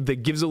way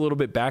that gives a little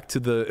bit back to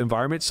the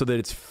environment so that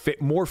it's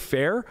more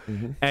fair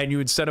and you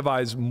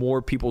incentivize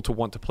more people to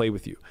want to play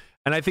with you.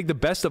 And I think the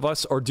best of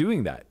us are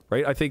doing that,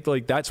 right? I think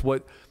like that's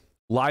what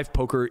live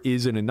poker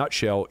is in a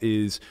nutshell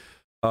is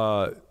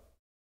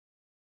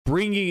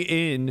bringing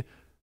in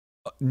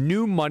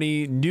new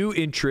money, new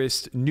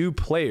interest, new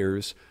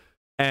players,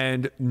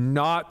 and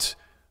not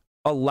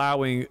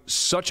allowing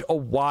such a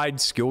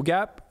wide skill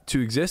gap to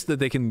exist that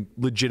they can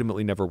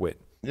legitimately never win.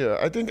 Yeah,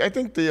 I think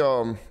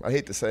the I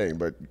hate the saying,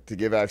 but to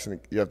give action,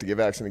 you have to give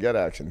action to get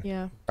action.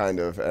 Yeah. Kind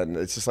of, and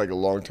it's just like a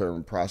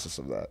long-term process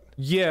of that.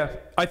 Yeah,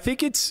 I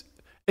think it's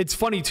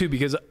funny too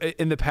because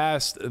in the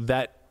past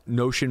that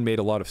notion made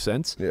a lot of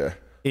sense. Yeah.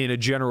 In a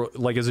general,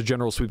 like as a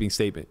general sweeping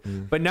statement.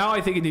 But now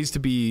I think it needs to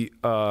be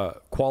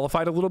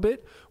qualified a little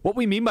bit. What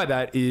we mean by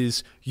that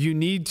is you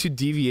need to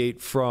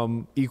deviate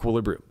from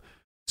equilibrium.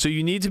 So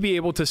you need to be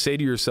able to say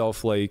to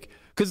yourself, like,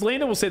 because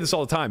Landon will say this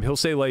all the time. He'll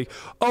say like,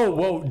 "Oh,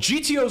 well,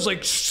 GTO's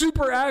like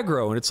super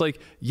aggro," and it's like,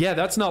 yeah,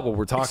 that's not what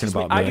we're talking Excuse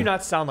me, about. I man. do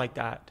not sound like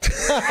that.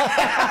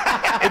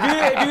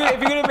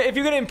 if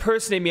you're gonna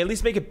impersonate me, at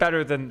least make it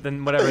better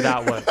than whatever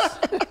that was.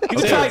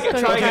 Okay. Try again.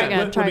 Try Try again,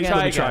 again. try Let me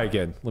again. try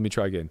again. Let me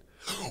try again.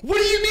 What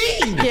do you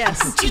mean?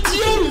 Yes.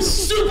 GTO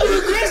is super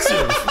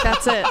aggressive.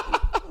 That's it.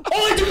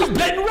 All I do is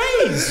bet and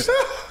raise.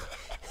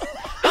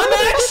 I'm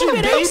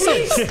action,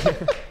 baby.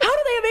 How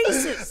do they have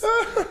aces?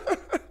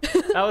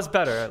 That was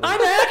better. At least.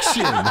 I'm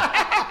action.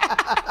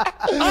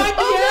 I'm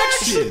the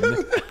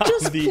action.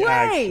 Just The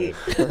play.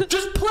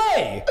 Just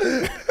play.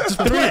 Just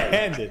play.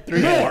 Three-handed.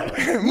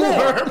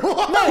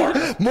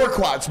 More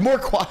quads, more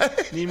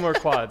quads. Need more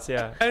quads.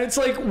 Yeah. And it's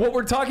like what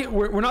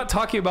we're not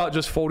talking about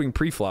just folding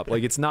pre-flop.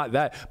 Like it's not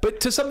that. But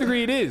to some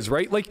degree it is,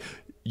 right? Like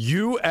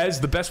you as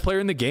the best player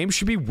in the game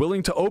should be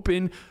willing to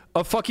open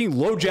a fucking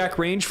low jack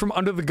range from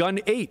under the gun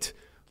 8.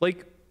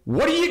 Like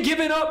what are you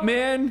giving up,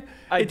 man?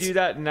 I do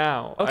that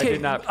now. Okay, I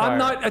did not prior. I'm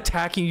not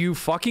attacking you.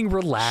 Fucking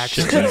relax.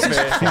 I feel a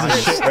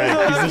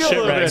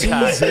little bit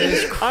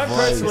attacked. I'm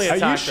personally Are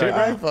you attacked shit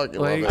right I now. fucking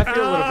Like, love it. I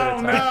feel a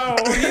little bit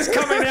attacked. no, he's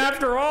coming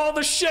after all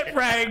the shit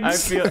rags. I'm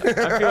feeling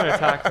attacked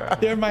right now.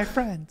 They're my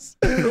friends.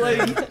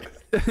 like,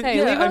 Hey,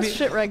 Yeah, leave I us mean-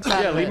 shit regs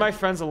out Yeah, of leave it. my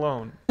friends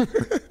alone.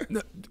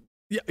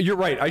 yeah, you're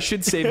right. I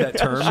should save that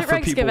term Shit for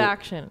regs people. give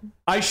action.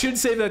 I should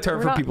save that term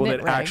We're for not people that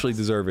nit actually regs.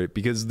 deserve it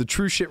because the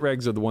true shit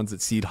regs are the ones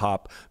that seed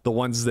hop, the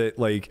ones that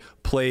like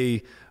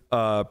play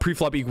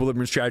pre-flop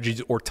equilibrium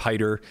strategies or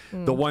tighter.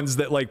 The ones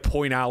that like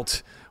point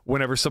out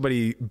whenever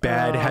somebody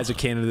bad has a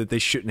candidate they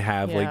shouldn't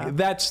have. Yeah. Like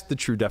that's the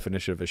true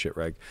definition of a shit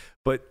reg.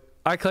 But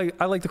I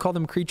like to call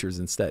them creatures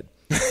instead,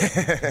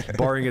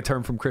 borrowing a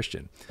term from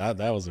Christian. That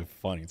was a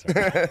funny term.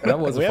 That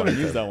was We a haven't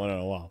funny used term. that one in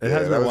a while. It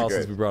has been that a was while good.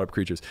 since we brought up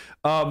creatures.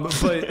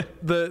 But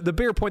the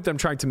bigger point that I'm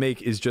trying to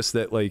make is just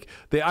that like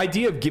the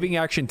idea of giving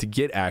action to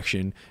get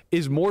action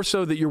is more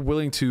so that you're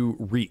willing to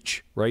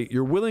reach, right?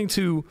 You're willing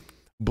to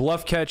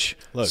bluff catch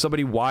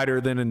somebody wider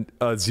than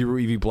a zero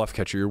EV bluff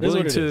catcher. You're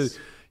willing to,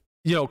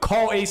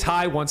 call ace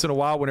high once in a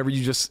while whenever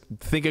you just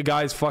think a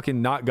guy's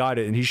fucking not got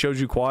it and he shows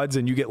you quads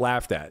and you get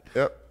laughed at.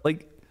 Yep.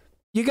 Like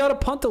you got to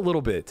punt a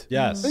little bit.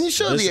 Yes. And you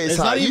show This- the ace it's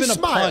high. not You even a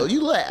smile. punt.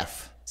 You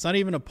laugh. It's not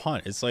even a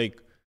punt. It's like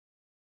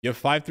you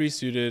have 5-3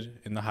 suited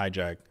in the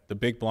hijack. The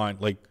big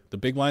blind, like the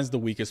big blind's the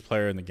weakest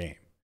player in the game.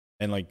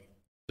 And like,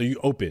 so you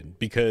open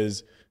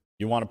because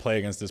you want to play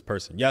against this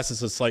person. Yes,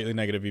 it's a slightly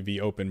negative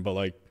EV open, but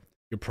like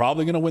you're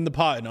probably going to win the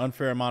pot in an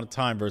unfair amount of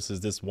time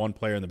versus this one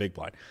player in the big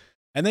blind.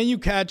 And then you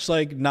catch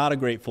like not a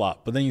great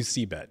flop, but then you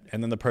see bet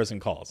and then the person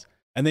calls.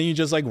 And then you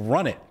just like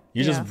run it.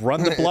 You just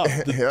run the bluff,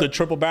 the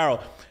triple barrel.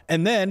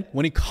 And then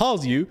when he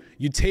calls you,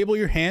 you table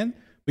your hand,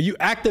 but you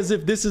act as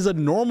if this is a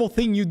normal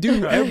thing you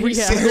do every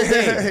single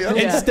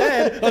day.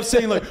 Instead of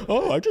saying like,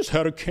 oh, I just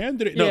had a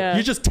candidate. No, Yeah.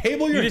 you just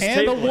table your just hand,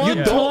 table it. you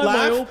Yeah. don't Time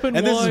I laugh, open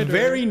and this is wider.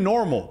 very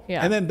normal.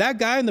 Yeah. And then that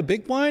guy in the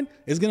big blind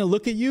is going to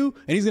look at you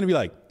and he's going to be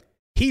like,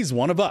 he's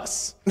one of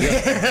us.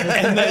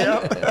 And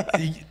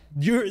then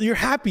you're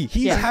happy.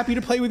 He's Yeah. happy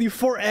to play with you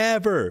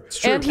forever.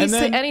 And he's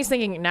then- and he's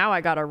thinking, now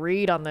I got to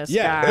read on this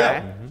Yeah, guy.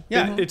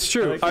 yeah. Yeah. It's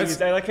true. I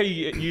like how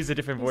you use a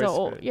different voice.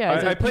 So, for it.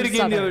 yeah, I played a he's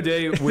game the Southern. other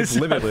day with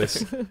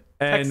Limitless, and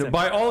Texan.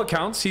 by all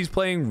accounts, he's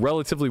playing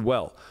relatively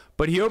well.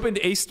 But he opened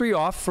ace-3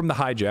 off from the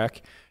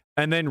hijack,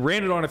 and then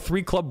ran it on a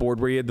 3-club board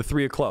where he had the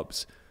 3 of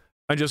clubs,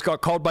 and just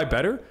got called by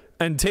better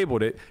and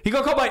tabled it. He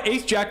got called by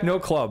ace-jack no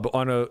club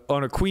on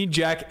a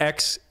queen-jack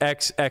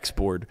XXX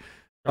board.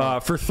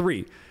 For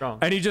 3. Wrong.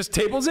 And he just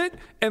tables it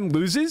and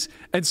loses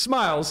and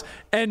smiles.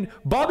 And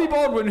Bobby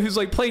Baldwin, who's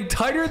like playing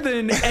tighter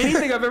than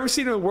anything I've ever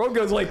seen in the world,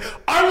 goes like,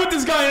 I want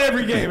this guy in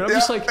every game. And I'm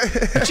just like,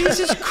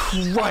 Jesus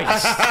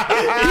Christ.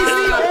 He's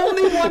the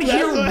only one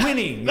here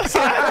winning.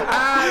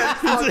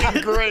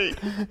 Fucking great.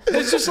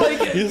 It's just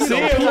like, You see,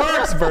 it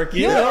works, Berkey.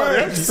 Yeah,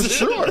 It works. For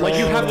sure. like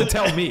you have to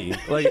tell me.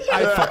 Like,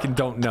 I fucking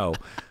don't know.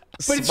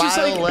 But it's just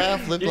Smile, like,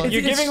 laugh, live life.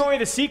 You're giving away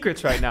the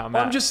secrets right now,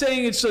 Matt. I'm just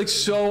saying it's like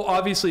so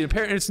obviously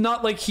apparent. It's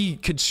not like he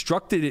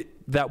constructed it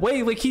that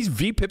way. Like he's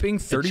V-pipping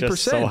 30%.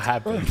 Just so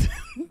happened.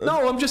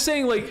 No, I'm just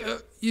saying, like,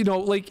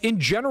 like in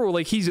general,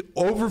 like he's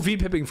over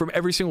V-pipping from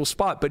every single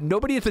spot, but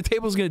nobody at the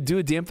table is going to do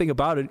a damn thing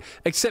about it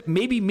except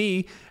maybe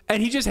me.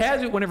 And he just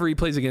has it whenever he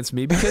plays against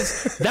me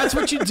because that's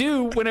what you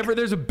do whenever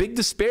there's a big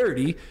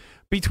disparity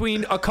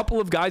between a couple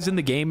of guys in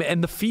the game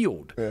and the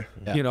field. Yeah.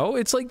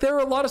 It's like there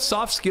are a lot of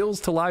soft skills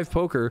to live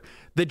poker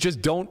that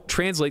just don't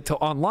translate to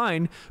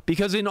online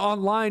because in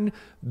online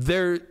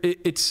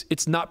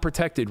it's not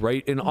protected,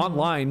 right? In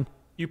online,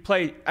 you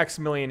play X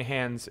million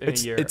hands in a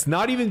year. it's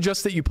not even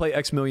just that you play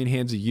X million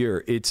hands a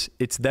year. It's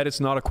that it's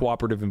not a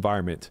cooperative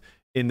environment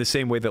in the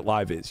same way that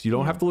live is. You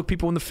don't have to look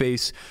people in the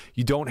face.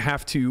 You don't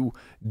have to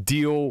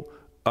deal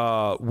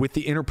with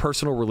the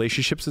interpersonal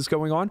relationships that's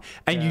going on.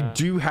 And you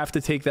do have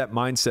to take that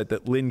mindset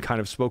that Lynn kind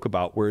of spoke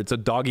about where it's a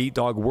dog eat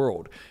dog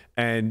world.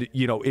 And,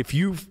 if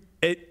you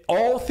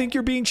all think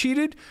you're being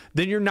cheated,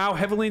 then you're now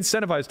heavily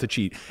incentivized to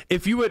cheat.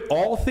 If you at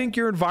all think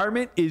your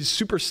environment is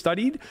super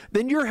studied,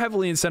 then you're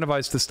heavily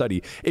incentivized to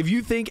study. If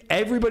you think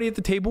everybody at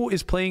the table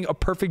is playing a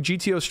perfect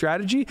GTO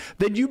strategy,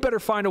 then you better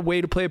find a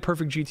way to play a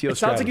perfect GTO strategy. it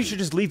sounds like you should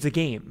just leave the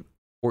game.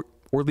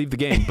 Or leave the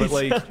game. But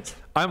like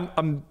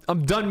I'm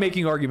done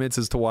making arguments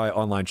as to why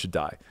online should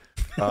die.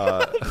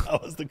 That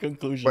was the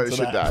conclusion But to it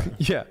should that. die.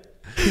 Yeah.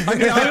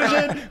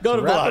 Conclusion, go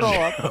to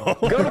Bellagio.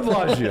 Go to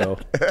Bellagio.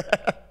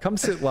 Come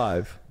sit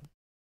live.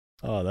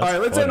 Oh, that's All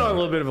right, let's funny. end on a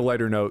little bit of a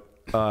lighter note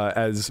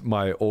as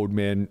my old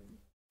man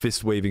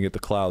fist waving at the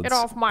clouds. Get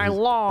off my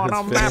lawn,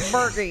 I'm Matt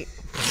Berkey.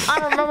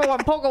 I remember when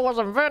poker was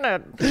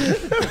invented.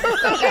 Is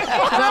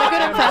that a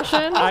good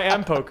impression? I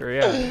am poker,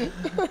 yeah.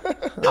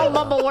 I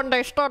remember when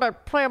they started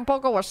playing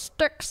poker with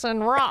sticks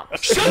and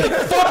rocks.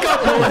 Fuck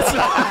up, Melissa.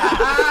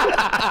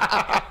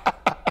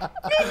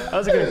 That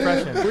was a good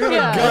impression.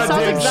 Yeah, it sounds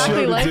goddamn exactly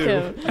show to like do.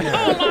 him.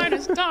 Oh, mine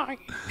is dying.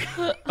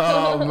 The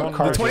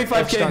 25K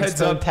Etched on heads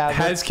stone up tablets.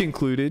 has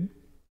concluded.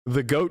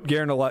 The GOAT,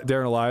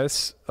 Darren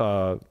Elias,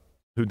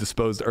 who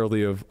disposed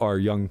early of our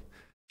young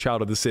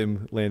child of the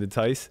sim, Landon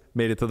Tice,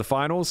 made it to the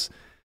finals.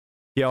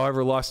 He,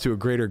 however, lost to a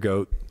greater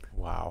GOAT,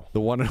 Wow. the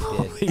one and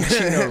only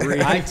Chino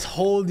Reed. I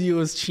told you it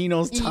was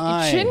Chino's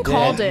time. Chin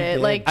called it.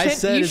 did. Like, I Chin,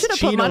 said you it's should have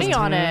put money Chino's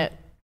on turn. it.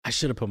 I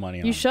should have put money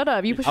on You it. should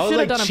have. You should I was have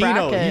like, done a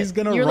Chino, bracket. he's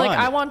gonna You're like, run.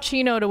 I want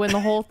Chino to win the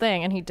whole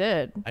thing, and he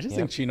did. I just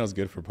think Chino's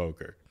good for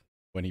poker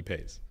when he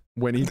pays.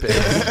 when he paid.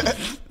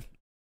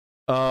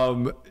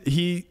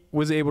 He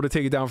was able to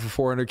take it down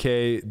for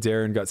 400K.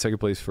 Darren got second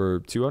place for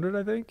 200,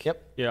 I think.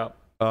 Yep.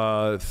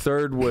 Yeah.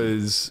 Third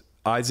was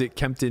Isaac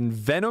Kempton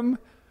Venom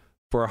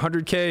for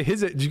 100K.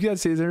 Did you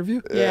guys see his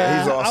interview? Yeah,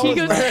 he's awesome. He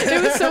goes,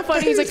 it was so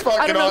funny. He's like,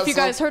 I don't know if you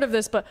fucking guys heard of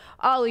this, but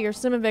Ali or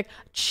Simovic,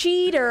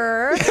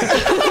 cheater.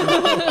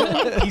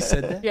 He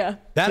said that. Yeah.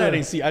 That I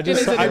didn't see. I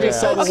just In his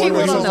saw the interview. one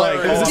where Okay, he hold was on, like,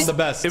 no. "Oh, Did- I'm the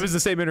best." It was the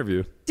same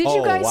interview. Did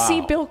you Oh, guys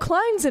see wow. Bill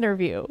Klein's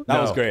interview? That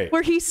was No. great.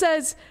 Where he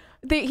says,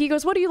 he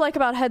goes, what do you like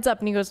about Heads Up?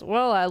 And he goes,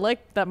 well, I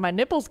like that my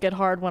nipples get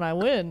hard when I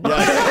win. He did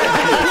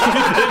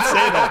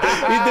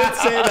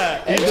say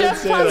that. He And did Jeff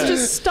say Platt's that.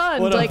 just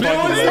stunned. What a Like,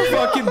 Bill is the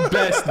fucking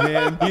best,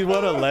 man.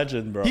 What a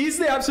legend, bro. He's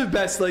the absolute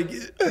best. Like,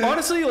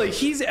 honestly, like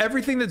he's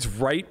everything that's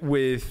right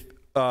with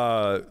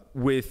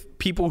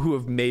people who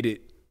have made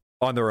it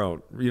on their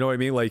own. You know what I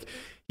mean? Like,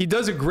 he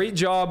does a great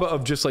job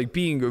of just like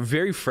being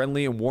very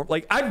friendly and warm.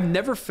 Like, I've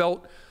never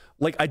felt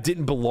like I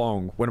didn't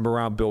belong when I'm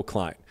around Bill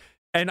Klein.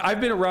 And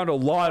I've been around a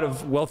lot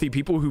of wealthy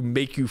people who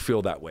make you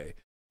feel that way.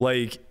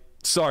 Like,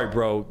 sorry,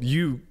 bro,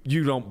 you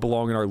don't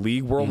belong in our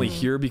league. We're only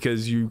here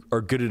because you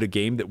are good at a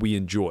game that we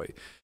enjoy.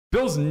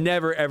 Bill's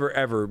never, ever,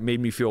 ever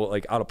made me feel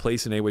like out of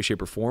place in any way,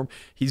 shape, or form.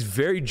 He's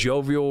very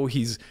jovial.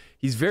 He's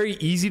very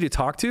easy to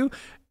talk to.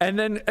 And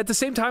then at the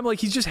same time, like,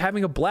 he's just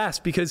having a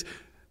blast because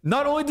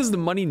not only does the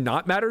money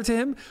not matter to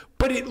him,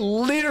 but it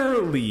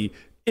literally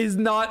is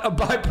not a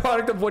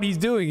byproduct of what he's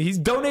doing. He's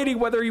donating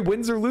whether he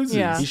wins or loses.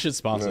 Yeah. He should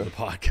sponsor the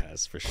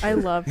podcast for sure. I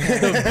love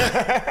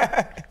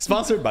him.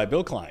 Sponsored by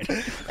Bill Klein. He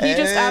just And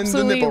the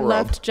absolutely nipple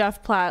rub. left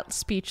Jeff Platt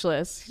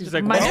speechless. He's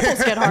like, my well,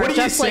 nipples get hard. What do you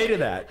Jeff's say like, to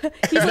that?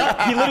 He's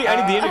like, He literally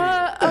ended the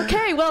interview.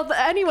 okay, well,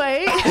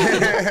 anyway.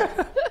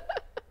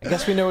 I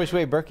guess we know which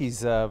way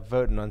Berkey's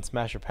voting on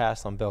Smash or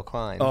Pass on Bill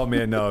Klein. Oh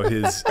man, no,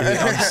 his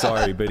I'm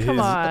sorry, but Come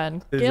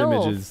on, his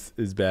Gilf. image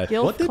is bad.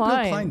 Gilf What did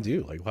Klein. Bill Klein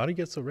do? Like, how did he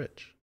get so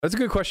rich? That's a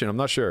good question. I'm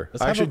not sure.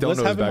 Let's I have actually him, don't let's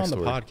know have his him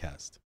on backstory.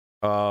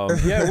 the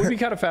podcast. Yeah, it would be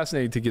kind of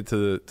fascinating to get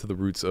to the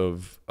roots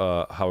of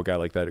how a guy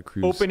like that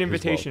accrues Open his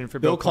invitation wealth. for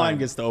Bill Klein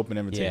gets the open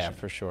invitation. yeah,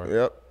 for sure.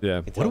 Yep.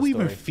 Yeah, What do we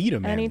even feed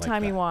him?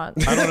 Anytime you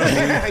want. I don't know.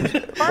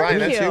 Ryan,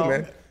 that's you, Barbecue.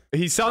 man.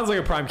 He sounds like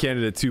a prime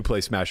candidate to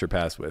play Smash or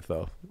Pass with,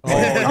 though. Oh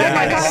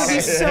my god, it'd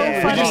be so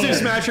We just do funny.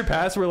 Smash or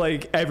Pass where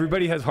like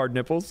everybody has hard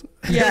nipples.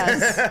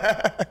 Yes.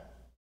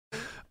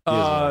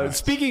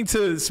 Speaking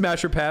to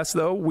Smash or Pass,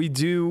 though, we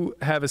do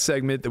have a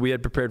segment that we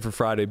had prepared for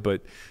Friday,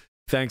 but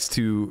thanks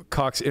to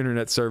Cox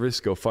Internet Service,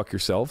 go fuck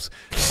yourselves,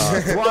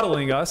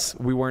 throttling us,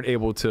 we weren't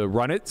able to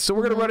run it. So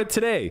we're going to run it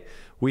today.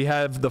 We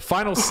have the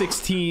final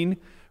 16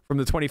 from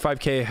the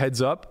 25K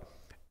Heads Up,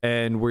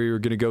 and we're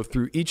going to go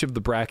through each of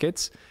the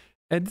brackets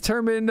and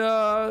determine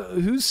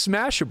who's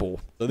smashable.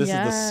 So this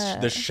Yeah.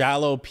 is the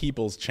shallow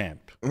people's champ.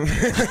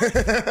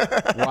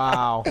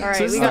 Wow. All right,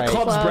 So this we is got the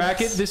club's clubs.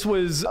 bracket. This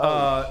was,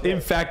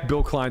 in fact,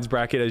 Bill Klein's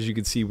bracket, as you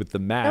can see with the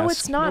mask. No,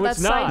 it's not. No, That's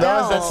it's not.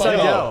 Seidel. No, that's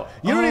Seidel.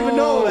 You don't even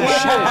know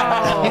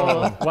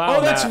that shit. Wow,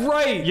 Oh, that's Matt.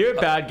 right. You're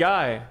a bad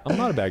guy. I'm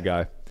not a bad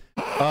guy.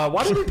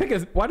 Why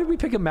did we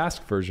pick a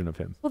masked version of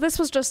him? Well, this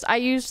was just I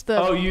used the.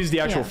 Oh, you used the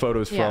actual Yeah.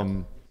 photos Yeah.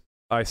 from.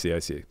 I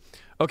see.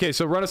 Okay,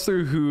 so run us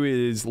through who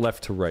is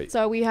left to right.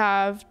 So we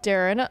have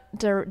Darena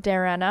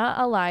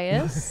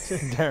Elias.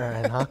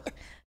 Darren, huh?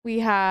 We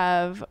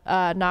have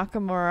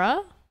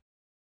Nakamura,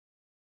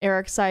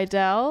 Eric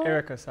Seidel,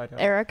 Erica Seidel.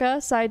 Erica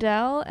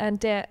Seidel, and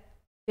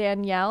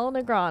Danielle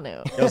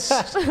Negreanu. Yo,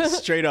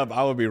 straight up,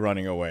 I would be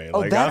running away.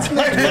 Oh, that's I'm-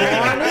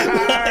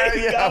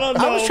 Negreanu? I don't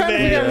know, I was trying to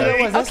figure out who that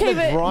was. That's Okay,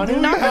 but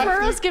Negreanu?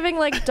 Nakamura's giving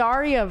like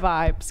Daria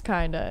vibes,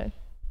 kind of.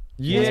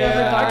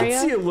 Yeah, I Daria?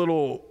 can see a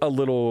little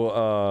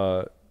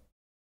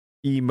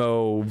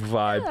emo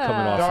vibe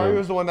coming off Dario of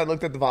was the one that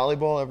looked at the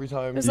volleyball every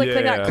time. It's like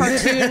that Yeah.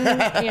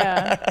 cartoon.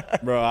 Yeah.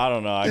 Bro, I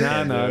don't know. I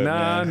can't do it,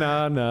 man.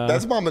 nah.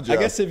 That's Mama Joe. I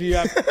guess if you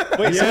have,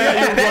 wait, so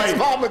Yeah, you're That's right.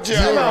 Mama Joe.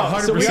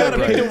 So we 100% gotta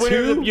pick right. the winner.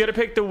 Two? You gotta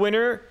pick the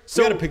winner.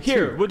 So gotta pick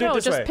here, two. we'll do No, it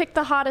this just way. pick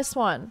the hottest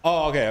one.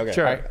 Oh, okay.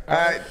 Sure. All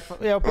right.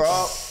 Yeah,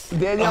 Well,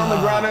 Danielle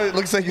Negreanu, it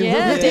looks like you're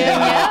Yeah, moving.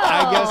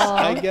 Danielle.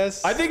 I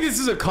guess. I think this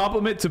is a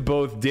compliment to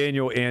both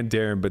Daniel and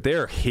Darren, but they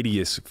are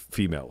hideous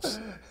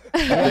females.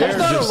 There's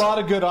not a lot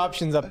of good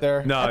options up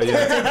there. No,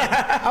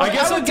 yeah. I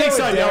guess I I'll would take go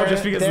with Seidel Darren.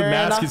 just because the Darren,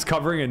 mask huh? is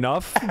covering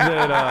enough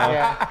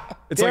that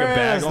it's like a Darren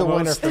bag is the winner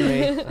almost. for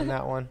me on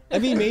that one. I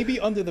mean, maybe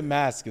under the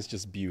mask is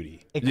just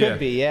beauty. It Yeah. could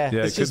be, yeah.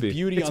 Yeah, It's it just could be.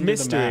 beauty It's under the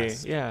mystery.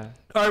 mask. Yeah.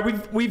 All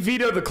right, we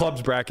vetoed the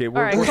club's bracket. All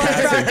right, We're clubs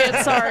passing.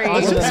 bracket. Sorry.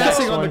 We're the passing next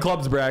on the one.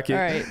 club's bracket.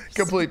 All right.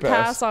 Complete Pass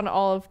pass. on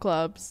all of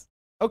clubs.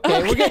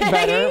 Okay, we're getting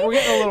better. We're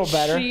getting a little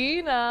better.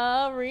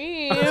 Sheena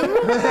Ream.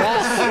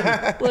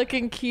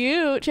 Looking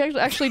cute. She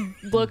actually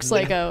looks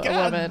like a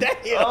woman.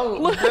 Oh,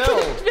 Look Bill.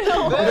 at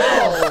Bill.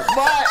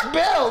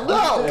 Bill,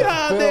 no.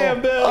 God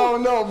damn, Bill. Oh,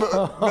 no.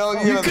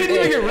 Bill, You couldn't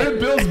even get rid of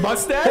Bill's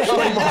mustache? Oh,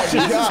 my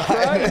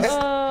God.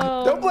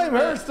 Oh, Don't blame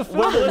her. It's the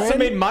When filter, Melissa man.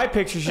 made my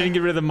picture, she didn't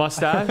get rid of the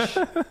mustache.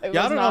 it Yeah, I was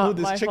don't know not who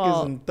this my chick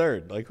fault. is in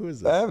third. Like, who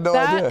is I this? have no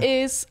That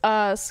idea. is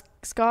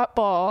Scott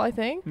Ball, I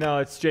think. No,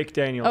 it's Jake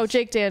Daniels. Oh,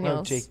 Jake Daniels.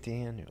 Oh, Jake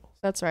Daniels.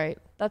 That's right.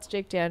 That's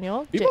Jake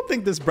Daniel. People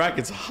think this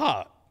bracket's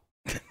hot.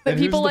 The And people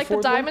who's the like the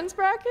fourth one? diamonds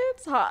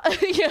brackets? Hot.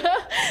 Yeah.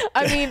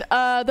 I mean,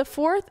 the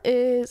fourth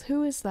is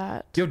who is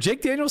that? Yo,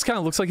 Jake Daniels kind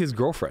of looks like his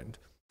girlfriend.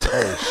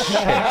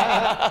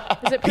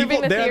 Is it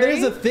proving the theory?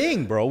 There's a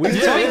thing, bro. We've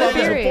talked Proving the about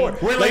this theory. before.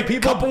 Where like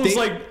people couples date-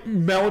 like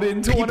meld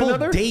into one people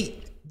another. date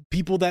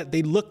people that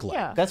they look like.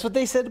 Yeah. That's what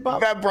they said about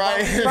That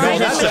Brian. Brian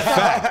That's is a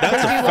fact.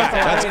 That's a fact.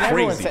 That's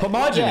everyone crazy. said-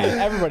 Homogeny.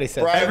 Yeah, everybody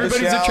said Brian that.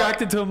 Everybody's Michelle,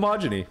 attracted to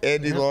homogeny.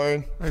 Andy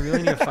Lauren. I really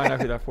need to find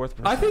out who that fourth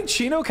person. I think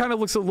Chino kind of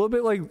looks a little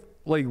bit like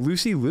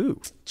Lucy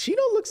Liu.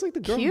 Chino looks like the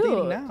girl I'm Cute.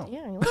 dating now.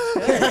 Yeah, he looks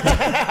good.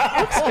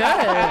 looks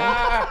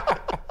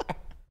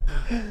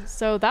good.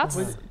 So that's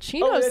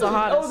Chino's the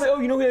hottest.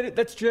 you know who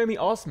that's Jeremy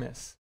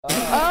Osmus.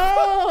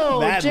 Oh,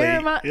 Madly.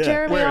 Jeremy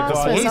Yeah. Where?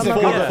 Osmus He's on a the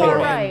good far one.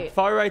 right.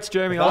 Far right's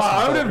Jeremy I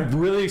Osmus. would have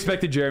really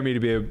expected Jeremy to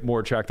be a more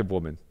attractive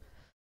woman.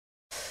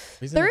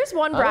 There is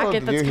one I don't know bracket what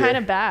to that's do kind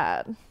here. of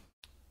bad.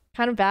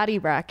 Kind of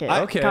baddie bracket.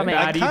 Okay. Coming.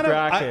 Baddie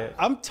bracket.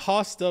 I'm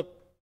tossed up.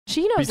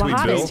 Chino's the Between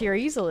hottest Bill? here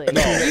easily.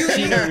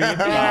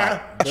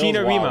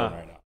 Gina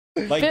Rima.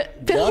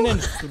 Like Bill- 1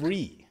 and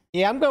 3.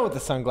 Yeah, I'm going with the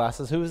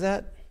sunglasses. Who was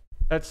that?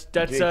 That's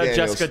Jake Daniels.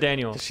 Jessica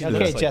Daniels. She Okay,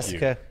 looks like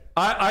Jessica.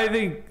 I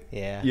think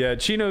Yeah.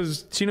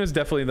 Chino's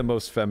definitely the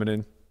most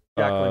feminine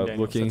Jacqueline Daniels,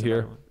 looking that's here.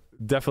 another one.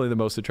 Definitely the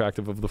most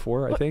attractive of the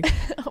four, I think.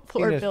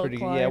 Poor Tina's Bill pretty,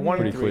 Klein. yeah, 1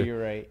 and Pretty 3, clear.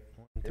 you're right.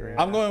 1 and 3.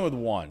 I'm going with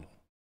 1.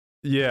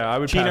 Yeah, I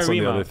would Gina pass on the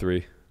Rima. other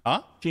three.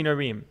 Huh? Gina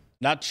Ream.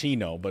 Not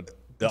Chino, but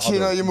the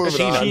Chino, other. you move it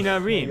Chino. on. Gina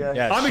Ream.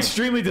 Yeah, I'm Chino.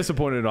 extremely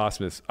disappointed in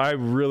Osmus. I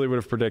really would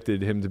have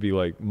predicted him to be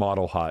like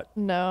model hot.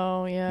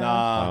 No, yeah. Nah.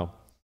 Wow.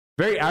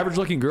 Very average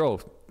looking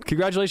girl.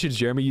 Congratulations,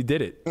 Jeremy. You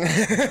did it. You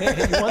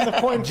won the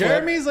point.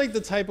 Jeremy's like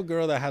the type of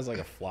girl that has like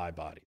a fly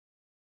body.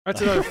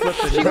 That's another flip.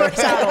 She works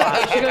out a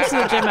lot. She goes to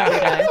the gym every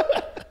day.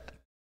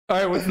 All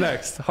right, what's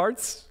next?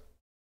 Hearts?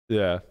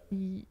 Yeah.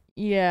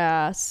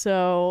 Yeah,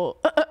 so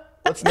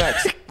What's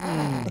next?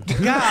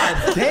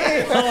 God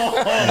damn.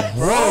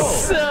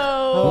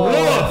 so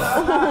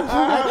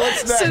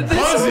What's next? so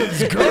Cousin's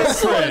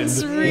this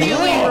one's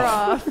really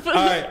rough. All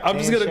right, I'm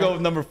just going to go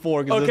with number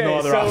 4 because there's no Okay,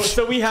 other option.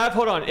 so we have,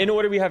 hold on. In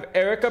order, we have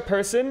Erica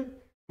Person.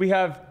 We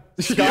have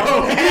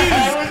Yo,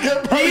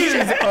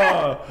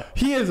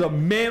 he is a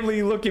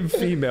manly looking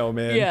female,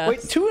 man. Yeah.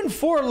 Wait, 2 and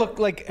 4 look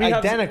like we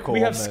have, identical. We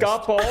have almost.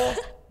 Scott Paul.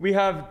 We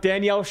have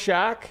Danielle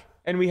Shack.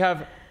 And we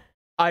have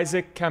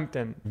Isaac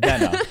Kempton.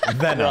 Venom.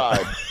 God.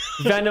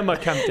 Venema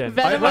Kempton.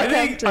 Venom I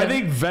Kempton.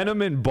 think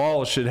Venom and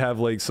Ball should have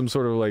like some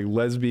sort of like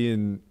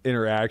lesbian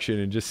interaction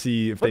and just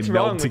see if What's they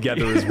wrong meld with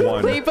together you? as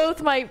one. They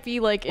both might be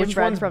like Which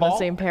inbred one's from Ball? the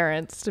same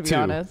parents, to be Two.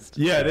 honest.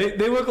 Yeah,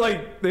 they look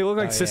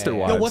like sister yeah.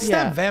 wives. Yo, what's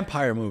Yeah. that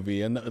vampire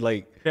movie? And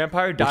like,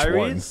 Vampire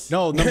Diaries.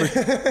 no,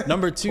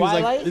 number 2 is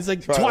Twilight? like, it's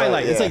like Twilight,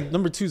 Twilight. It's yeah. like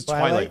number 2 is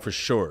Twilight? Twilight? for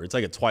sure. It's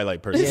like a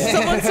Twilight person.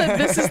 Someone said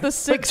this is the But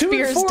six 2 and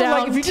spears 4, down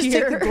like if you just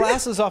tier. take the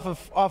glasses off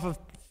of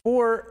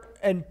 4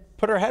 and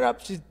put her head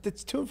up,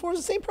 it's 2 and 4 is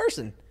the same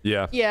person.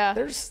 Yeah. Yeah.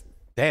 There's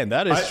Damn,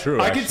 that is true.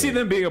 I could actually. see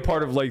them being a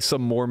part of like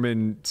some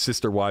Mormon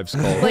sister wives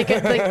cult. Like yeah,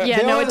 they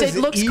no, all it have this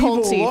looks evil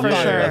culty look for on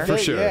it, sure. I think,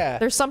 sure. Yeah.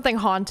 There's something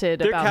haunted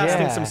They're about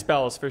casting Yeah. some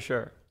spells for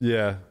sure.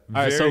 yeah.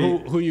 All right, so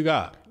Very- who you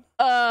got?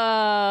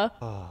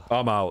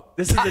 I'm out.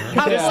 This is the. I'm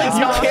like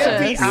nauseous.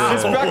 This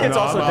bracket's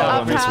also I'm out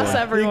I'll on this pass one.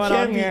 everyone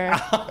on here.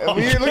 I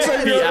mean, it looks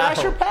like you're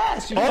Pass your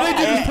pass. You All they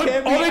do is put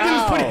can't be put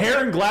out.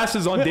 hair and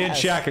glasses on Dan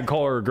Shack and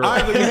call her a girl.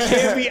 You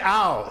can't be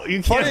out.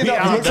 You can't Funny be enough,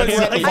 it out. looks like That's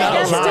we're at the like- I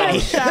guess Right. Dan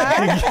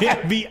Shack. You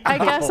can't be out. I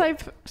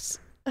guess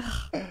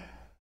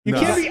You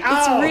can't be It's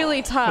out.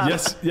 really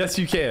tough. Yes,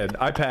 you can.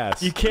 I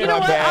pass. You can't. You know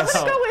what? pass.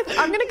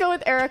 I'm gonna go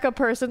with Erica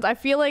Persons. I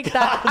feel like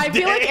that. I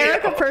feel like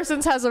Erica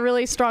Persons has a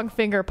really strong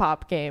finger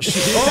pop game.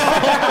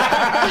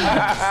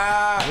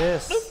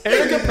 This.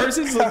 Erica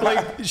Persons looked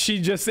like she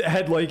just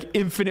had like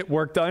infinite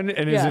work done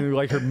and is Yeah. in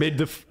like her mid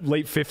to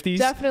late 50s.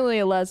 Definitely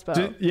a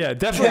lesbo. Yeah,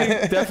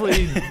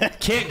 definitely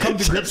can't come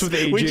to grips with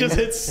aging. We just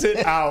hit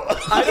sit out.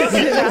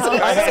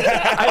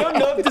 I don't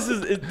know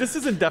if this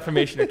isn't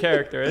defamation of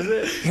character, is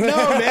it? No,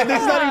 man,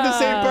 this is not even the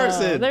same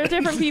person. They're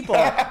different people.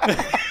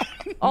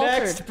 Altered.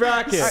 Next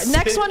bracket. All right,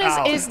 next Sit one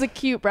out. is the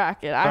cute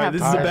bracket. I right, have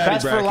this to is say. the bad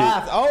Press for bracket.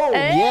 laugh. Oh,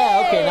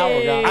 yeah. Okay, now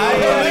we're done.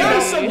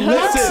 Hey.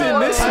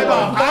 Listen,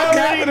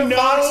 I already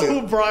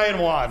know who Brian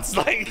wants.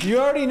 Like, You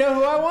already know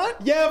who I want?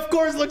 yeah, of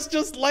course, looks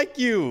just like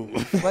you.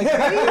 Like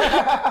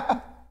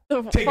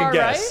The Take far a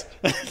guess.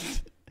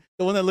 right.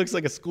 The one that looks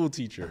like a school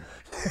teacher.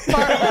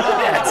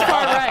 That's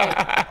far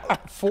right.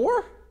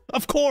 4?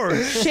 Of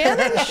course.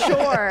 Shannon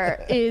Shore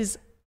is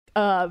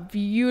a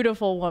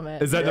beautiful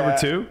woman. is that number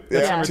 2?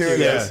 Yeah. 2 it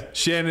Yeah, is.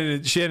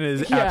 Shannon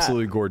is Yeah.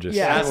 absolutely gorgeous.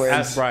 Yeah.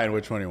 Ask Brian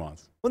which one he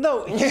wants. Well,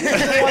 no, he's the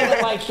one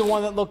that likes the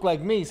one that looked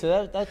like me. So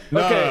that No,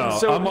 Okay, no, no.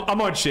 so-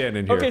 I'm on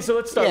Shannon here. Okay, so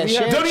let's start. Yeah, We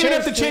have- Shannon- don't even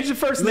have to Chance change the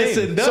first name.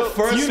 Listen, that So,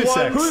 first unisex.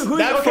 one, Who-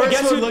 that okay, first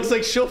guess one who- looks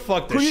like she'll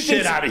fuck the who do you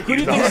shit think? out of you. Who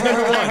do you think is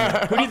number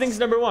one? Who do you think is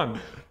number one?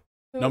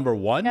 Number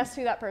 1? Guess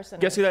who that person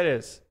Guess is. who that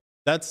is?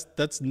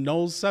 That's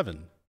Noel's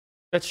 7.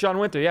 That's Sean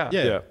Winter. Yeah.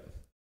 Yeah.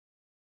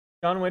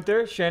 Sean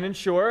Winter, Shannon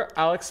Shore,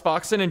 Alex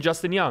Foxen, and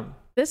Justin Young.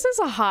 This is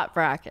a hot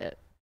bracket.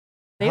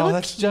 They Oh, look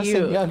that's cute.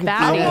 Justin Young.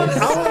 Baddies.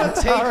 I want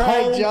to take All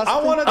right, home. Justin.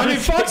 I want to. I mean,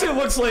 Foxy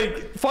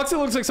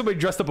looks like somebody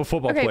dressed up a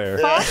football Okay, player.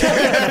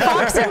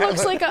 Foxy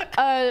looks like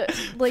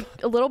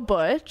a little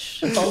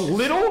butch, A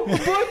little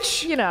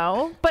butch. you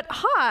know, but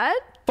hot.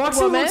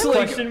 Foxy woman. looks like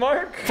Question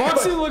mark?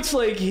 Foxy looks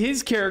like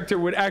his character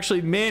would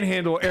actually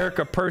manhandle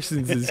Erica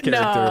Parsons' character.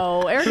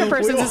 No, Erica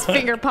Parsons is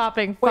finger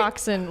popping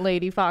Foxen,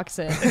 Lady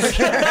Foxen,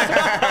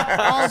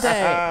 all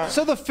day.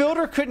 So the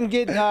filter couldn't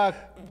get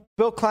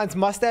Bill Klein's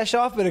mustache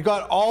off, but it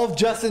got all of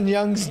Justin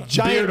Young's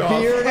giant Beard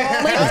beard off.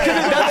 off.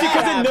 That's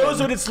because it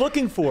knows what it's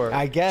looking for.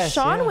 I guess.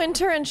 Sean yeah.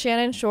 Winter and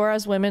Shannon Shore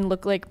as women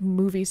look like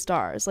movie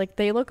stars. Like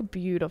they look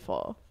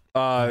beautiful. If you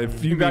mean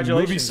movie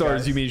Congratulations,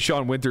 stars, guys. you mean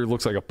Sean Winter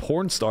looks like a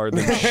porn star,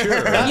 then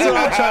sure. That's what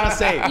I'm trying to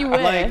say. You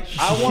Like, wish.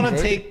 I want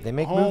to take They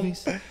make home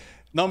movies.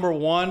 number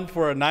 1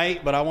 for a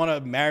night, but I want to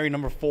marry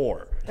number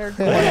 4. They're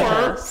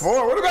gorgeous.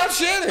 Four. What about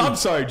Shannon? I'm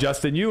sorry,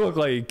 Justin. You look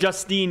like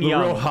Justine the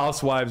Young. Real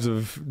Housewives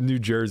of New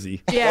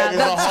Jersey. Yeah,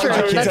 that's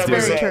true. That's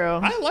very true.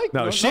 I like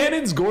No, those.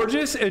 Shannon's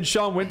gorgeous, and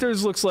Sean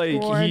Winters looks like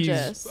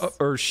Gorgeous. he's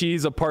or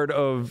she's a part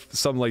of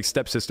some like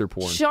stepsister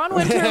porn. Sean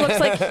Winter looks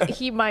like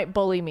he might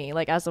bully me,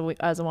 like as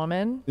a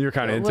woman. You're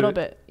kinda a into little it?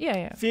 bit. Yeah,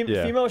 yeah.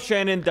 Yeah. Female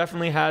Shannon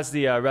definitely has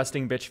the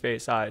resting bitch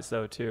face eyes,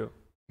 though, too.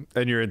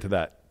 And you're into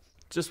that.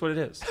 Just what it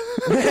is.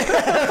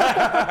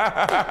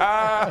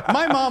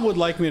 My mom would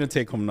like me to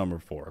take home number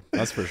 4.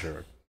 That's for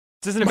sure.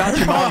 This isn't about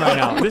your mom right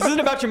now. This isn't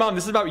about your mom.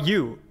 This is about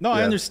you. No, I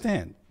Yeah.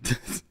 understand.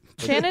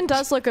 Shannon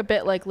does look a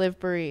bit like Liv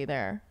Brie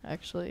there,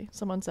 actually.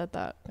 Someone said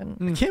that. And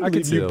I can't I could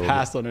believe see you that a little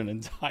passed on an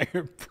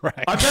entire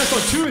bracket. I passed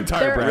on 2 entire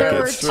there were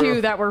brackets.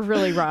 two that were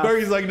really rough. Where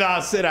he's like, nah,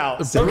 sit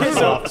out. Okay,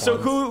 so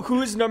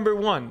who's number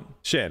 1?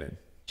 Shannon.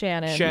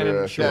 Shannon. Shannon.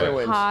 Yeah, Shannon Shore.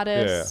 wins.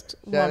 Hottest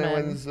Shannon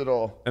woman. wins it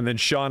all. And then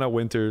Shauna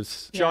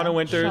Winters. Shauna Yeah,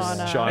 Winters.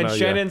 Shauna. And yeah.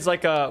 Shannon's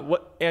like a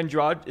what I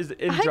androgynous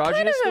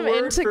kind of the am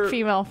word into for-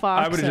 female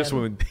Foxen. I would have just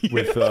went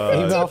with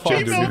Female gender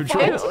Foxen.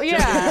 neutral.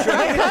 Yeah,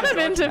 I'm kind of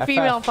into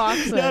female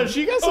Foxen. Yeah,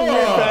 she got some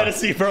weird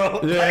fantasy, bro.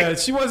 Yeah,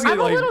 she wasn't I'm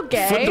a like little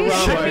gay. flipped around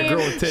I by a mean, girl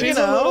with tits. She's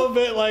you a know. little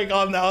bit like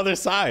on the other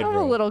side, I'm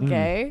bro. a little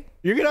gay.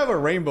 You're gonna have a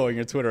rainbow in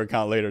your Twitter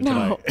account later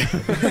No.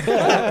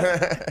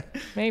 tonight.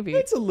 Maybe.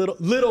 It's a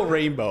little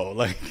rainbow,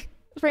 like.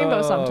 Rainbow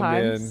Oh,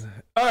 sometimes. man.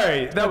 All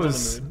right, that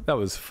Depends on the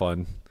was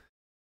fun.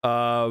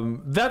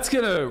 That's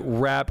gonna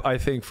wrap, I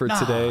think, for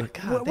today.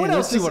 God, What damn,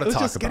 else do you want it to was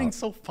talk just about? getting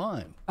so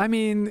fun. I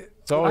mean,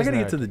 I always gotta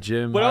get nerd. to the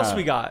gym. What else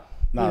we got?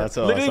 Nah, that's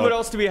all. Literally, that's what all-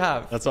 else do we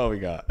have? That's all we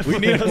got. We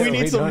need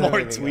We some don't more have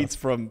anything tweets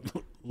from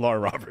Laura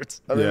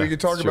Roberts. I mean, Yeah, we could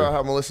talk it's about true.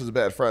 how Melissa's a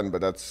bad friend,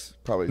 but that's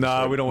probably. just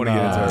Nah, like- we don't want to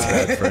get into our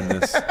bad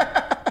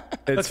friendness.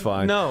 It's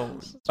fine. No.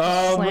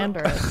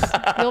 Slanderous.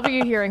 You'll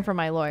be hearing from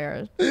my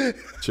lawyer.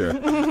 Sure.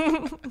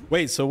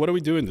 Wait, so what are we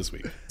doing this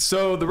week?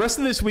 So the rest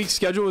of this week's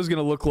schedule is going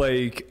to look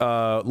like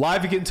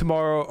live again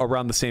tomorrow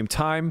around the same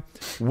time.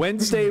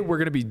 Wednesday, we're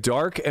going to be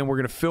dark, and we're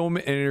going to film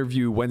an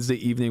interview Wednesday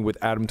evening with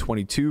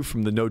Adam22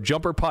 from the No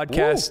Jumper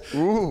podcast.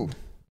 Ooh.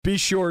 Be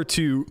sure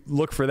to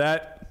look for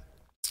that.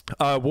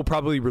 We'll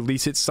probably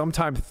release it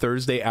sometime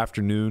Thursday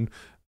afternoon.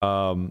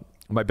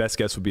 My best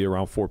guess would be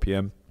around 4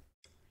 p.m.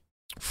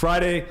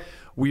 Friday,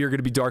 we are going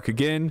to be dark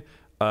again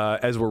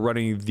as we're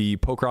running the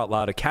Poker Out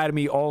Loud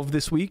Academy all of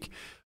this week.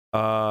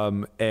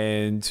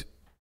 And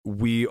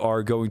we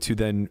are going to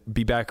then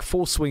be back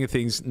full swing of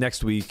things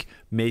next week,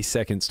 May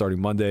 2nd,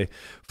 starting Monday.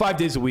 5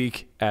 days a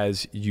week,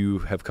 as you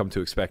have come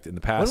to expect in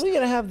the When past. are we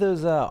gonna have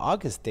those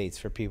August dates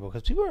for people?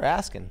 Because people are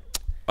asking.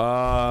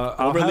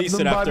 I'll release have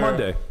them it by after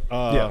Monday.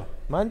 Yeah.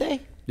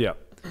 Monday? Yeah.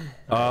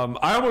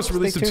 I almost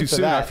released it tuned too for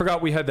soon. I that.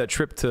 forgot we had that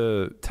trip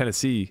to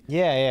Tennessee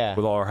Yeah, yeah.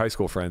 with all our high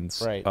school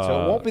friends. Right. So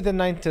it won't be the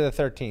 9th to the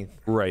 13th.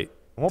 Right. It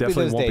won't Definitely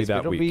be those won't days, be but that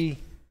it'll week.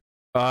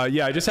 be.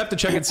 Yeah, I just have to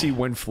check and see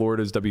when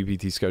Florida's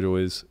WPT schedule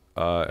is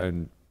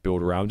and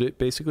build around it,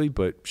 basically,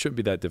 but shouldn't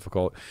be that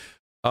difficult.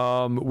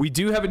 We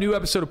do have a new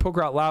episode of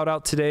Poker Out Loud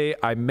out today.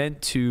 I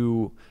meant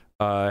to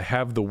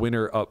have the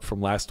winner up from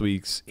last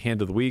week's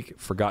Hand of the Week.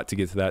 Forgot to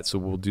get to that, so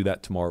we'll do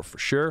that tomorrow for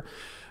sure,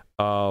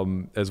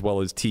 as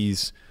well as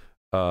tease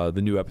the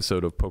new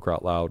episode of Poker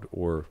Out Loud.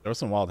 Or There were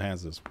some wild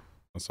hands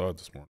I saw it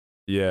this morning.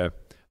 yeah,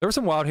 there were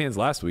some wild hands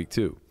last week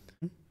too.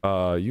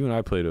 You and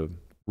I played a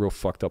real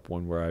fucked up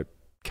one where I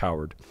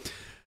cowered.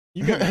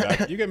 You get me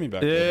back. You get me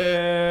back.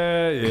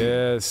 there.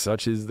 Yeah,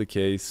 such is the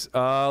case.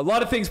 A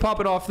lot of things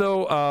popping off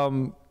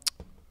though.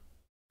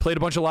 Played a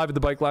bunch of Live at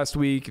the Bike last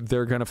week.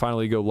 They're going to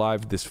finally go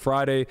live this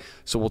Friday.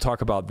 So we'll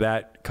talk about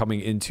that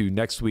coming into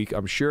next week,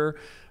 I'm sure.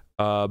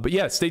 But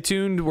yeah, stay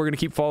tuned. We're going to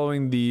keep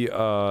following the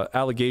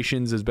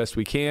allegations as best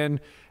we can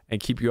and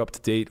keep you up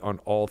to date on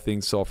all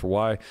things Solve for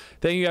Why.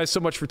 Thank you guys so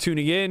much for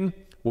tuning in.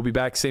 We'll be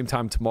back same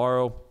time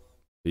tomorrow.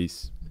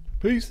 Peace.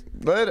 Peace.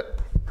 Later.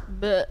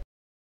 But